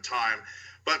trim time.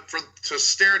 But to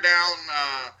stare down,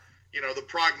 the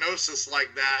prognosis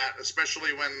like that,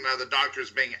 especially when the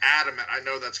doctor's being adamant, I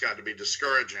know that's got to be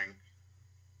discouraging.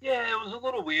 Yeah, it was a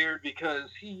little weird because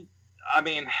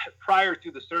prior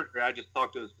to the surgery, I just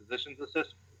talked to his physician's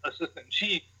assistant.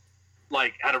 She,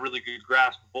 had a really good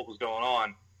grasp of what was going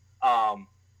on.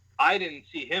 I didn't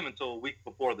see him until a week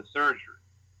before the surgery.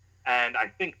 And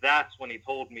I think that's when he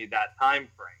told me that time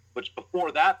frame. Which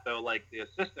before that, though, the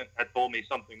assistant had told me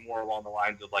something more along the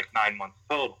lines of 9 months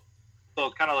total. So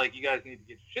it's kind of you guys need to get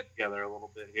your shit together a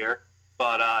little bit here.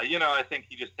 But, I think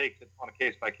he just takes it on a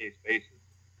case-by-case basis.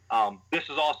 This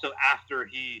is also after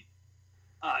he,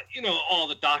 all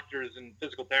the doctors and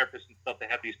physical therapists and stuff, they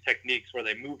have these techniques where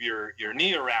they move your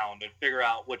knee around and figure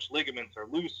out which ligaments are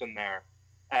loose in there.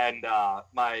 And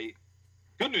my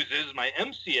good news is my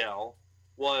MCL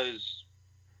was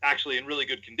actually in really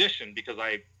good condition because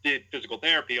I did physical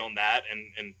therapy on that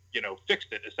and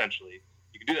fixed it essentially.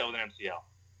 You can do that with an MCL.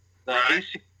 Right.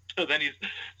 So then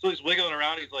he's wiggling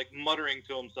around. He's muttering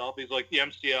to himself. He's like, the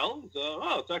MCL is,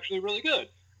 it's actually really good.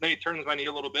 Then he turns my knee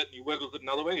a little bit and he wiggles it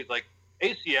another way. He's like,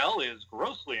 ACL is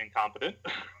grossly incompetent.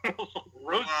 I was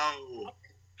like, Wow.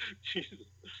 Jesus.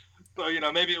 So,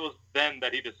 maybe it was then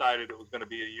that he decided it was going to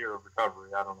be a year of recovery.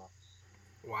 I don't know.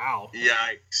 Wow.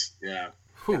 Yikes. Yeah.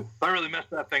 Whew. I really messed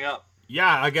that thing up.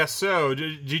 Yeah, I guess so.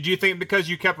 Did you think because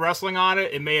you kept wrestling on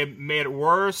it, it may have made it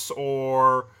worse,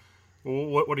 or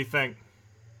what do you think?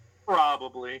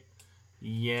 Probably.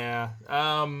 Yeah.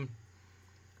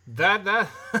 That I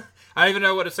don't even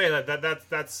know what to say.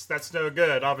 That's no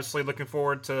good. Obviously,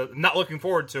 not looking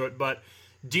forward to it, but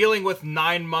dealing with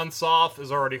 9 months off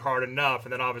is already hard enough,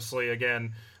 and then obviously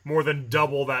again more than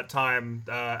double that time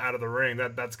out of the ring.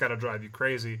 That's got to drive you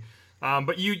crazy.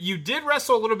 But you did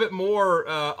wrestle a little bit more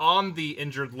on the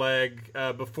injured leg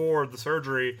before the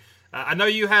surgery. I know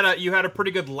you had a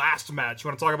pretty good last match. You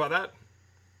want to talk about that?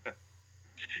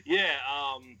 Yeah,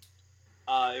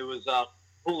 it was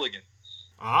Hooligans.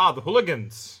 Ah, the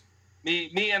Hooligans.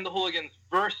 Me and the Hooligans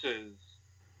versus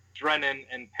Daryn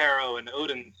and Perry and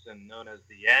Odinson, known as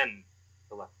the End.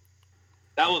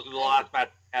 That was the last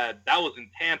match I had. That was in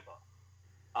Tampa,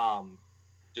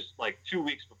 just 2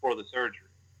 weeks before the surgery.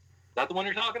 Is that the one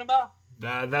you're talking about?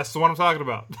 That's the one I'm talking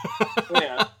about.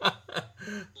 Yeah.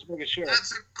 Just making sure.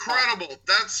 That's incredible.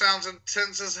 That sounds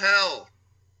intense as hell.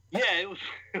 Yeah, it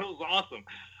was awesome.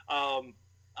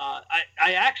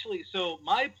 I actually, so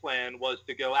my plan was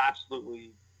to go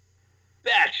absolutely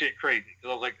batshit crazy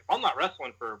because I was like, if I'm not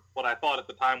wrestling for what I thought at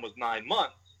the time was 9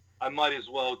 months, I might as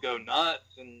well go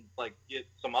nuts and get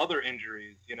some other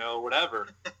injuries, whatever.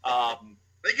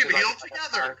 They can heal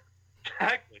together.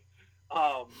 Exactly.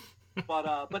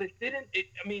 But it didn't.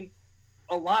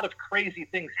 A lot of crazy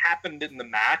things happened in the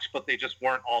match, but they just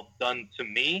weren't all done to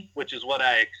me, which is what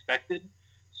I expected.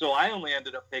 So I only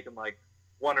ended up taking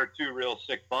 1 or 2 real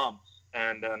sick bumps,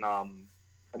 and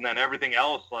then everything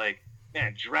else,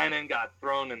 Drennan got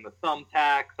thrown in the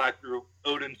thumbtacks. I threw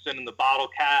Odinson in the bottle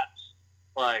caps.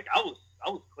 I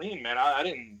was clean, man. I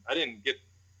didn't get.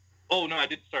 Oh no, I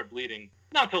did start bleeding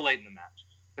not till late in the match.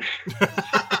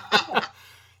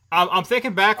 I'm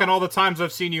thinking back on all the times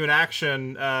I've seen you in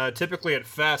action, typically at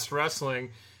Fest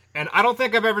Wrestling, and I don't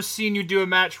think I've ever seen you do a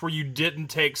match where you didn't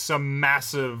take some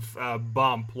massive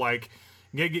bump, like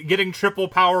getting triple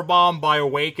powerbomb by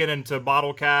Awaken into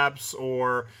bottle caps,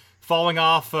 or falling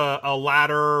off a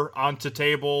ladder onto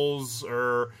tables,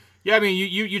 or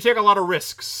you take a lot of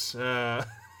risks. Yeah,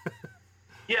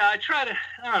 I try to.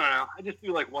 I don't know. I just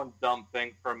do one dumb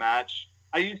thing per match.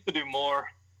 I used to do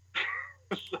more,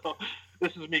 so.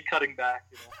 This is me cutting back.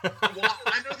 Well,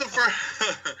 I know the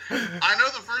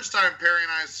first time Perry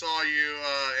and I saw you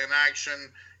in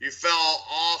action, you fell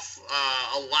off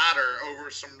a ladder over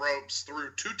some ropes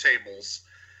through 2 tables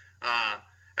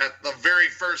at the very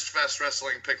first Fest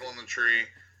Wrestling Pickle in the Tree,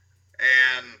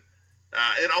 and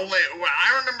I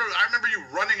remember you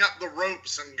running up the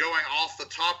ropes and going off the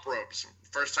top ropes.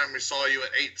 First time we saw you at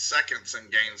 8 seconds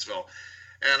in Gainesville,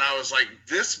 and I was like,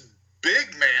 this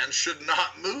big man should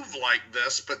not move like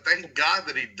this, but thank God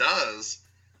that he does.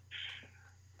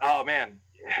 Oh man,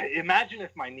 imagine if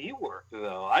my knee worked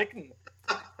though. I can.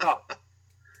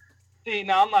 See,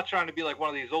 now I'm not trying to be like one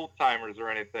of these old timers or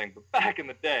anything, but back in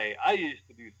the day, I used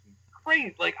to do some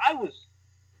crazy.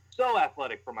 so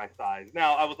athletic for my size.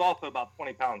 Now, I was also about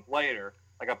 20 pounds lighter.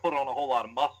 Like, I put on a whole lot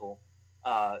of muscle.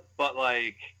 But,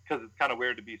 like, because it's kind of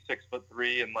weird to be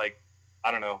 6'3" and, like,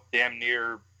 I don't know, damn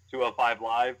near 205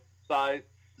 Live size.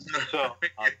 So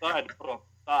I had to put on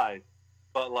some size.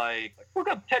 But, like, look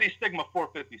up Teddy Stigma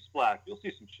 450 Splash. You'll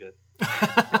see some shit.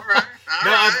 All right.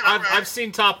 I've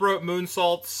seen top rope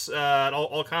moonsaults,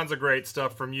 all kinds of great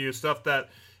stuff from you. Stuff that,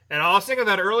 and I was thinking of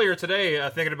that earlier today,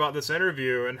 thinking about this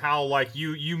interview and how, like,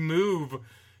 you move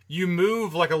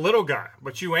like a little guy,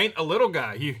 but you ain't a little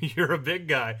guy. You're a big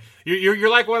guy. You're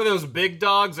like one of those big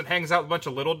dogs that hangs out with a bunch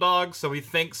of little dogs, so he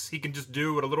thinks he can just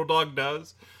do what a little dog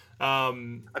does. I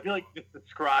feel like you just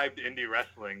described indie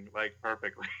wrestling, like,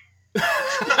 perfectly.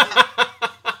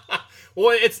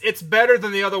 Well, it's better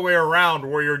than the other way around,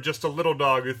 where you're just a little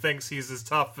dog who thinks he's as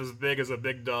tough, as big as a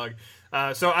big dog.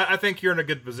 So I think you're in a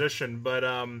good position. But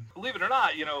believe it or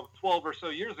not, 12 or so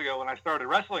years ago when I started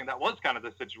wrestling, that was kind of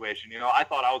the situation. I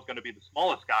thought I was going to be the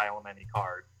smallest guy on any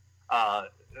card.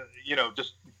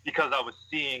 Just because I was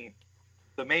seeing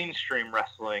the mainstream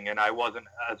wrestling and I wasn't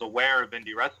as aware of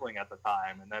indie wrestling at the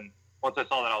time. And then once I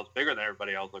saw that I was bigger than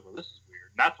everybody, I was like, well, this is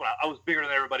weird. And that's when I was bigger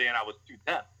than everybody, and I was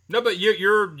 210. No, but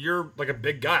you're like a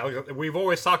big guy. Like, we've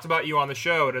always talked about you on the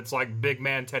show, and it's like big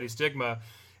man Teddy Stigma,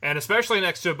 and especially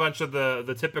next to a bunch of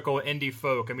the typical indie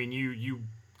folk. I mean, you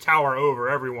tower over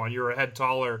everyone. You're a head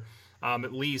taller,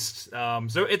 at least.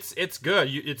 So it's good.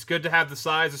 It's good to have the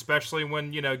size, especially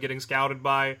when getting scouted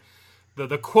by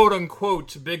the quote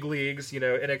unquote big leagues.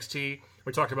 NXT.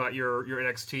 We talked about your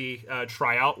NXT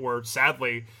tryout, where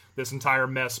sadly this entire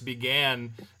mess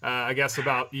began. I guess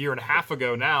about a year and a half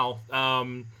ago now.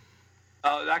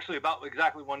 Actually, about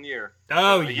exactly 1 year.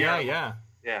 Oh, yeah.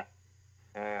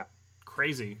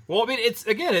 Crazy. Well, I mean, it's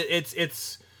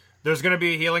there's going to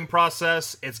be a healing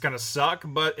process. It's going to suck,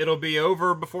 but it'll be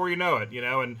over before you know it,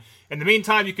 And in the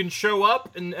meantime, you can show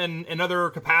up in other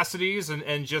capacities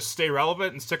and just stay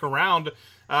relevant and stick around.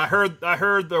 I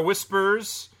heard the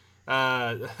whispers,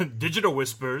 digital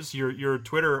whispers, your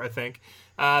Twitter, I think,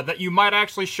 that you might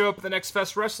actually show up at the next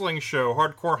Fest Wrestling show,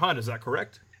 Hardcore Hunt. Is that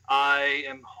correct? I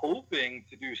am hoping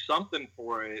to do something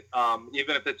for it,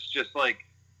 even if it's just, like,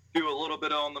 do a little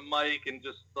bit on the mic and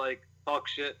just, like, talk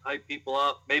shit, hype people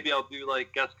up. Maybe I'll do,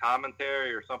 like, guest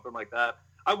commentary or something like that.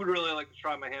 I would really like to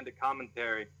try my hand at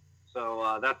commentary,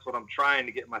 so that's what I'm trying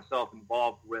to get myself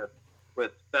involved with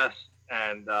Fest,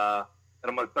 and I'm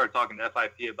going to start talking to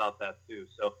FIP about that, too.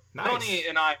 So nice. Tony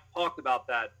and I talked about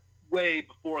that way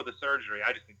before the surgery.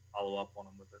 I just need to follow up on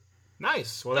him with it.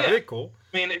 Nice. Well, that'd be cool.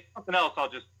 I mean, if nothing else, I'll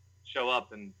just show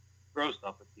up and throw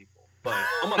stuff at people. But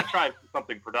I'm going to try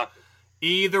something productive.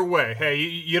 Either way, hey,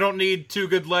 you don't need two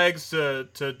good legs to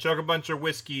chug a bunch of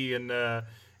whiskey and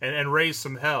raise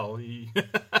some hell.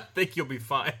 I think you'll be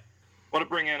fine. I want to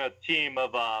bring in a team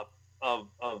of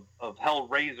hell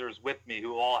raisers with me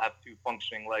who all have two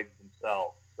functioning legs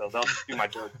themselves. So they'll do my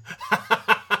job.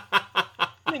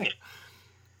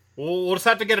 We'll just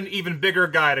have to get an even bigger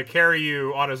guy to carry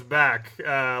you on his back,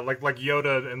 like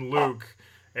Yoda and Luke,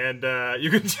 and you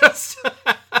can just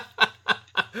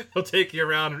he'll take you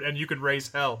around and you can raise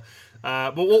hell.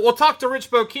 But we'll talk to Rich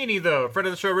Bocchini, though, a friend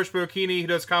of the show, Rich Bocchini, who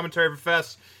does commentary for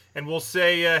Fest, and we'll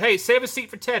say, hey, save a seat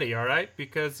for Teddy, all right?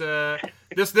 Because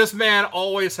this man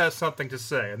always has something to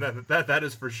say, and that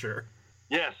is for sure.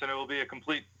 Yes, and it will be a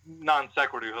complete non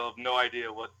sequitur. He'll have no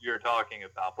idea what you're talking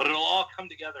about, but it'll all come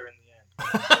together in the end.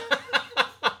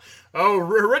 Oh,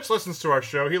 Rich listens to our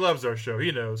show. He loves our show.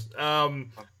 He knows.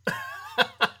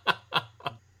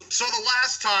 So the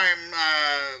last time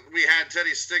we had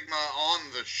Teddy Stigma on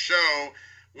the show,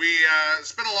 we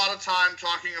spent a lot of time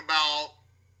talking about,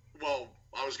 well,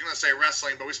 I was going to say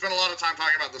wrestling, but we spent a lot of time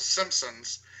talking about The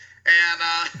Simpsons. And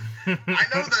I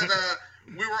know that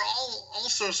we were all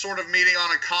also sort of meeting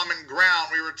on a common ground.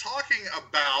 We were talking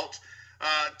about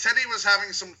Teddy was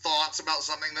having some thoughts about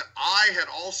something that I had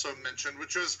also mentioned,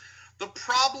 which was the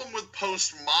problem with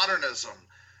postmodernism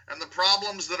and the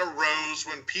problems that arose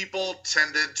when people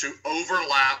tended to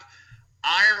overlap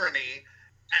irony,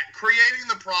 at creating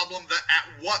the problem that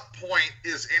at what point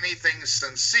is anything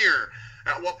sincere,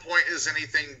 at what point is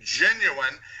anything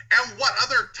genuine, and what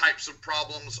other types of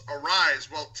problems arise.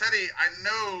 Well, Teddy, I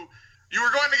know you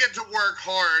were going to get to work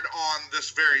hard on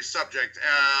this very subject.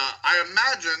 I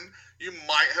imagine you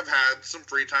might have had some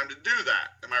free time to do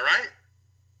that. Am I right?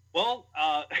 Well,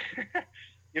 I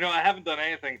haven't done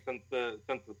anything since the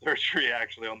surgery,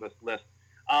 actually, on this list.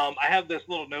 I have this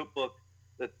little notebook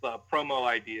that's promo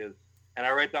ideas, and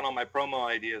I write down all my promo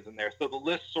ideas in there. So the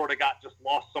list sort of got just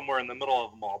lost somewhere in the middle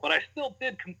of them all. But I still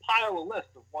did compile a list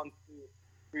of 1, 2,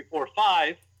 3, 4,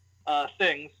 5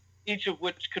 things each of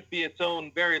which could be its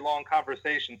own very long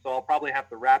conversation, so I'll probably have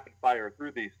to rapid fire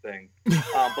through these things.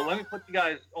 But let me put you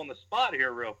guys on the spot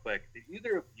here real quick. Did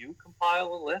either of you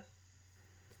compile a list?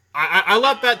 I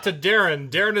left that to Daryn.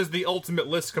 Daryn is the ultimate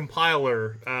list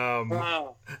compiler.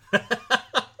 Daryn,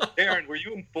 were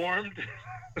you informed?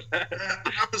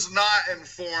 I was not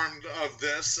informed of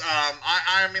this.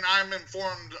 I mean, I'm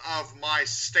informed of my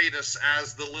status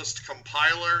as the list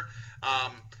compiler,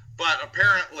 but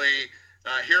apparently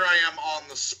here I am on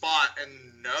the spot,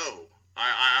 and no,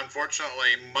 I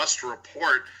unfortunately must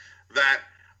report that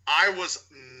I was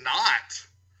not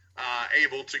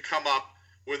able to come up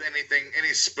with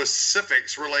any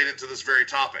specifics related to this very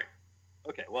topic.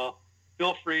 Okay, well,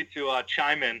 feel free to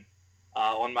chime in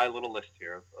on my little list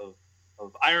here of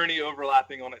irony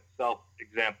overlapping on itself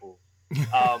examples.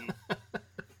 All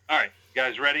right, you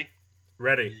guys ready?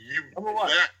 Ready. Number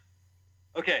one.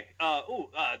 Okay.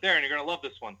 Daryn, you're gonna love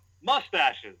this one.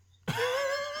 Mustaches. All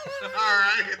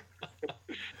right.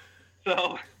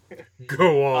 So.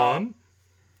 Go on.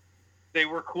 They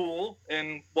were cool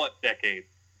in what decade?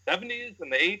 70s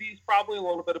and the 80s, probably a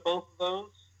little bit of both of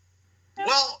those.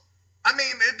 Well, I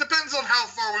mean, it depends on how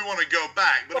far we want to go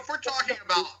back. But if we're talking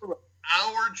about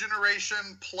our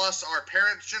generation plus our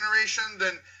parents' generation,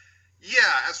 then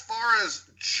yeah, as far as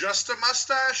just a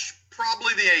mustache,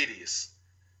 probably the 80s.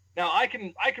 Now, I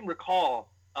can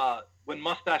recall when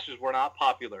mustaches were not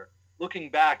popular, looking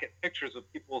back at pictures of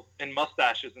people in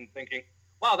mustaches and thinking,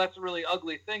 wow, that's a really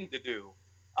ugly thing to do.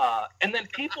 And then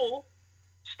people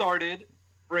started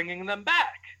bringing them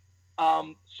back,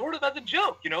 sort of as a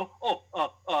joke, you know.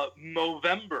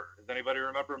 Movember. Does anybody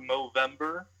remember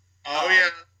Movember? Oh, yeah.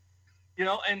 You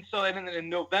know, and so in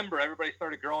November, everybody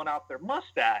started growing out their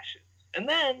mustaches. And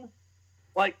then,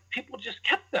 like, people just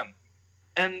kept them.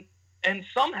 And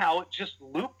somehow it just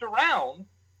looped around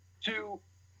to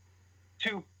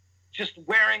just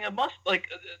wearing a mustache. Like,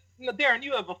 Daryn,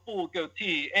 you have a full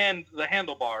goatee and the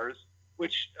handlebars,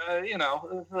 which, you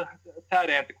know, is a tad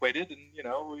antiquated, and, you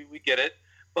know, we get it.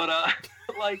 But,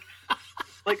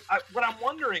 what I'm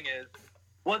wondering is,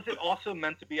 was it also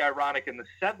meant to be ironic in the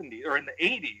 70s or in the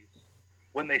 80s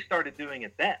when they started doing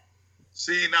it then?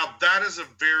 See, now that is a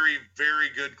very, very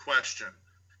good question.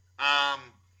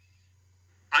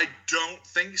 I don't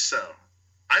think so.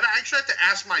 I'd actually have to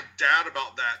ask my dad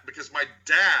about that, because my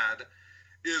dad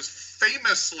is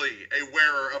famously a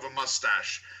wearer of a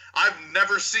mustache. I've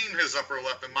never seen his upper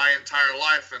lip in my entire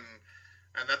life, and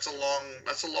that's a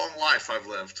long life I've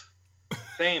lived.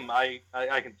 Same. I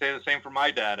can say the same for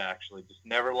my dad, actually. Just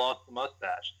never lost the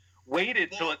mustache.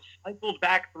 Waited till it cycled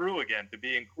back through again to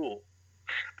being cool.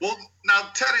 Well, now,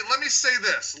 Teddy, let me say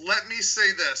this, and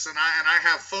I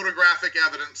have photographic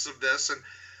evidence of this, and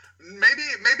maybe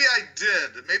I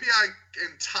did. Maybe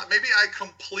I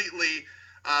completely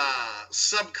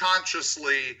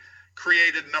subconsciously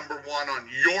created number one on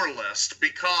your list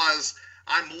because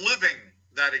I'm living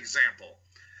that example.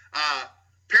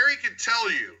 Perry could tell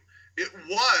you it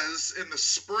was in the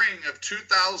spring of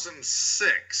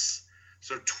 2006,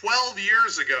 so 12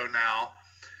 years ago now,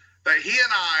 that he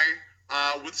and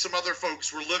I, with some other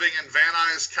folks, were living in Van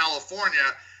Nuys,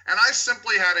 California, and I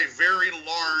simply had a very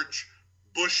large,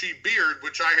 bushy beard,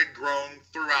 which I had grown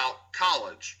throughout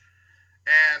college.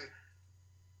 And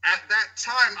at that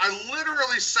time, I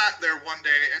literally sat there one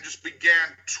day and just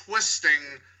began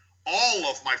twisting all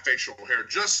of my facial hair,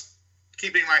 just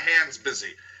keeping my hands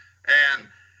busy. And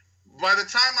by the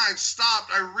time I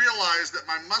stopped, I realized that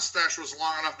my mustache was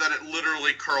long enough that it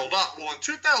literally curled up. Well, in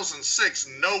 2006,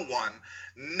 no one,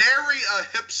 nary a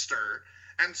hipster,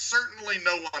 and certainly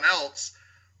no one else,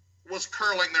 was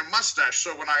curling their mustache.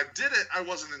 So when I did it, I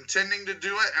wasn't intending to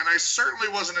do it, and I certainly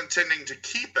wasn't intending to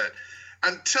keep it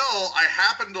until I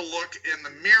happened to look in the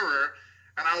mirror,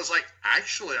 and I was like,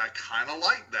 actually, I kind of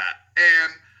like that.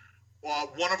 And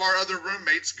one of our other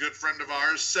roommates, good friend of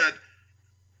ours, said,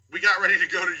 we got ready to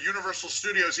go to Universal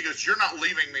Studios. He goes, you're not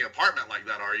leaving the apartment like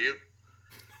that, are you?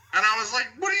 And I was like,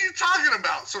 what are you talking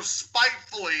about? So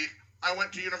spitefully, I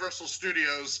went to Universal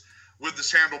Studios with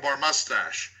this handlebar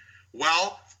mustache.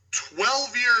 Well,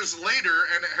 12 years later,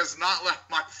 and it has not left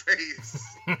my face.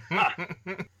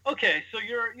 Okay, so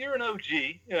you're an OG,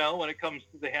 you know, when it comes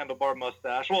to the handlebar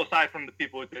mustache. Well, aside from the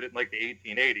people who did it in, like, the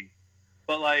 1880s.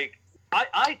 But, like,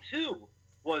 I too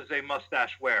was a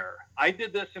mustache wearer. I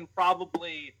did this in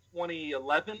probably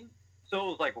 2011, so it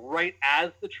was, like, right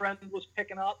as the trend was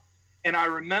picking up. And I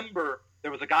remember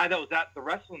there was a guy that was at the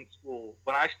wrestling school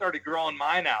when I started growing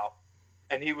mine out,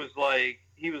 and he was like,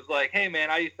 hey, man,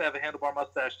 I used to have a handlebar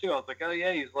mustache, too. I was like, oh,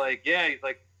 yeah. He's like,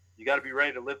 you got to be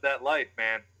ready to live that life,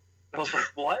 man. And I was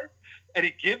like, what? And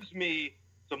he gives me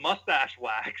some mustache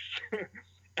wax,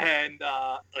 and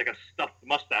like a stuffed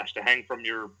mustache to hang from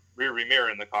your rearview mirror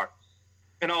in the car.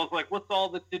 And I was like, what's all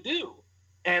that to do?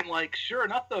 And like, sure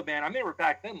enough though, man, I remember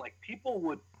back then, like, people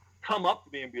would come up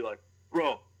to me and be like,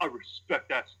 bro, I respect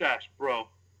that stash, bro.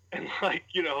 And like,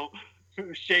 you know,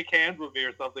 shake hands with me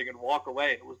or something and walk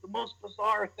away. It was the most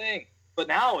bizarre thing. But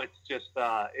now it's just,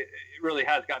 it really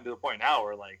has gotten to the point now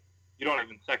where, like, you don't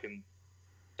even second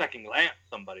glance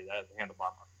somebody that has a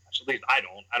handlebar mustache. At least I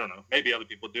don't. I don't know. Maybe other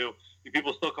people do. Do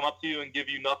people still come up to you and give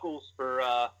you knuckles for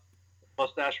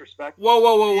mustache respect?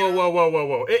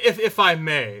 Whoa. If I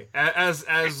may, as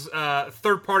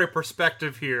third-party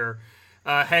perspective here,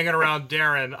 hanging around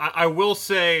Daryn, I will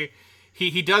say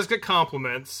he does get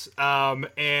compliments,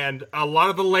 and a lot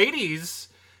of the ladies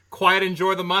quite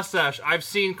enjoy the mustache. I've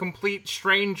seen complete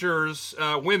strangers,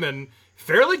 women,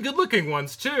 fairly good-looking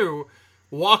ones too,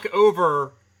 walk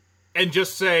over and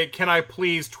just say, "Can I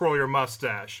please twirl your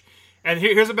mustache?" And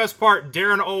here's the best part.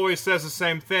 Daryn always says the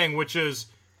same thing, which is,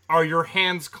 "Are your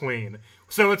hands clean?"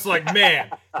 So it's like,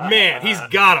 man, he's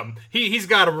got him. He's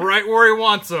got him right where he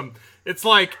wants him. It's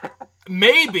like,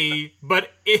 maybe,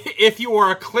 but if you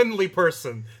are a cleanly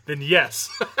person, then yes,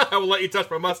 I will let you touch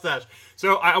my mustache.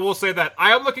 So I will say that.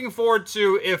 I am looking forward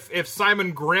to if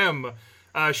Simon Grimm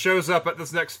shows up at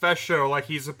this next Fest show like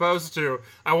he's supposed to.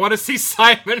 I want to see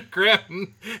Simon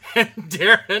Grimm and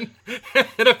Daryn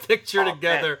in a picture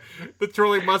together, the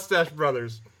Twirly Mustache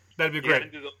Brothers. That'd be great.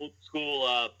 Yeah, do the old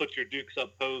school put your dukes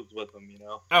up pose with them, you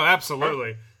know? Oh,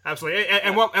 absolutely. Absolutely.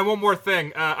 And one more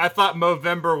thing. I thought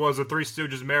Movember was a Three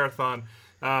Stooges marathon,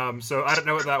 so I don't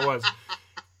know what that was.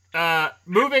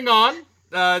 Moving on.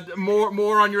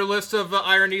 More on your list of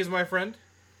ironies, my friend?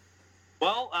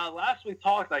 Well, last we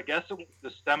talked, I guess it was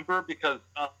December, because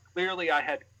clearly I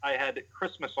had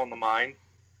Christmas on the mind.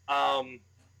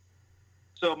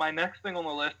 So my next thing on the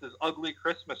list is ugly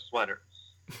Christmas sweaters.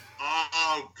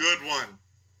 Oh, good one.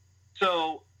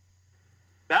 So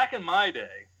back in my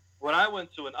day, when I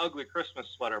went to an ugly Christmas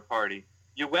sweater party,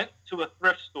 you went to a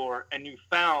thrift store and you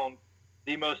found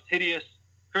the most hideous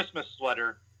Christmas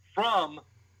sweater from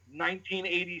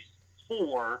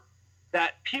 1984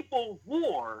 that people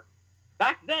wore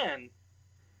back then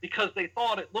because they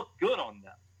thought it looked good on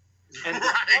them. And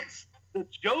right. the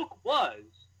joke was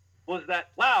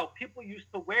that, wow, people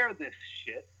used to wear this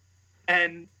shit,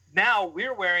 and now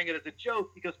we're wearing it as a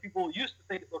joke because people used to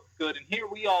think it looked good, and here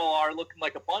we all are looking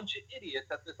like a bunch of idiots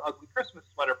at this ugly Christmas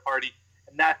sweater party,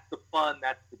 and that's the fun,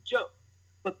 that's the joke.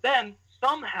 But then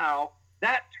somehow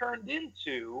that turned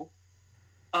into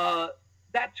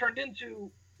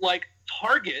like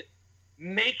Target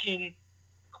making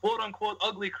quote-unquote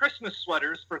ugly Christmas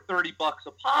sweaters for $30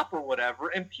 a pop or whatever,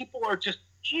 and people are just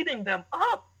eating them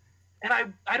up. And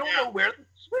I don't know where the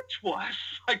switch was.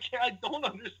 I don't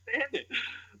understand it.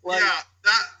 Like, yeah,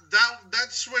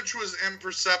 that switch was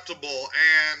imperceptible,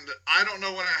 and I don't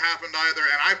know when it happened either,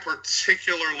 and I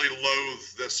particularly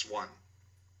loathe this one.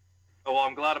 Oh, well,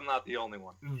 I'm glad I'm not the only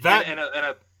one. And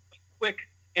a quick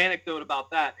anecdote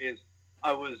about that is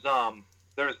I was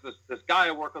there's this guy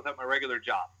I work with at my regular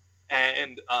job,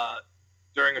 and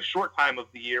during a short time of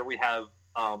the year we have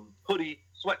hoodie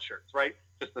sweatshirts, right?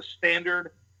 Just a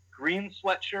standard green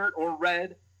sweatshirt or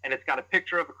red, and it's got a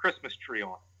picture of a Christmas tree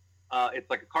on it. It's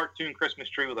like a cartoon Christmas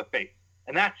tree with a face,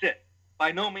 and that's it.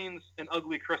 By no means an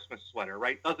ugly Christmas sweater,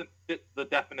 right? Doesn't fit the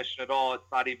definition at all. It's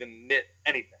not even knit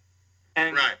anything.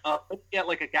 And at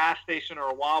like a gas station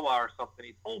or a Wawa or something,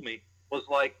 he told me, was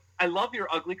like, "I love your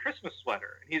ugly Christmas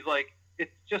sweater." And he's like,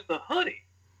 "It's just a hoodie."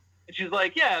 And she's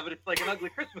like, "Yeah, but it's like an ugly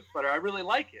Christmas sweater. I really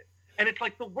like it." And it's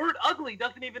like the word ugly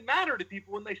doesn't even matter to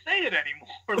people when they say it anymore.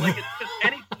 Like, it's just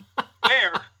anything you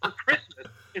wear for Christmas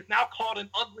is now called an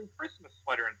ugly Christmas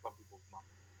sweater in some people's minds.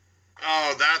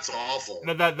 Oh, that's awful.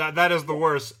 No, that is the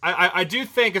worst. I do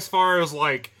think, as far as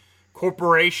like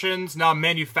corporations now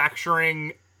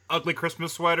manufacturing ugly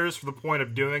Christmas sweaters for the point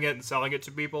of doing it and selling it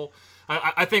to people,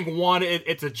 I think one,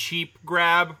 it's a cheap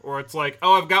grab, or it's like,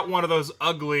 oh, I've got one of those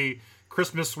ugly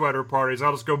Christmas sweater parties,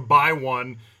 I'll just go buy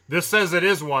one. This says it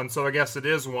is one, so I guess it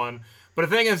is one. But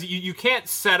the thing is, you can't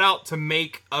set out to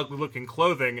make ugly-looking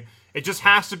clothing. It just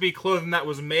has to be clothing that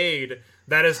was made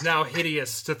that is now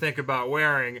hideous to think about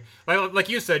wearing. Like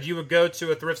you said, you would go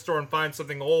to a thrift store and find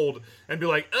something old and be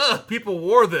like, ugh, people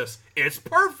wore this. It's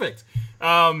perfect.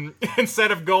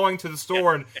 Instead of going to the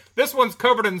store and, this one's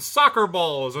covered in soccer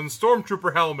balls and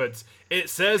stormtrooper helmets. It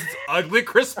says it's ugly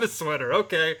Christmas sweater.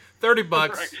 Okay, $30.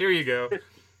 Right. Here you go.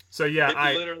 So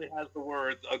yeah, it literally has the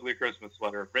words "ugly Christmas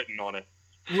sweater" written on it.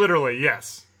 Literally,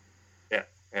 yes. Yeah.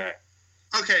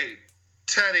 Okay,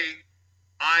 Teddy,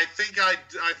 I think I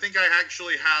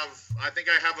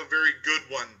have a very good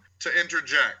one to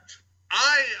interject.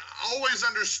 I always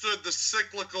understood the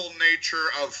cyclical nature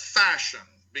of fashion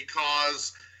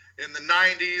because in the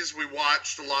 90s we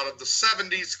watched a lot of the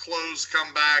 70s clothes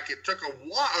come back. It took a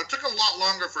lot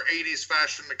longer for 80s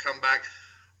fashion to come back.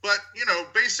 But,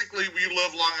 basically we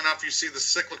live long enough, you see the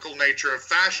cyclical nature of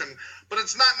fashion, but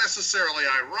it's not necessarily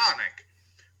ironic.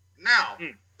 Now,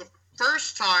 the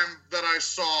first time that I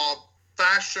saw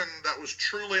fashion that was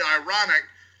truly ironic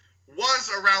was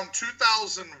around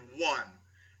 2001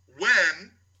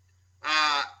 when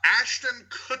Ashton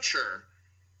Kutcher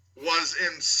was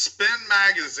in Spin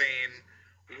magazine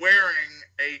wearing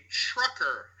a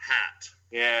trucker hat.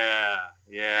 Yeah.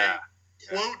 A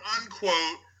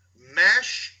quote-unquote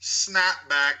mesh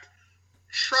snapback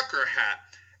trucker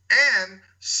hat. And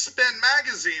Spin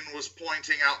magazine was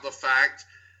pointing out the fact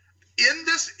in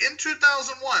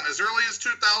 2001, as early as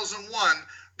 2001,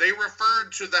 they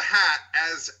referred to the hat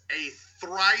as a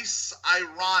thrice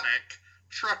ironic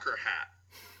trucker hat.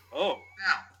 Oh.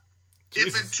 Now,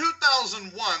 Jesus. if in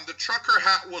 2001 the trucker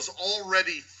hat was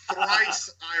already thrice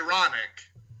ironic,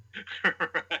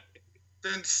 Right.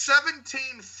 then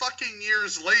 17 fucking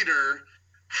years later,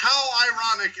 how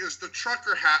ironic is the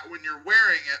trucker hat when you're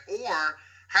wearing it, or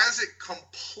has it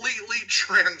completely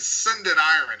transcended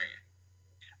irony?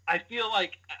 I feel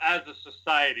like as a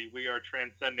society we are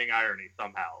transcending irony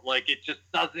somehow. Like it just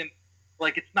doesn't,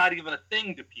 like it's not even a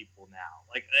thing to people now.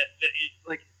 Like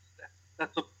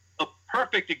that's a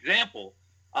perfect example.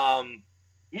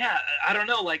 Yeah, I don't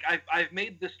know. Like I've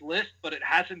made this list, but it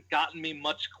hasn't gotten me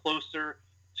much closer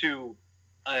to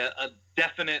a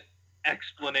definite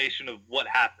explanation of what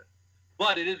happened.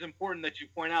 But it is important that you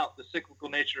point out the cyclical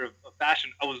nature of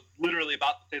fashion. I was literally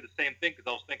about to say the same thing because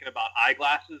I was thinking about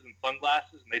eyeglasses and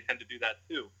sunglasses, and they tend to do that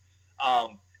too.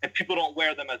 And people don't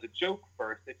wear them as a joke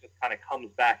first. It just kind of comes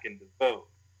back into vogue.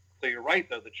 So you're right,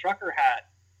 though. The trucker hat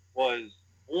was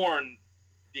worn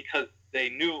because they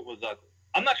knew it was ugly.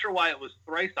 I'm not sure why it was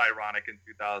thrice ironic in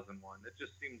 2001. It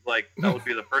just seems like that would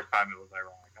be the first time it was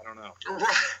ironic. I don't know.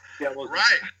 Right. Yeah, it wasn't.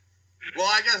 Right. Well,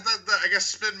 I guess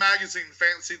Spin magazine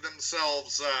fancied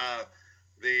themselves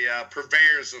the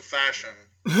purveyors of fashion.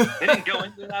 They didn't go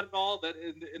into that at all.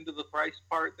 Into the price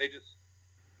part. They didn't.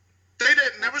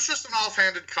 It was just an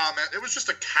offhanded comment. It was just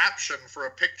a caption for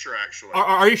a picture, actually.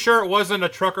 Are you sure it wasn't a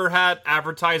trucker hat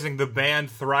advertising the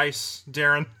band Thrice,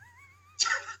 Daryn?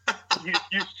 You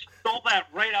stole that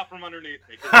right out from underneath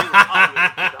me. 'Cause they were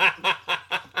popular.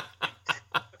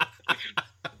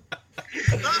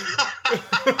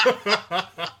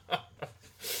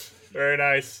 Very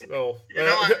nice. Oh,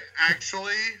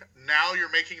 Actually, now you're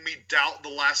making me doubt the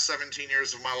last 17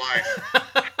 years of my life.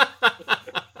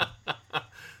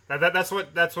 That's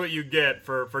what you get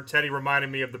for Teddy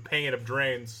reminding me of the pain of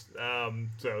drains.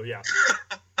 So yeah.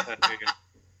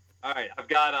 All right, I've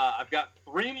got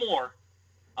three more.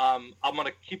 I'm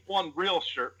gonna keep one real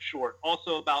short.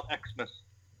 Also about Xmas.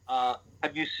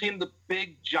 Have you seen the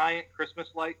big giant Christmas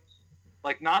lights?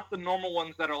 Like not the normal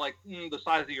ones that are like the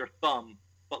size of your thumb,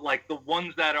 but like the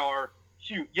ones that are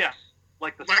huge. Yes,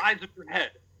 like the size of your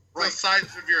head. Right. The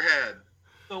size of your head.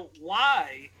 So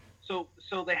why? So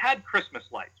they had Christmas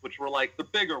lights, which were like the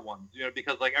bigger ones,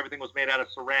 because like everything was made out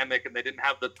of ceramic and they didn't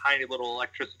have the tiny little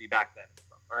electricity back then.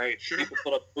 All right, sure. People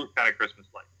put up those kind of Christmas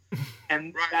lights,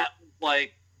 and right. that was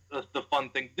like the fun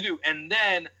thing to do. And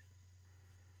then,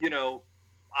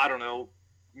 I don't know,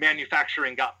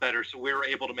 manufacturing got better, so we were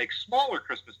able to make smaller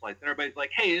Christmas lights. And everybody's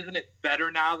like, hey, isn't it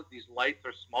better now that these lights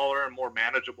are smaller and more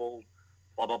manageable,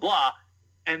 blah, blah, blah.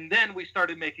 And then we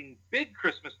started making big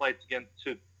Christmas lights again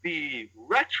to be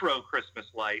retro Christmas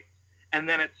lights. And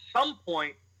then at some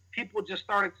point, people just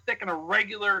started sticking a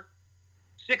regular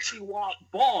 60-watt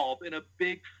bulb in a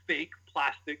big fake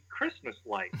plastic Christmas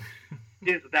light.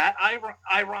 Is that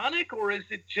ironic, or is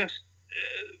it just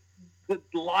the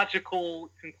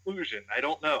logical conclusion? I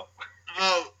don't know.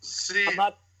 Oh, see,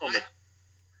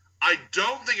 I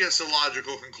don't think it's a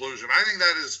logical conclusion. I think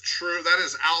that is true. That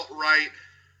is outright,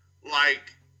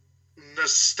 like,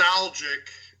 nostalgic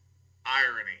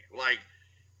irony. Like,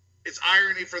 it's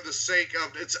irony for the sake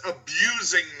of, it's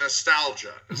abusing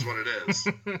nostalgia is what it is.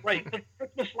 Right. The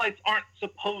Christmas lights aren't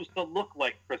supposed to look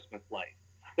like Christmas lights.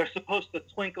 They're supposed to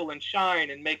twinkle and shine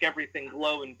and make everything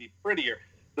glow and be prettier.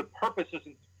 The purpose isn't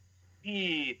to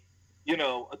be,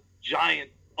 a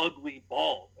giant, ugly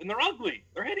bulb. And they're ugly.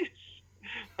 They're hideous.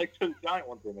 Like those giant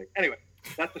ones they make. Anyway,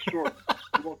 that's a short.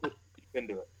 We won't just deep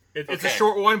into it. It's a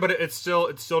short one, but it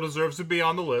still deserves to be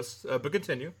on the list. But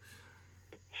continue.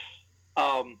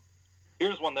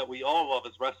 Here's one that we all love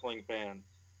as wrestling fans.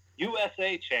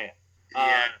 USA Champ.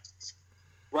 Yes.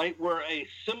 right, were a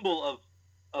symbol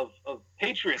of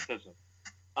patriotism,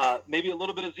 maybe a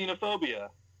little bit of xenophobia,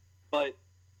 but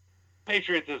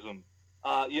patriotism.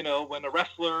 When a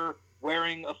wrestler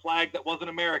wearing a flag that wasn't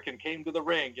American came to the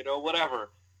ring, whatever.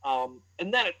 And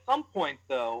then at some point,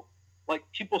 though, like,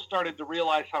 people started to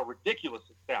realize how ridiculous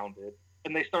it sounded,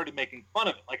 and they started making fun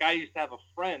of it. Like, I used to have a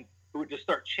friend who would just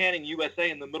start chanting USA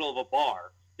in the middle of a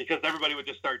bar because everybody would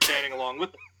just start chanting along with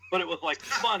it. But it was, like,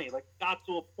 funny. Like, it got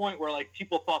to a point where, like,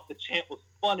 people thought the chant was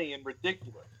funny and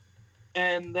ridiculous.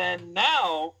 And then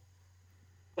now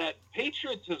that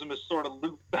patriotism is sort of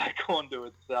looped back onto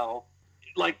itself,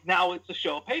 like, now it's a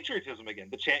show of patriotism again,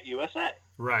 the chant USA.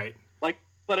 Right. Like,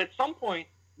 but at some point,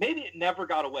 maybe it never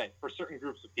got away for certain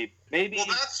groups of people. Maybe. Well,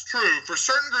 that's true. For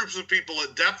certain groups of people,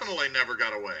 it definitely never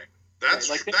got away. That's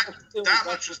right, like, that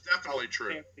much is definitely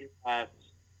true.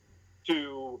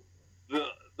 To the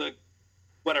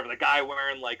whatever, the guy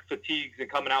wearing, like, fatigues and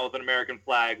coming out with an American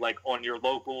flag, like, on your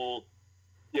local,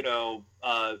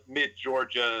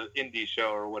 mid-Georgia indie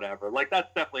show or whatever. Like,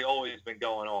 that's definitely always been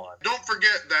going on. Don't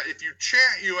forget that if you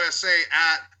chant USA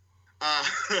at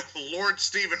Lord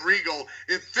Steven Regal,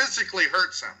 it physically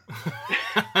hurts him.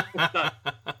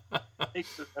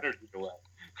 Takes his energy away.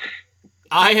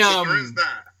 So there is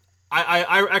that.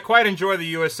 I quite enjoy the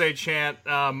USA chant.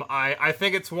 I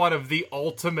think it's one of the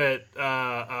ultimate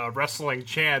wrestling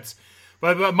chants.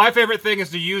 But my favorite thing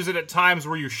is to use it at times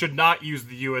where you should not use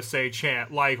the USA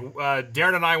chant. Like,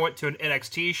 Daryn and I went to an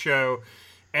NXT show,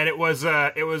 and it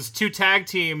was two tag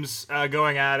teams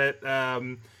going at it.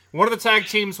 One of the tag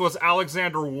teams was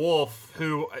Alexander Wolf,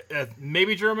 who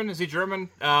maybe German. Is he German?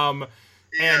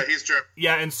 Yeah, he's German.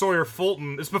 Yeah, and Sawyer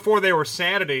Fulton. It's before they were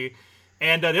Sanity.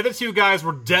 And the other two guys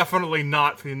were definitely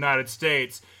not from the United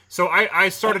States. So I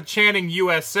started chanting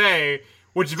USA,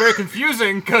 which is very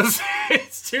confusing because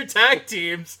it's two tag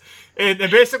teams. And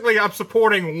basically I'm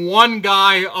supporting one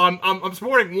guy I'm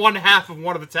supporting one half of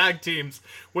one of the tag teams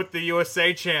with the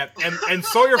USA chant. And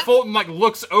Sawyer Fulton, like,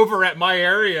 looks over at my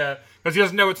area because he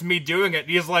doesn't know it's me doing it.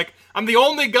 He's like, I'm the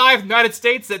only guy from the United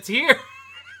States that's here.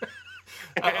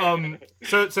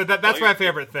 So that's my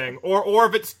favorite thing. Or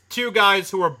if it's two guys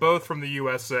who are both from the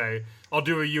USA, I'll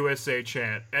do a USA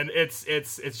chant, and it's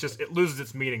just, it loses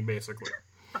its meaning basically.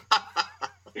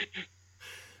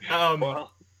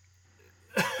 Well,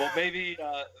 maybe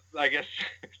I guess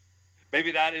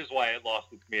maybe that is why it lost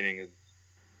its meaning. Is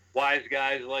wise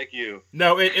guys like you.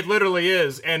 No, it literally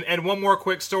is. And one more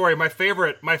quick story. My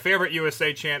favorite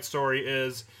USA chant story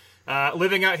is.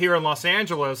 Living out here in Los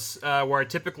Angeles, where I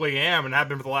typically am and have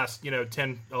been for the last,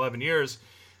 10, 11 years,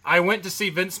 I went to see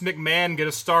Vince McMahon get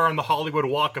a star on the Hollywood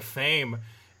Walk of Fame.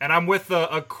 And I'm with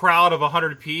a crowd of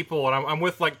 100 people, and I'm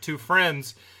with, like, two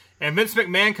friends. And Vince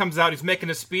McMahon comes out, he's making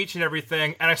a speech and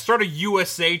everything, and I start a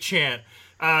USA chant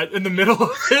in the middle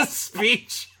of his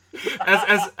speech.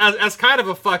 As kind of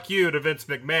a fuck you to Vince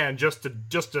McMahon, just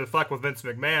to fuck with Vince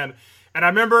McMahon. And I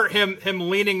remember him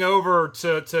leaning over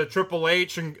to Triple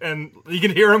H, and you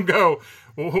can hear him go,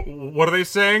 "What are they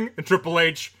saying?" And Triple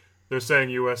H, "They're saying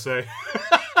USA."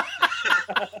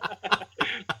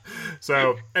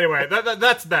 So anyway,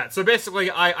 that's that. So basically,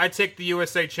 I take the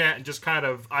USA chant and just kind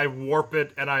of I warp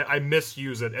it and I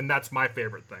misuse it, and that's my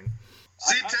favorite thing.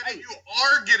 See, Teddy, you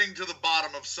are getting to the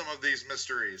bottom of some of these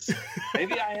mysteries.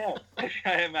 Maybe I am. Maybe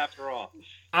I am after all.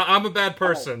 I'm a bad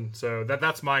person, so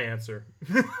that's my answer.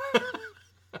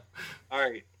 All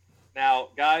right, now,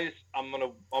 guys,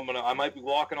 I might be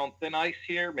walking on thin ice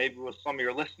here, maybe with some of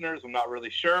your listeners. I'm not really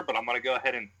sure, but I'm gonna go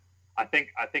ahead and I think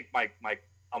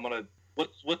I'm gonna.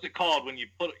 What's it called when you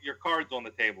put your cards on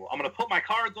the table? I'm gonna put my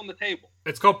cards on the table.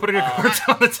 It's called putting your cards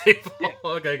on the table. Yeah.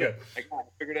 Okay, good. I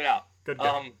figured it out. Good.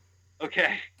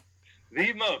 Okay,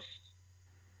 the most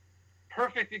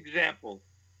perfect example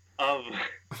of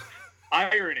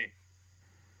irony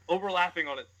overlapping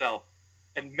on itself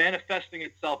and manifesting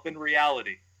itself in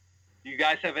reality. Do you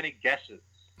guys have any guesses?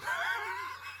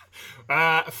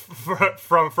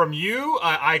 From you,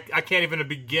 I can't even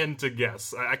begin to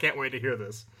guess. I can't wait to hear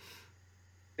this.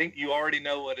 I think you already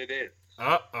know what it is.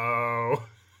 Uh-oh.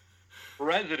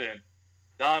 President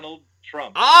Donald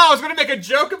Trump. Oh, I was going to make a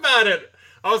joke about it.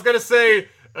 I was going to say,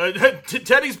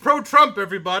 Teddy's pro-Trump,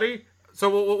 everybody.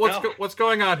 So what's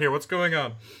going on here? What's going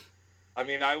on? I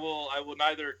mean, I will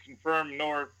neither confirm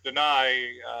nor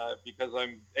deny because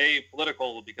I'm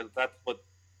apolitical, because that's what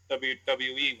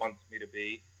WWE wants me to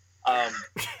be.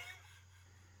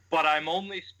 But I'm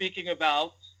only speaking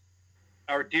about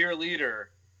our dear leader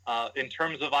in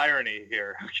terms of irony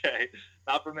here, okay?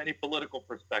 Not from any political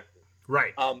perspective.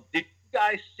 Right. Did you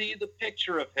guys see the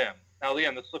picture of him? Now,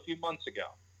 again, this was a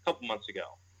couple months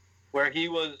ago, where he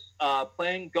was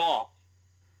playing golf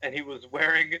and he was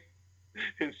wearing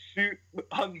his suit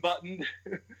unbuttoned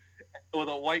with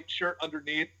a white shirt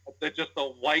underneath, just a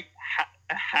white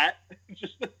hat,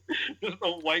 just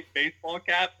a white baseball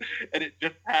cap, and it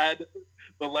just had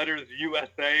the letters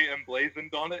USA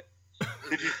emblazoned on it.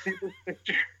 Did you see this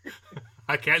picture?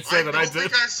 I can't say that I did. I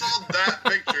think I saw that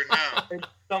picture now. And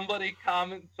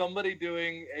somebody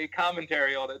doing a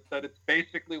commentary on it said it's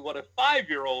basically what a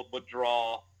 5-year-old would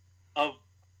draw of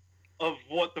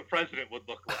what the president would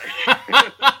look like.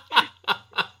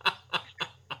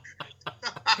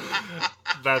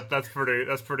 That's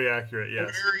pretty accurate.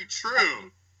 Yes. Very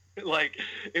true. Like,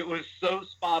 it was so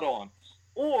spot on.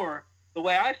 Or the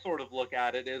way I sort of look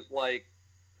at it is like,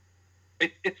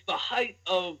 it's the height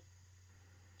of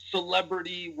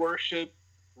celebrity worship,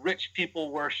 rich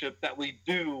people worship that we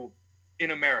do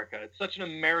in America. It's such an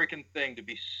American thing to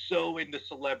be so into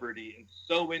celebrity and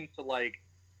so into like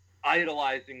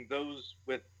idolizing those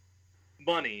with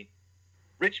money.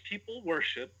 Rich people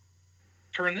worship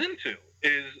turns into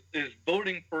is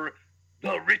voting for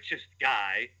the richest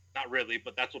guy, not really,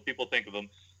 but that's what people think of him,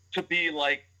 to be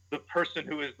like the person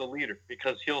who is the leader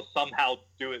because he'll somehow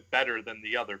do it better than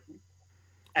the other people.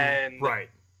 And right.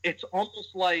 It's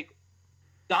almost like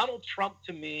Donald Trump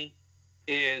to me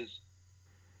is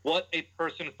what a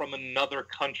person from another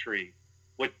country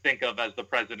would think of as the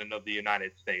president of the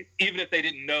United States, even if they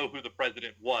didn't know who the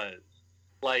president was.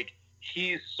 Like,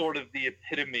 he's sort of the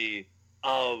epitome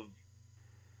of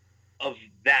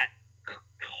that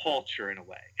culture in a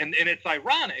way. And it's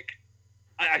ironic.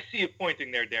 I see you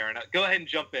pointing there, Daryn. Go ahead and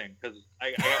jump in, because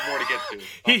I got more to get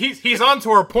to. He's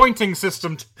onto our pointing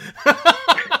system.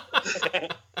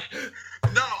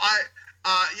 No,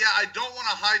 I don't want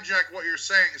to hijack what you're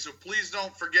saying, so please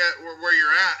don't forget where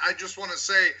you're at. I just want to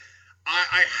say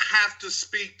I have to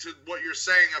speak to what you're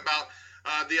saying about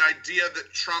the idea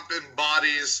that Trump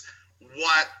embodies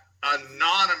what a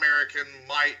non-American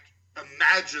might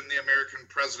imagine the American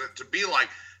president to be like.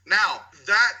 Now,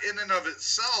 that in and of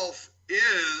itself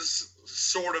is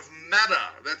sort of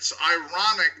meta. That's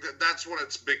ironic that that's what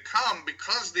it's become,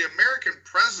 because the American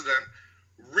president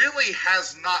really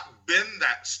has not been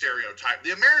that stereotype.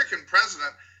 The American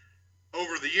president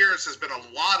over the years has been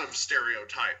a lot of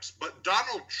stereotypes, but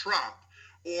Donald Trump,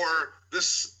 or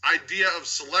this idea of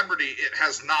celebrity, it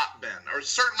has not been, or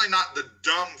certainly not the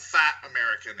dumb, fat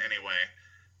American anyway,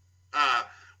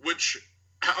 which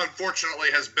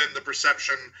unfortunately has been the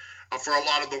perception for a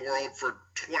lot of the world for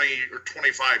 20 or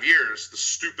 25 years, the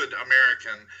stupid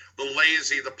American, the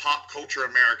lazy, the pop culture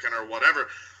American, or whatever.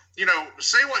 You know,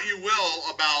 say what you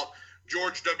will about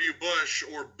George W. Bush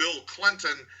or Bill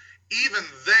Clinton, even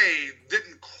they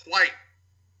didn't quite,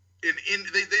 they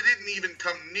didn't even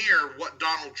come near what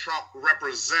Donald Trump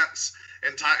represents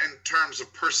in terms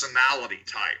of personality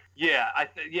type.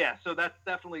 Yeah, so that's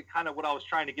definitely kind of what I was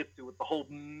trying to get to with the whole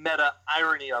meta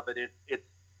irony of it. It's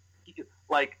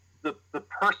like the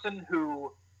person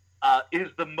who is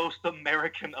the most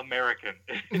American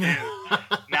is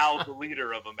now the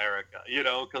leader of America, you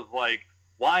know, because, like,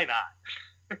 why not?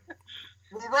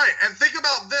 Well, right, and think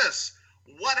about this.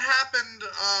 What happened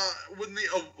when the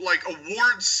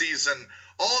awards season,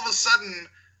 all of a sudden,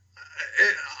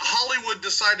 Hollywood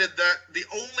decided that the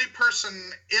only person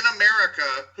in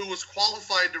America who was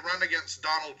qualified to run against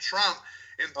Donald Trump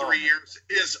in 3 years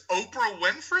is Oprah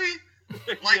Winfrey?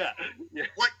 Like, yeah.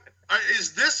 Like,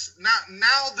 is this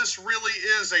now this really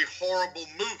is a horrible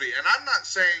movie? And I'm not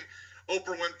saying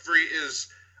Oprah Winfrey is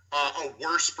a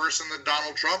worse person than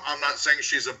Donald Trump. I'm not saying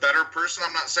she's a better person.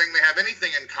 I'm not saying they have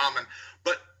anything in common.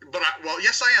 But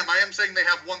yes, I am. I am saying they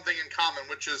have one thing in common,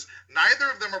 which is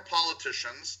neither of them are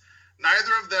politicians.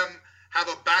 Neither of them have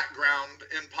a background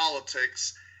in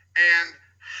politics. And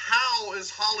how is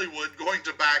Hollywood going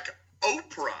to back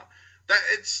Oprah? That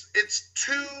it's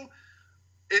two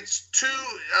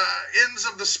ends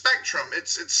of the spectrum.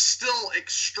 It's still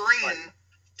extreme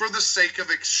for the sake of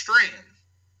extreme.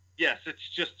 Yes, it's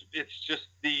just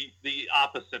the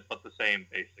opposite but the same,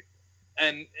 basically.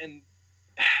 And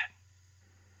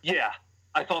yeah,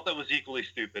 I thought that was equally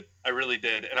stupid. I really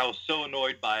did, and I was so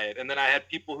annoyed by it. And then I had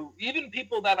people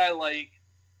that I like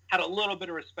had a little bit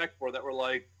of respect for that were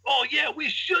like, "Oh yeah, we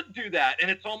should do that."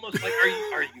 And it's almost like,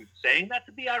 are you saying that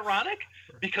to be ironic?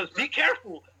 Because be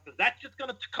careful, because that's just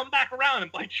gonna come back around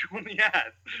and bite you in the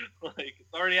ass. Like,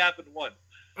 it's already happened once.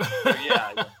 So,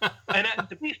 yeah. And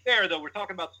to be fair, though, we're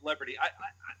talking about celebrity.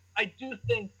 I do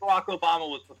think Barack Obama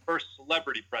was the first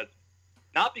celebrity president,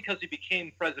 not because he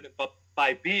became president, but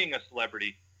by being a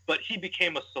celebrity. But he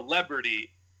became a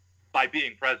celebrity by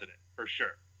being president, for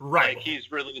sure. Right. Like,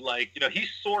 he's really like,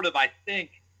 he's sort of, I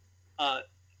think,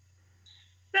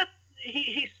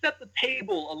 he set the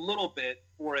table a little bit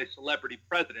for a celebrity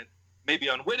president, maybe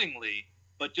unwittingly,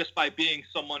 but just by being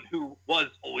someone who was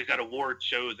always at award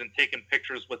shows and taking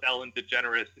pictures with Ellen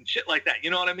DeGeneres and shit like that.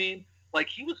 You know what I mean? Like,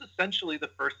 he was essentially the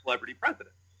first celebrity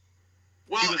president.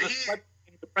 Well, he was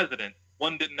the president.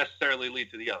 One didn't necessarily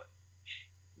lead to the other.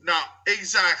 No,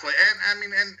 exactly. And I mean,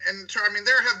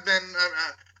 there have been.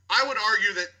 I would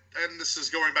argue that, and this is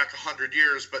going back 100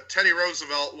 years, but Teddy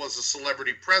Roosevelt was a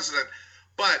celebrity president.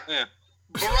 But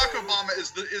Barack Obama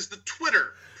is the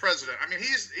Twitter president. I mean,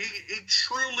 he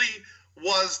truly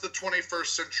was the 21st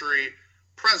century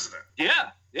president.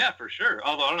 Yeah, for sure.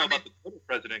 Although I don't know about the Twitter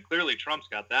president. Clearly, Trump's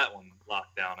got that one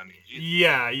locked down. I mean,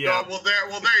 yeah. No, well,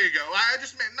 there you go. I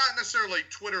just meant not necessarily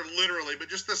Twitter literally, but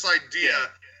just this idea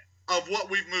of what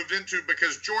we've moved into,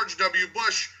 because George W.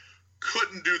 Bush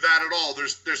couldn't do that at all.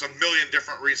 There's a million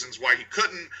different reasons why he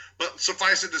couldn't, but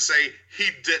suffice it to say, he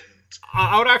didn't.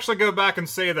 I would actually go back and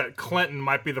say that Clinton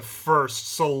might be the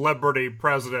first celebrity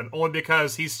president, only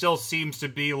because he still seems to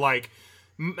be like,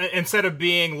 instead of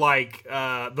being like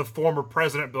the former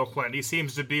president Bill Clinton, he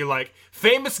seems to be like,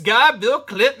 famous guy Bill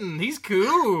Clinton. He's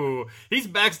cool. He's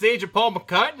backstage at Paul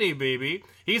McCartney, baby.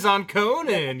 He's on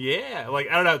Conan, yeah. Like,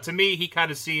 I don't know. To me, he kind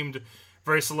of seemed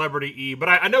very celebrity-y. But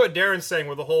I know what Darren's saying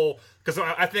with the whole, because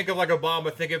I think of like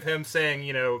Obama, think of him saying,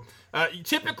 you know,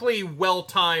 typically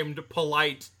well-timed,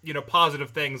 polite, you know, positive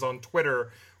things on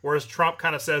Twitter, whereas Trump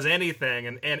kind of says anything,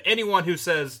 and anyone who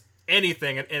says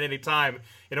anything at any time,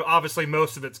 you know, obviously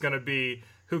most of it's going to be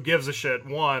who gives a shit,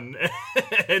 one,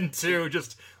 and two,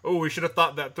 just, oh, we should have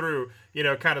thought that through, you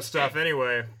know, kind of stuff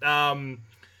anyway.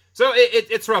 So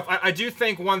it's rough. I do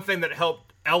think one thing that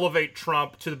helped elevate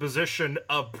Trump to the position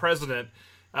of president,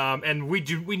 and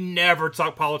we never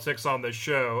talk politics on this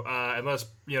show, unless,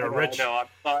 you know, Rich. No,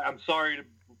 I'm sorry.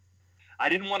 I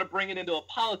didn't want to bring it into a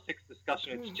politics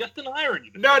discussion. It's just an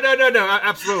irony. No,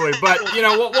 absolutely. But, you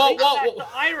know, well, the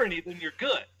irony, then you're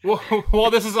good. While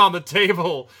this is on the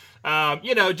table,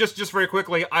 you know, just very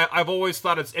quickly, I've always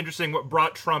thought it's interesting what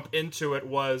brought Trump into it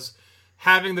was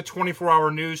having the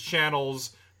 24-hour news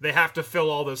channels. They have to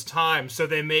fill all this time, so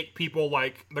they make people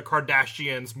like the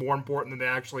Kardashians more important than they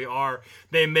actually are.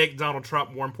 They make Donald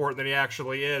Trump more important than he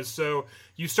actually is. So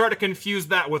you start to confuse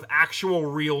that with actual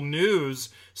real news.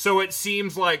 So it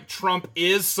seems like Trump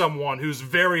is someone who's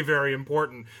very, very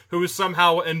important, who is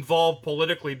somehow involved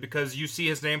politically, because you see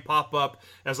his name pop up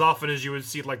as often as you would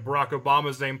see like Barack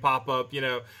Obama's name pop up, you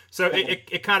know. So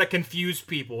it kind of confused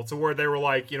people to where they were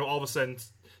like, you know, all of a sudden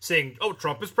saying, oh,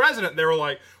 Trump is president. They were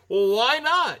like, well, why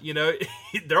not? You know,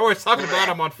 they're always talking about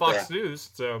him on Fox News.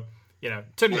 So, you know,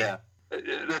 to me. Yeah,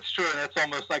 that's true. And that's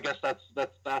almost, I guess that's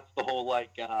the whole,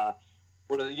 like,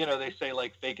 what are, you know, they say,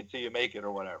 like, fake it till you make it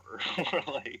or whatever.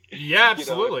 Like, yeah,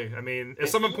 absolutely. You know, I mean, if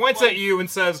someone points at you and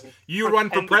says, you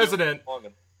run for president.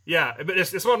 Yeah, but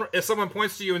if someone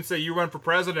points to you and say you run for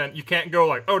president, you can't go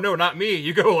like, oh, no, not me.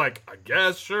 You go like, I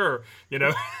guess, sure, you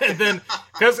know. And then,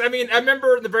 because, I mean, I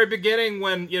remember in the very beginning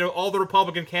when, you know, all the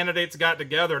Republican candidates got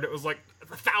together, and it was like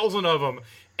 1,000 of them,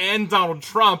 and Donald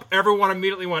Trump, everyone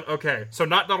immediately went, okay, so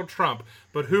not Donald Trump,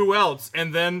 but who else?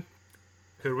 And then,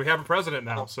 who do we have a president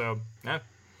now? So, yeah.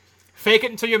 Fake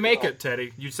it until you make it,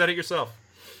 Teddy. You said it yourself.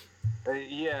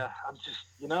 Yeah, I'm just,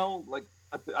 you know, like,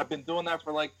 I've been doing that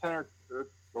for like 10 or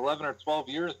 11 or 12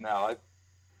 years now.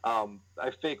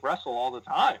 I fake wrestle all the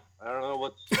time. I don't know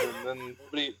what's. And then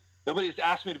nobody's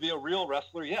asked me to be a real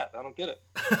wrestler yet. I don't get it.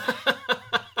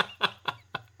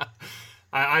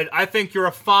 I think you're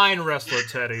a fine wrestler,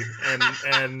 Teddy,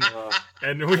 and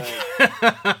we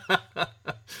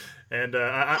and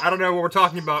I don't know what we're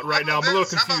talking about right now. I'm a little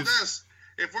confused. How about this?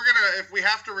 If we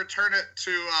have to return it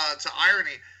to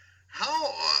irony,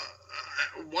 how?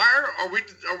 Why are we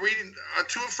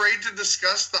too afraid to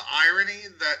discuss the irony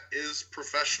that is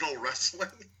professional wrestling?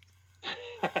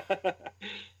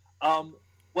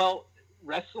 Well,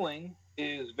 wrestling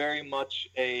is very much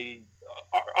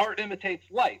art imitates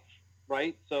life,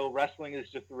 right? So wrestling is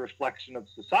just a reflection of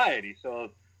society. So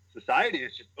society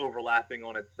is just overlapping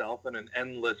on itself in an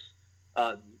endless,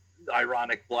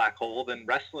 ironic black hole, then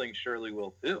wrestling surely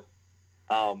will too.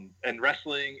 And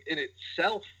wrestling in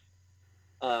itself,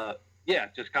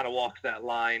 just kind of walks that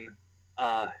line.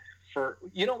 For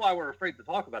you know why we're afraid to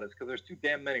talk about it is because there's too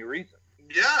damn many reasons.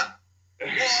 Yeah.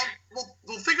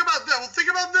 Well, think about that. Well, think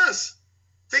about this.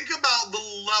 Think about the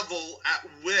level at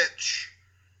which,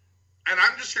 and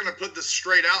I'm just going to put this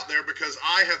straight out there because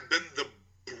I have been the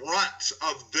brunt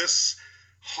of this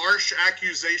harsh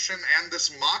accusation and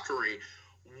this mockery.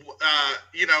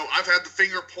 You know, I've had the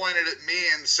finger pointed at me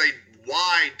and say,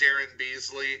 why, Darren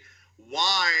Beasley?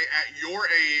 why at your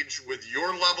age, with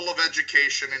your level of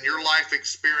education and your life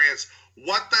experience,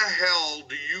 what the hell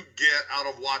do you get out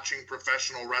of watching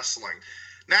professional wrestling?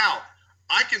 Now,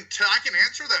 I can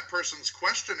answer that person's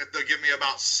question if they'll give me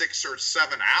about 6 or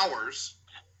 7 hours.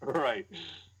 Right.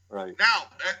 Now,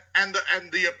 and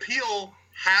the appeal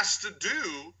has to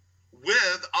do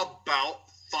with about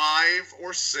 5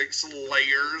 or 6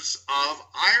 layers of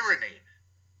irony.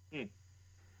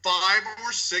 5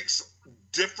 or 6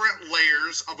 different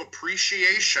layers of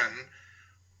appreciation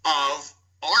of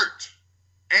art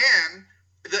and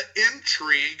the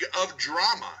intrigue of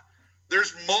drama.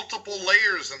 There's multiple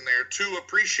layers in there to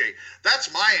appreciate.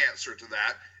 That's my answer to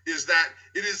that, is that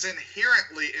it is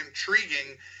inherently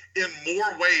intriguing in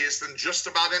more ways than just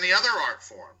about any other art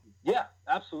form. Yeah,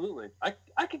 absolutely.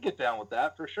 I could get down with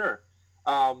that for sure.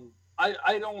 I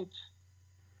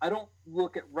don't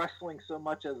look at wrestling so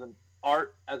much as an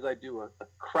art as I do a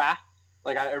craft.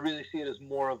 Like, I really see it as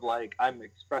more of like I'm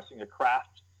expressing a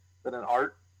craft than an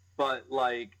art. But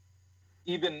like,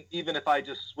 even if I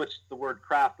just switched the word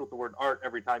craft with the word art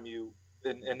every time you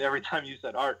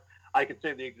said art, I could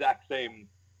say the exact same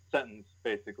sentence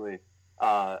basically.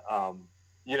 Fair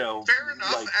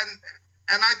enough, like,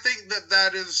 and I think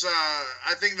that is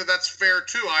I think that's fair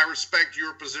too. I respect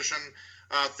your position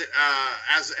as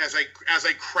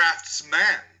a craftsman.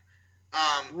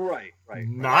 Right.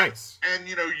 Nice. And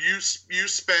you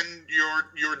spend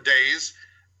your days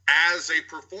as a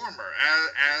performer,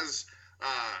 as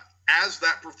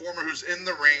that performer who's in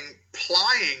the ring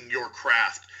plying your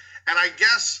craft. And I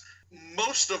guess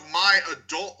most of my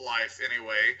adult life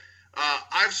anyway,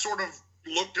 I've sort of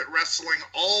looked at wrestling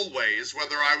always,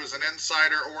 whether I was an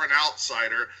insider or an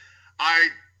outsider. I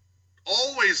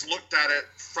always looked at it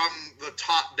from the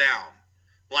top down,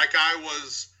 like I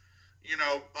was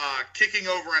kicking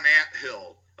over an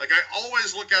anthill. Like, I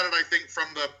always look at it, I think, from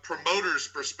the promoter's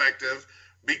perspective,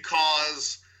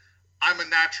 because I'm a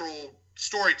natural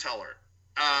storyteller.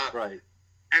 Right.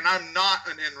 And I'm not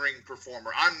an in-ring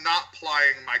performer. I'm not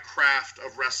plying my craft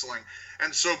of wrestling.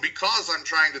 And so because I'm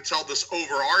trying to tell this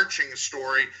overarching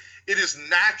story, it is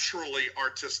naturally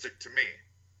artistic to me.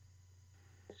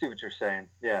 I see what you're saying.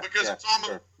 Yeah. Because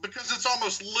it's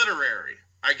almost literary,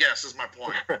 I guess, is my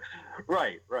point.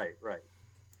 Right.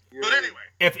 But anyway,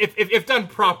 if done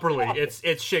properly,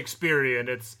 it's Shakespearean.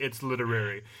 It's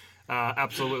literary,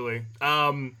 absolutely.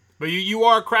 But you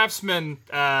are a craftsman,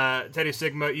 Teddy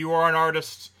Stigma. You are an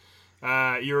artist.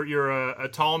 You're a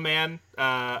tall man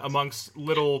amongst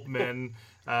little men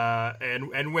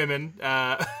and women.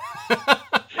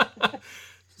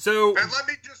 So, and let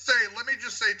me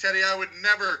just say, Teddy, I would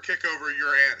never kick over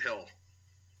your anthill.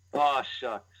 Oh,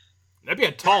 shucks. That'd be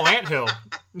a tall anthill.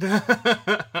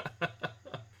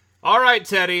 All right,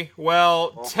 Teddy.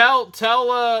 Well, tell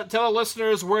our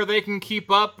listeners where they can keep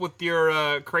up with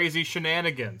your crazy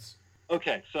shenanigans.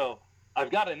 Okay, so I've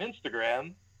got an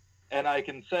Instagram, and I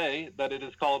can say that it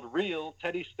is called Real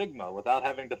Teddy Stigma without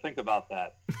having to think about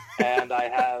that. And I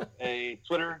have a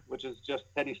Twitter, which is just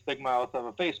Teddy Stigma. I also have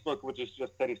a Facebook, which is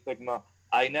just Teddy Stigma.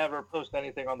 I never post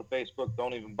anything on the Facebook.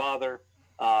 Don't even bother.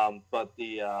 But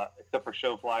except for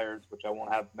show flyers, which I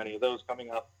won't have many of those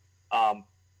coming up.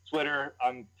 Twitter,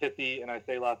 I'm pithy and I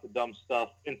say lots of dumb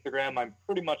stuff. Instagram, I'm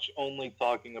pretty much only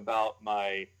talking about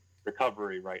my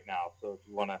recovery right now. So if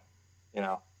you want to,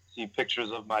 see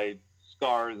pictures of my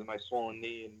scars and my swollen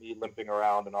knee and me limping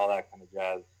around and all that kind of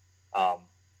jazz,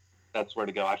 that's where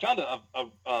to go. I found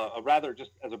a rather,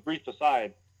 just as a brief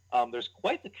aside, there's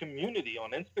quite the community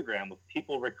on Instagram of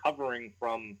people recovering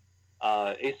from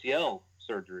ACL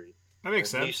surgery. That makes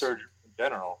sense. Knee surgery in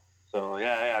general. So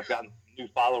yeah, I've gotten new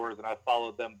followers and I've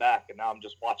followed them back, and now I'm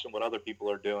just watching what other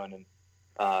people are doing, and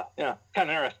kind of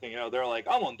interesting. They're like,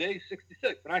 I'm on day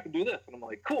 66 and I can do this, and I'm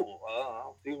like, cool.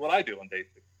 I'll see what I do on day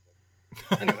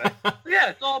 66. Anyway, yeah,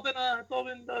 it's all been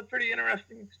a pretty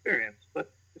interesting experience.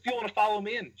 But if you want to follow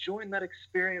me and join that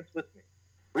experience with me,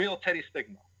 Real Teddy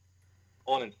Stigma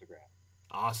on Instagram.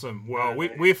 Awesome. Well,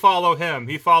 we follow him.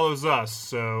 He follows us.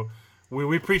 So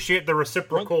we appreciate the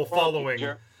reciprocal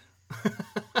following.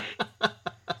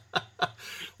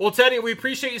 Well, Teddy, we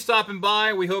appreciate you stopping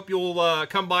by. We hope you'll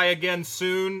come by again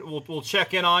soon. We'll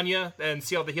check in on you and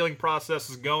see how the healing process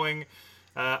is going.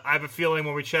 I have a feeling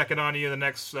when we check in on you the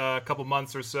next couple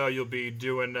months or so, you'll be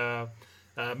doing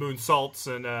moonsaults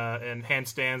and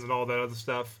handstands and all that other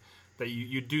stuff that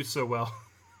you do so well.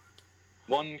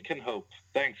 One can hope.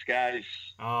 Thanks, guys.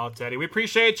 Oh, Teddy, we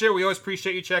appreciate you. We always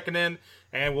appreciate you checking in,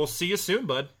 and we'll see you soon,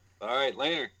 bud. All right,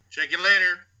 later. Check you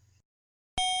later.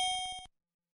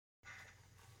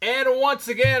 And once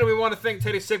again, we want to thank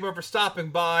Teddy Stigma for stopping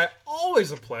by.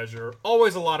 Always a pleasure.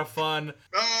 Always a lot of fun.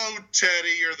 Oh,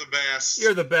 Teddy, you're the best.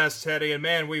 You're the best, Teddy. And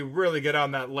man, we really get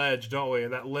on that ledge, don't we?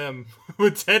 That limb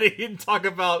with Teddy and talk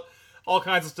about all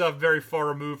kinds of stuff very far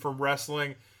removed from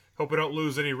wrestling. Hope we don't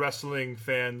lose any wrestling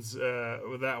fans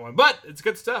with that one. But it's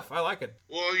good stuff. I like it.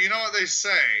 Well, you know what they say.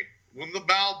 When the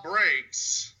bow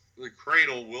breaks, the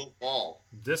cradle will fall.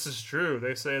 This is true.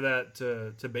 They say that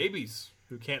to babies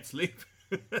who can't sleep.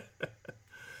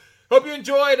 Hope you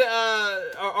enjoyed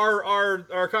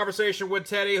our conversation with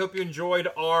Teddy. Hope you enjoyed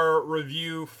our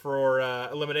review for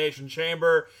Elimination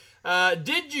Chamber.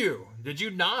 Did you? Did you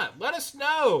not? Let us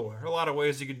know. There are a lot of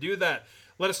ways you can do that.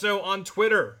 Let us know on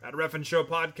Twitter at Refn Show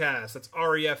Podcast. That's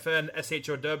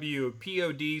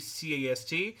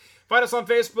REFNSHOWPODCAST. Find us on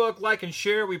Facebook, like and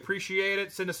share. We appreciate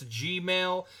it. Send us a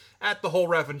Gmail at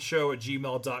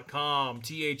thewholerefnshow@gmail.com.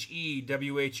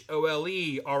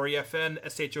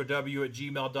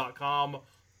 THEWHOLEREFNSHOW@gmail.com.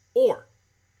 Or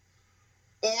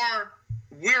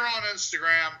we're on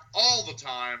Instagram all the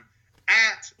time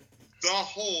at The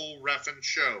Whole Refn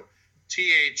Show.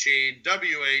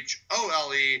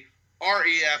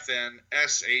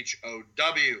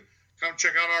 THEWHOLEREFNSHOW. Come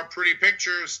check out our pretty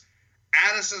pictures.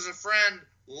 Add us as a friend.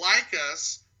 Like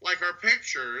us. Like our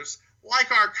pictures. Like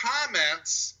our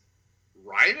comments.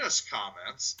 Write us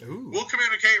comments. Ooh. We'll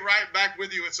communicate right back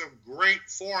with you. It's a great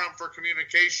forum for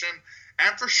communication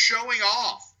and for showing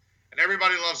off. And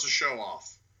everybody loves to show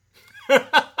off.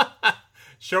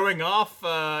 Showing off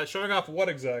what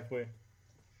exactly?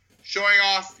 Showing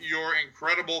off your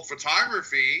incredible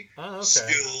photography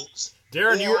skills.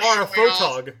 Daryn, you are a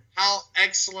photog. How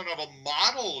excellent of a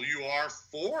model you are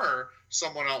for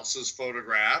someone else's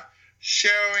photograph.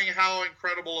 Showing how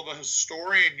incredible of a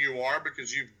historian you are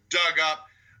because you've dug up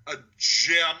a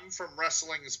gem from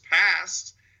wrestling's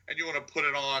past and you want to put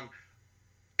it on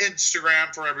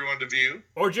Instagram for everyone to view.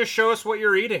 Or just show us what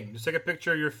you're eating. Just take a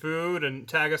picture of your food and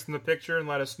tag us in the picture and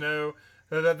let us know.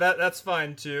 That's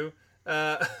fine too.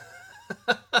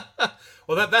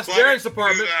 Well, that's Daryn's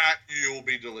department. If you do that, you'll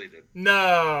be deleted.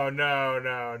 No.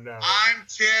 I'm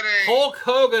kidding. Hulk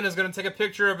Hogan is going to take a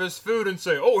picture of his food and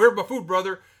say, "Oh, here's my food,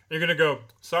 brother." And you're going to go,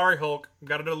 "Sorry, Hulk,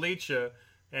 got to delete you."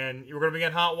 And you're going to be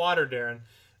in hot water, Daryn.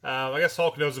 I guess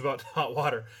Hulk knows about hot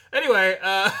water. Anyway,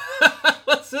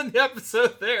 let's end the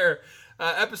episode there.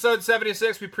 Episode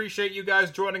 76, we appreciate you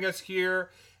guys joining us here.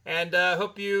 And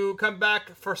hope you come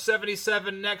back for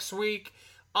 77 next week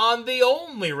on the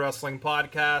only wrestling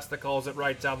podcast that calls it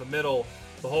right down the middle,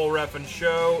 The Whole Refn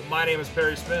Show. My name is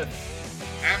Perry Smith.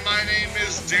 And my name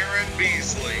is Daryn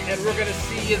Beasley. And we're going to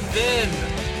see you then.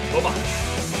 Bye-bye.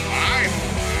 Bye.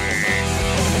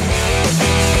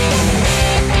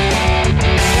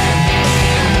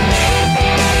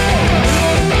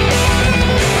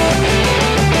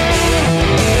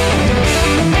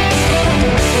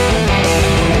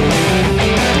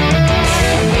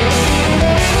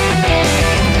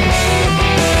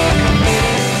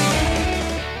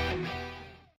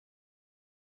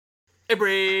 Hey,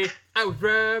 Bray, I was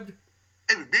robbed.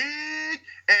 And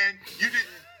you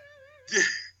didn't...